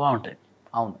చాలా బాగుంటాయి.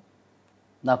 అవును,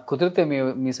 నాకు కుదిరితే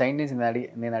మీ సైడ్ నుంచి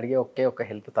నేను అడిగే ఒక్క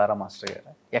హెల్ప్ తారా మాస్టర్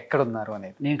గారు ఎక్కడున్నారు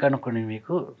అనేది నేను కనుక్కొని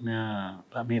మీకు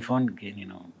మీ ఫోన్కి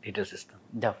నేను డీటెయిల్స్ ఇస్తాను.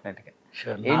 డెఫినెట్గా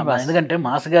షూర్. ఎందుకంటే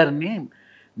మాస్ గారిని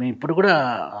మేము ఇప్పుడు కూడా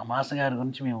మాస్ గారి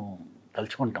గురించి మేము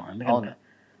తలుచుకుంటాం. ఎందుకంటే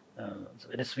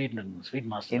వెరీ స్వీట్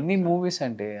మాస్టర్. ఎన్ని మూవీస్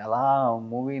అంటే అలా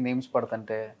మూవీ నేమ్స్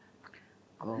పడుతుంటే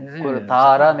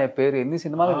తారా అనే పేరు ఎన్ని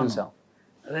సినిమాలు చూసాం.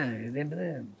 అదే ఇదేంటిది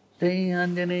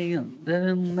ఆంజనేయం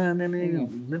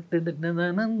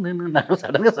నాకు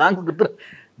సడన్గా సాంగ్ గుర్తు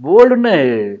బోల్డ్ ఉన్నాయి.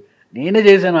 నేనే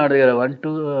చేశాను ఆవిడ దగ్గర 1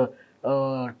 2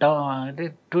 అంటే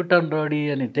 2 టౌన్ రోడీ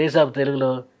అని తేసాబ్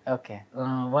తెలుగులో. ఓకే,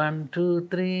 1 2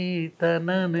 3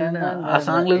 ఆ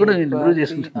సాంగ్లో కూడా నేను ఇంప్రూవ్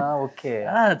చేసుకుంటాను. ఓకే,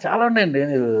 చాలా ఉన్నాయండి.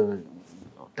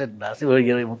 రాసి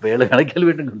 20-30 ఏళ్ళ కణకెళ్ళి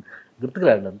పెట్టి గుర్తుకు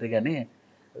రాదు. అంతేగాని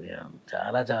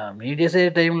చాలా మేము చేసే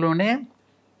టైంలోనే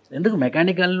ఎందుకు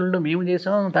మెకానికల్లో మేము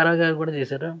చేసాం, తారా గారు కూడా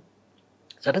చేశారు.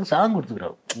 సడన్ సాంగ్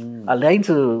గుర్తుకురావు ఆ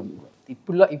లైన్స్.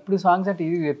 ఇప్పుడు సాంగ్స్ అంటే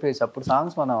ఇది చెప్పేసి అప్పుడు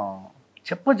సాంగ్స్ మనం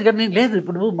చెప్పొచ్చు కానీ లేదు.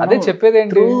 ఇప్పుడు అదే చెప్పేది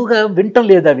ట్రూగా వింటం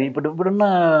లేదు అవి. ఇప్పుడున్న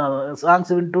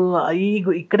సాంగ్స్ వింటూ అవి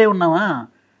ఇక్కడే ఉన్నామా,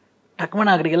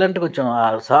 టక్మని అక్కడికి వెళ్ళంటే కొంచెం ఆ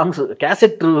సాంగ్స్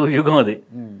క్యాసెట్ యుగం అది.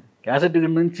 క్యాసెట్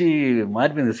యుగం నుంచి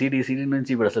మారిపోయింది సీడీ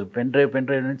నుంచి ఇప్పుడు అసలు పెన్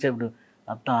డ్రైవ్ నుంచి ఇప్పుడు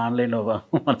అంతా ఆన్లైన్లో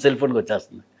మన సెల్ ఫోన్కి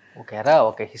వచ్చేస్తుంది.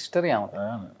 ఒక హిస్టరీ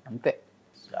అంతే.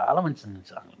 చాలా మంచి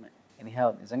సాంగ్లు ఉన్నాయి. ఎనీహౌ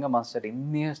నిజంగా మాస్టర్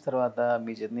ఇన్ని ఇయర్స్ తర్వాత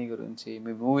మీ జర్నీ గురించి,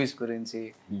 మీ మూవీస్ గురించి,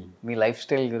 మీ లైఫ్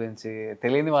స్టైల్ గురించి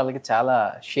తెలియని వాళ్ళకి చాలా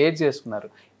షేర్ చేసుకున్నారు.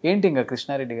 ఏంటి ఇంకా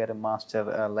కృష్ణారెడ్డి గారు మాస్టర్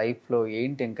లైఫ్లో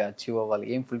ఏంటి ఇంకా అచీవ్ అవ్వాలి,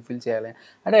 ఏం ఫుల్ఫిల్ చేయాలి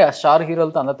అంటే ఆ స్టార్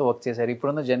హీరోలతో అందరితో వర్క్ చేశారు,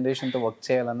 ఇప్పుడున్న జనరేషన్తో వర్క్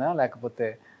చేయాలన్నా లేకపోతే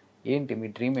ఏంటి మీ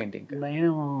డ్రీమ్ ఏంటి? ఇంకా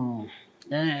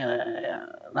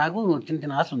నాకు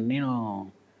చిన్న ఆశలు. నేను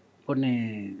కొన్ని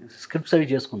స్క్రిప్ట్స్ అవి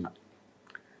చేసుకున్నా,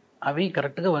 అవి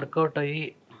కరెక్ట్గా వర్కౌట్ అయ్యి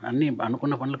అన్నీ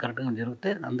అనుకున్న పనులు కరెక్ట్గా జరిగితే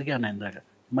అందుకే అన్న ఇందాక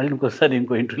మళ్ళీ ఇంకోసారి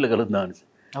ఇంకో ఇంటర్వ్యూలో కలుద్దాం అని.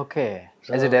 Okay,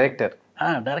 as a director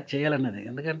direct చేయాలన్నది.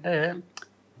 ఎందుకంటే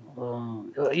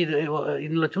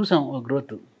ఇందులో చూసాం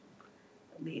గ్రోత్.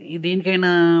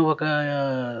 దీనికైనా ఒక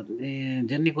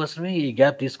జర్నీ కోసమే ఈ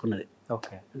గ్యాప్ తీసుకున్నది.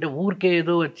 ఓకే, అంటే ఊరికే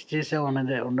ఏదో వచ్చి చేసాం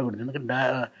అనేది ఉండకూడదు. ఎందుకంటే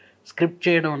స్క్రిప్ట్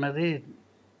చేయడం అన్నది,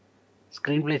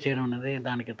 స్క్రీన్ ప్లే చేయడం అన్నది,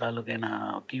 దానికి తాలూకైన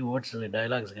కీవర్డ్స్,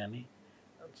 డైలాగ్స్ కానీ,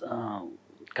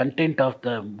 content of the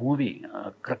movie,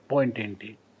 correct point ఏంటి,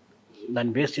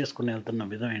 దాన్ని బేస్ చేసుకుని వెళ్తున్న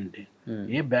విధం ఏంటి,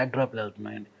 ఏ బ్యాక్డ్రాప్లో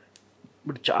వెళ్తున్నాయండి,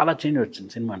 ఇప్పుడు చాలా చేంజ్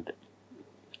వచ్చింది సినిమా అంటే.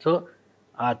 సో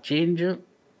ఆ చేంజ్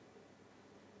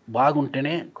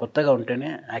బాగుంటేనే, కొత్తగా ఉంటేనే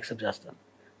యాక్సెప్ట్ చేస్తాను.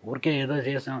 ఊరికే ఏదో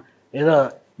చేసాం, ఏదో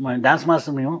డాన్స్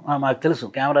మాస్టర్ మేము మాకు తెలుసు,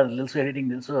 కెమెరా తెలుసు, ఎడిటింగ్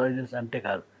తెలుసు, అది తెలుసు అంటే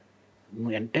కాదు.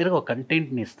 నువ్వు ఎంటైర్గా ఒక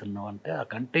కంటెంట్ని ఇస్తున్నావు అంటే ఆ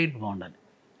కంటెంట్ బాగుండాలి.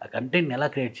 ఆ కంటెంట్ని ఎలా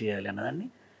క్రియేట్ చేయాలి అన్నదాన్ని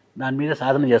దాని మీద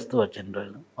సాధన చేస్తూ వచ్చాను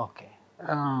రోజులు. ఓకే.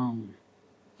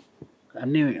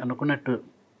 అన్నీ అనుకున్నట్టు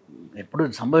ఎప్పుడు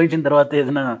సంభవించిన తర్వాత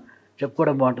ఏదైనా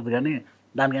చెప్పుకోవడం బాగుంటుంది, కానీ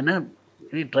దానికైనా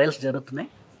ఈ ట్రయల్స్ జరుగుతున్నాయి,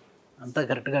 అంతా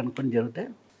కరెక్ట్గా అనుకుని జరిగితే.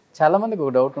 చాలామందికి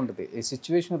ఒక డౌట్ ఉంటుంది, ఈ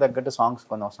సిచ్యువేషన్ తగ్గట్టు సాంగ్స్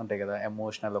కొన్ని వస్తుంటాయి కదా,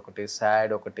 ఎమోషనల్ ఒకటి,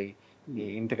 సాడ్ ఒకటి,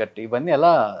 ఇంటికట్టి, ఇవన్నీ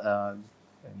ఎలా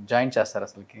జాయిన్ చేస్తారు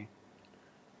అసలుకి?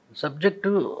 సబ్జెక్టు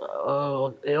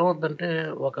ఏమవుతుందంటే,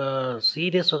 ఒక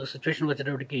సీరియస్ ఒక సిచ్యువేషన్కి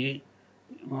వచ్చేటప్పటికి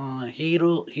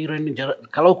హీరోయిన్ని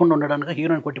కలవకుండా ఉండడానికి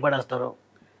హీరోయిన్ కొట్టిపడేస్తారు,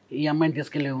 ఈ అమ్మాయిని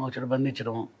తీసుకెళ్ళి వచ్చాడు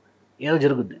బంధించడం ఏదో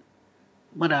జరుగుద్ది.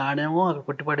 మరి ఆడేమో అక్కడ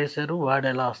కొట్టిపడేశారు, వాడు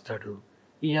ఎలా వస్తాడు,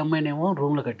 ఈ అమ్మాయినేమో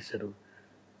రూమ్లో కట్టేశారు,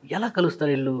 ఎలా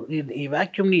కలుస్తారు వీళ్ళు, ఈ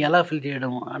వ్యాక్యూమ్ని ఎలా ఫిల్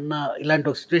చేయడం అన్న ఇలాంటి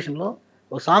ఒక సిచ్యువేషన్లో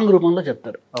ఒక సాంగ్ రూపంలో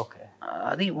చెప్తారు. ఓకే.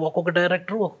 అది ఒక్కొక్క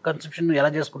డైరెక్టర్ ఒక్కొక్క కన్సెప్షన్ ఎలా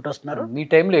చేసుకుంటూ వస్తున్నారు. మీ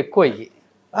టైంలో ఎక్కువ అయ్యి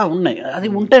ఉన్నాయి, అది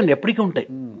ఉంటాయండి, ఎప్పటికీ ఉంటాయి.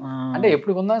 అంటే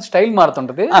ఎప్పుడు కొన్నా స్టైల్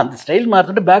మారుతుంటుంది, స్టైల్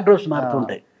మారుతుంటే బ్యాక్ డ్రాప్స్ మారుతూ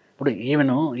ఉంటాయి. ఇప్పుడు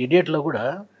ఈవెన్ ఇడియట్లో కూడా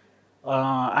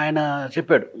ఆయన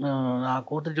చెప్పాడు, నా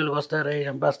కూతురు జోలికి వస్తారే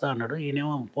చంపేస్తా అన్నాడు,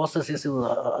 ఈయనేమో పోస్టర్స్ వేసి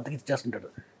అతికిచ్చేస్తుంటాడు,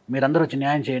 మీరందరూ వచ్చి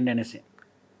న్యాయం చేయండి అనేసి.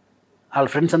 వాళ్ళ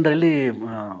ఫ్రెండ్స్ అందరు వెళ్ళి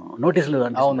నోటీసులు.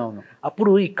 అవునవును.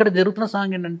 అప్పుడు ఇక్కడ జరుగుతున్న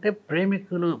సాంగ్ ఏంటంటే,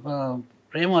 ప్రేమికులు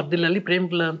ప్రేమ వర్దిల్లాలి,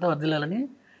 ప్రేమికులంతా వర్దిల్లాలని,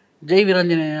 జై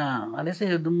వీరాంజనేయ అనేసి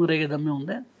దుమ్ము రేగే దమ్మే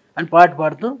ఉంది అని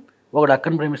పాడుతూ, ఒకడు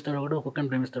అక్కని ప్రేమిస్తాడు, ఒకడు కుక్కని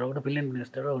ప్రేమిస్తాడు, ఒకడు పిల్లిని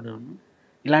ప్రేమిస్తాడు, ఒకడు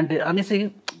ఇలాంటి అనేసి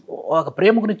ఒక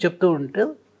ప్రేమ గురించి చెప్తూ ఉంటే,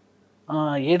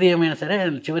 ఏది ఏమైనా సరే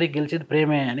చివరికి గెలిచేది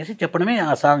ప్రేమే అనేసి చెప్పడమే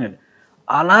ఆ సాంగ్. అది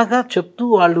అలాగా చెప్తూ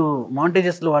వాళ్ళు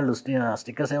మాంటేజెస్లో వాళ్ళు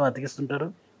స్టిక్కర్స్ ఏమో అతికిస్తుంటారు,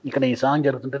 ఇక్కడ ఈ సాంగ్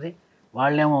జరుగుతుంటుంది,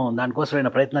 వాళ్ళేమో దానికోసమైన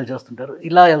ప్రయత్నాలు చేస్తుంటారు,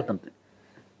 ఇలా వెళ్తుంటుంది.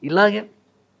 ఇలాగే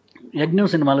యజ్ఞం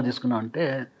సినిమాలో తీసుకున్నామంటే,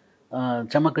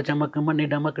 చమక్ చమక్కమ్మ నీ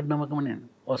డమక్ డమక్కమని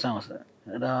ఓ సాంగ్ వస్తుంది,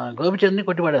 గోపిచంద్ని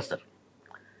కొట్టిపడేస్తారు,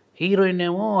 హీరోయిన్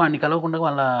ఏమో వాడిని కలవకుండా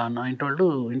వాళ్ళ ఇంటి వాళ్ళు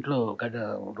ఇంట్లో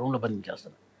రూమ్లో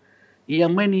బంధించేస్తారు.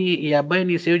 ఈ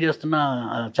అబ్బాయిని సేవ్ చేస్తున్న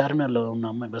చార్మినార్లో ఉన్న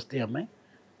అమ్మాయి, బస్తీ అమ్మాయి,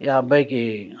 ఈ అబ్బాయికి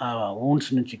ఆ వూండ్స్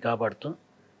నుంచి కాపాడుతూ,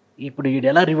 ఇప్పుడు వీడు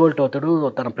ఎలా రివోల్ట్ అవుతాడు,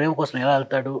 తన ప్రేమ కోసం ఎలా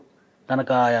వెళ్తాడు,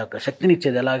 తనకు ఆ యొక్క శక్తిని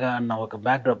ఇచ్చేది ఎలాగా అన్న ఒక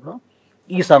బ్యాక్డ్రాప్లో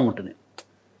ఈ సాంగ్ ఉంటుంది.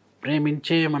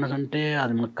 ప్రేమించే మనసు అంటే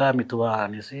అది మక్కా మితువా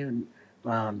అనేసి,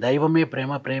 దైవమే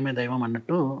ప్రేమ, ప్రేమే దైవం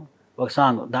అన్నట్టు ఒక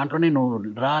సాంగ్. దాంట్లోనే నువ్వు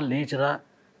లేచిరా,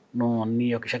 నువ్వు నీ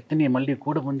యొక్క శక్తిని మళ్ళీ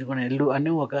కూడా పుంజుకొని వెళ్ళు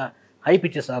అని ఒక హైప్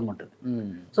ఇచ్చే సాంగ్ ఉంటుంది.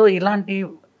 సో ఇలాంటి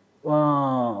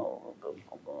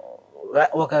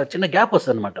ఒక చిన్న గ్యాప్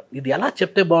వస్తుంది అనమాట. ఇది ఎలా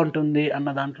చెప్తే బాగుంటుంది అన్న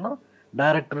దాంట్లో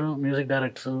డైరెక్టరు, మ్యూజిక్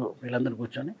డైరెక్టర్స్ వీళ్ళందరూ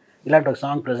కూర్చొని ఇలాంటి ఒక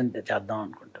సాంగ్ ప్రజెంట్ చేద్దాం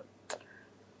అనుకుంటారు.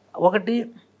 ఒకటి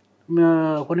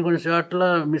కొన్ని చోట్ల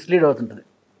మిస్లీడ్ అవుతుంటుంది,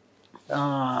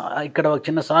 ఇక్కడ ఒక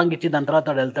చిన్న సాంగ్ ఇచ్చి దాని తర్వాత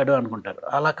వాడు వెళ్తాడు అనుకుంటారు.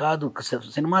 అలా కాదు,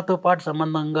 సినిమాతో పాటు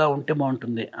సంబంధంగా ఉంటే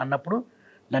బాగుంటుంది అన్నప్పుడు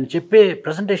దాన్ని చెప్పే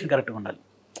ప్రజెంటేషన్ కరెక్ట్గా ఉండాలి.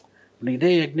 ఇదే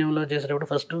యజ్ఞంలో చేసేటప్పుడు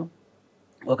ఫస్ట్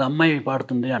ఒక అమ్మాయి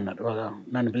పాడుతుంది అన్నారు,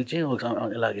 నన్ను పిలిచి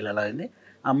ఇలా అయింది,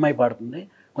 అమ్మాయి పాడుతుంది,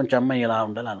 కొంచెం అమ్మాయి ఇలా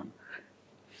ఉండాలి అలా.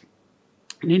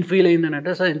 నేను ఫీల్ అయింది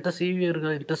అంటే, సార్ ఇంత సీవియర్గా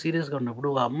ఇంత సీరియస్గా ఉన్నప్పుడు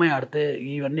ఆ అమ్మాయి ఆడితే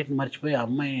ఇవన్నిటిని మర్చిపోయి ఆ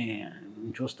అమ్మాయి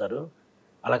చూస్తారు,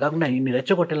 అలా కాకుండా ఇన్ని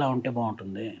రెచ్చగొట్టేలా ఉంటే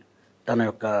బాగుంటుంది, తన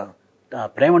యొక్క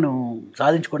ప్రేమను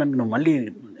సాధించుకోవడానికి నువ్వు మళ్ళీ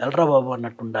ఎల్రా బాబు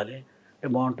అన్నట్టు ఉండాలి అంటే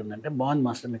బాగుంటుంది. అంటే బాగుంది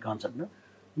మాస్టర్ మీ కాన్సెప్ట్,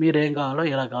 మీరేం కావాలో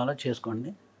ఎలా కావాలో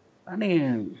చేసుకోండి అని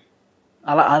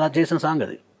అలా చేసిన సాంగ్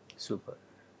అది. సూపర్.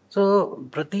 సో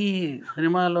ప్రతి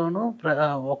సినిమాలోనూ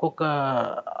ఒక్కొక్క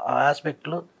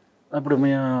ఆస్పెక్ట్లో, ఇప్పుడు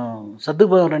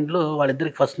సర్దుకుపోయే రెండులో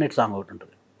వాళ్ళిద్దరికి ఫస్ట్ నైట్ సాంగ్ ఒకటి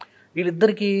ఉంటుంది.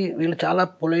 వీళ్ళు చాలా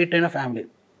పొలైట్ అయిన ఫ్యామిలీ.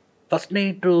 ఫస్ట్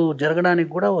నైట్ జరగడానికి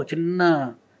కూడా ఒక చిన్న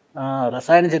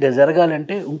రసాయన చర్య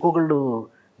జరగాలంటే ఇంకొకళ్ళు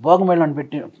భోగమేళని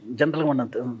పెట్టి, జనరల్గా మన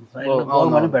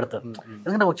భోగమేళని పెడతారు,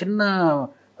 ఎందుకంటే ఒక చిన్న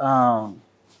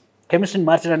కెమిస్ట్రీని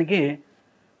మార్చడానికి.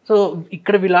 సో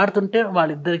ఇక్కడ వీళ్ళు ఆడుతుంటే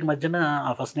వాళ్ళిద్దరికి మధ్యన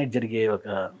ఆ ఫస్ట్ నైట్ జరిగే ఒక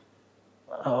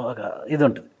ఇది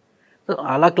ఉంటుంది. సో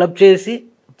అలా క్లబ్ చేసి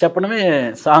చెప్పడమే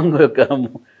సాంగ్ యొక్క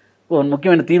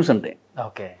ముఖ్యమైన థీమ్స్ ఉంటాయి.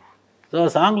 ఓకే. సో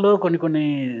సాంగ్లో కొన్ని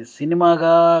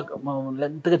సినిమాగా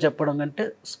లెంత్గా చెప్పడం కంటే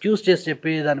స్క్యూస్ చేసి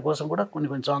చెప్పే దానికోసం కూడా కొన్ని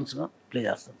సాంగ్స్గా ప్లే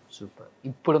చేస్తాం. సూపర్.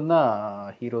 ఇప్పుడున్న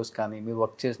హీరోస్ కానీ, మీరు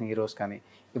వర్క్ చేసిన హీరోస్ కానీ,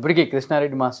 ఇప్పటికీ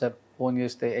కృష్ణారెడ్డి మాస్టర్ ఫోన్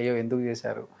చేస్తే అయ్యో ఎందుకు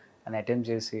చేశారు, అని అటెంప్ట్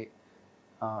చేసి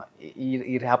ఈ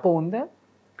ఈ ర్యాపో ఉందా?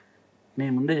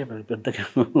 నేను ముందే చెప్పాను, పెద్దగా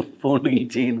ఫోన్కి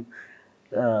చేయను.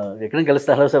 ఎక్కడికి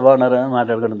కలిస్తే హలో సార్ బాగున్నారా అని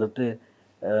మాట్లాడుకోవడం తప్పితే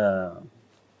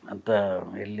అంత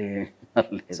వెళ్ళి.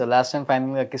 సో లాస్ట్ టైం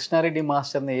ఫైనల్గా కృష్ణారెడ్డి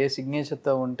మాస్టర్ని ఏ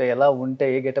సిగ్నేచర్తో ఉంటే, ఎలా ఉంటే,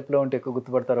 ఏ గెటప్లో ఉంటే ఎక్కువ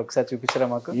గుర్తుపడతారు ఒకసారి చూపించరా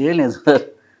మాకు? ఏం లేదు సార్,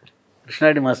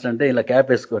 కృష్ణారెడ్డి మాస్టర్ అంటే ఇలా క్యాప్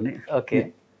వేసుకొని. ఓకే,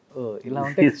 ఓ ఇలా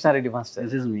ఉంటే Krishna Reddy master.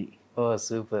 This is me. Oh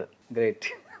super, great.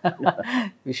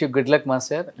 Wish you good luck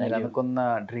master. మీరు అనుకున్న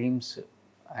డ్రీమ్స్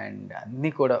అండ్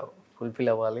అన్నీ కూడా ఫుల్ఫిల్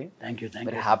అవ్వాలి. Thank you.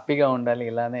 మీరు హ్యాపీగా ఉండాలి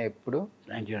ఇలానే ఎప్పుడు.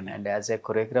 థ్యాంక్ యూ అండి. అండ్ యాజ్ ఏ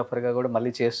కొరియోగ్రాఫర్గా కూడా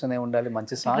మళ్ళీ చేస్తూనే ఉండాలి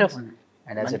మంచి సాంగ్స్.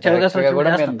 అండ్ యాజ్ ఏ మంచి అవకాశం డైరెక్టర్గా కూడా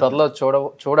వచ్చినప్పుడు మేము త్వరలో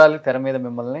చూడాలి తెర మీద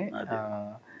మిమ్మల్ని.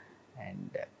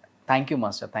 And thank you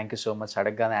master, thank you so much.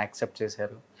 అడగగానే యాక్సెప్ట్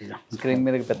చేశారు. స్క్రీన్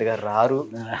మీదకి పెద్దగా రారు,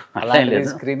 అలాంటి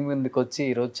స్క్రీన్ మీదకి వచ్చి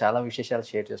ఈరోజు చాలా విశేషాలు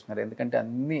షేర్ చేస్తున్నారు. ఎందుకంటే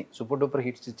అన్ని సూపర్ డూపర్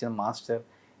హిట్స్ ఇచ్చిన మాస్టర్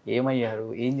ఏమయ్యారు,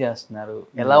 ఏం చేస్తున్నారు,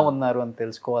 ఎలా ఉన్నారు అని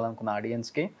తెలుసుకోవాలనుకున్న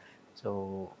ఆడియన్స్కి సో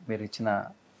మీరు ఇచ్చిన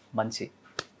మంచి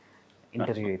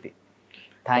ఇంటర్వ్యూ ఇది.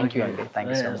 థ్యాంక్ యూ అండి, thank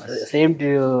you so much. Same to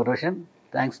Roshan,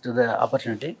 thanks to the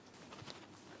opportunity.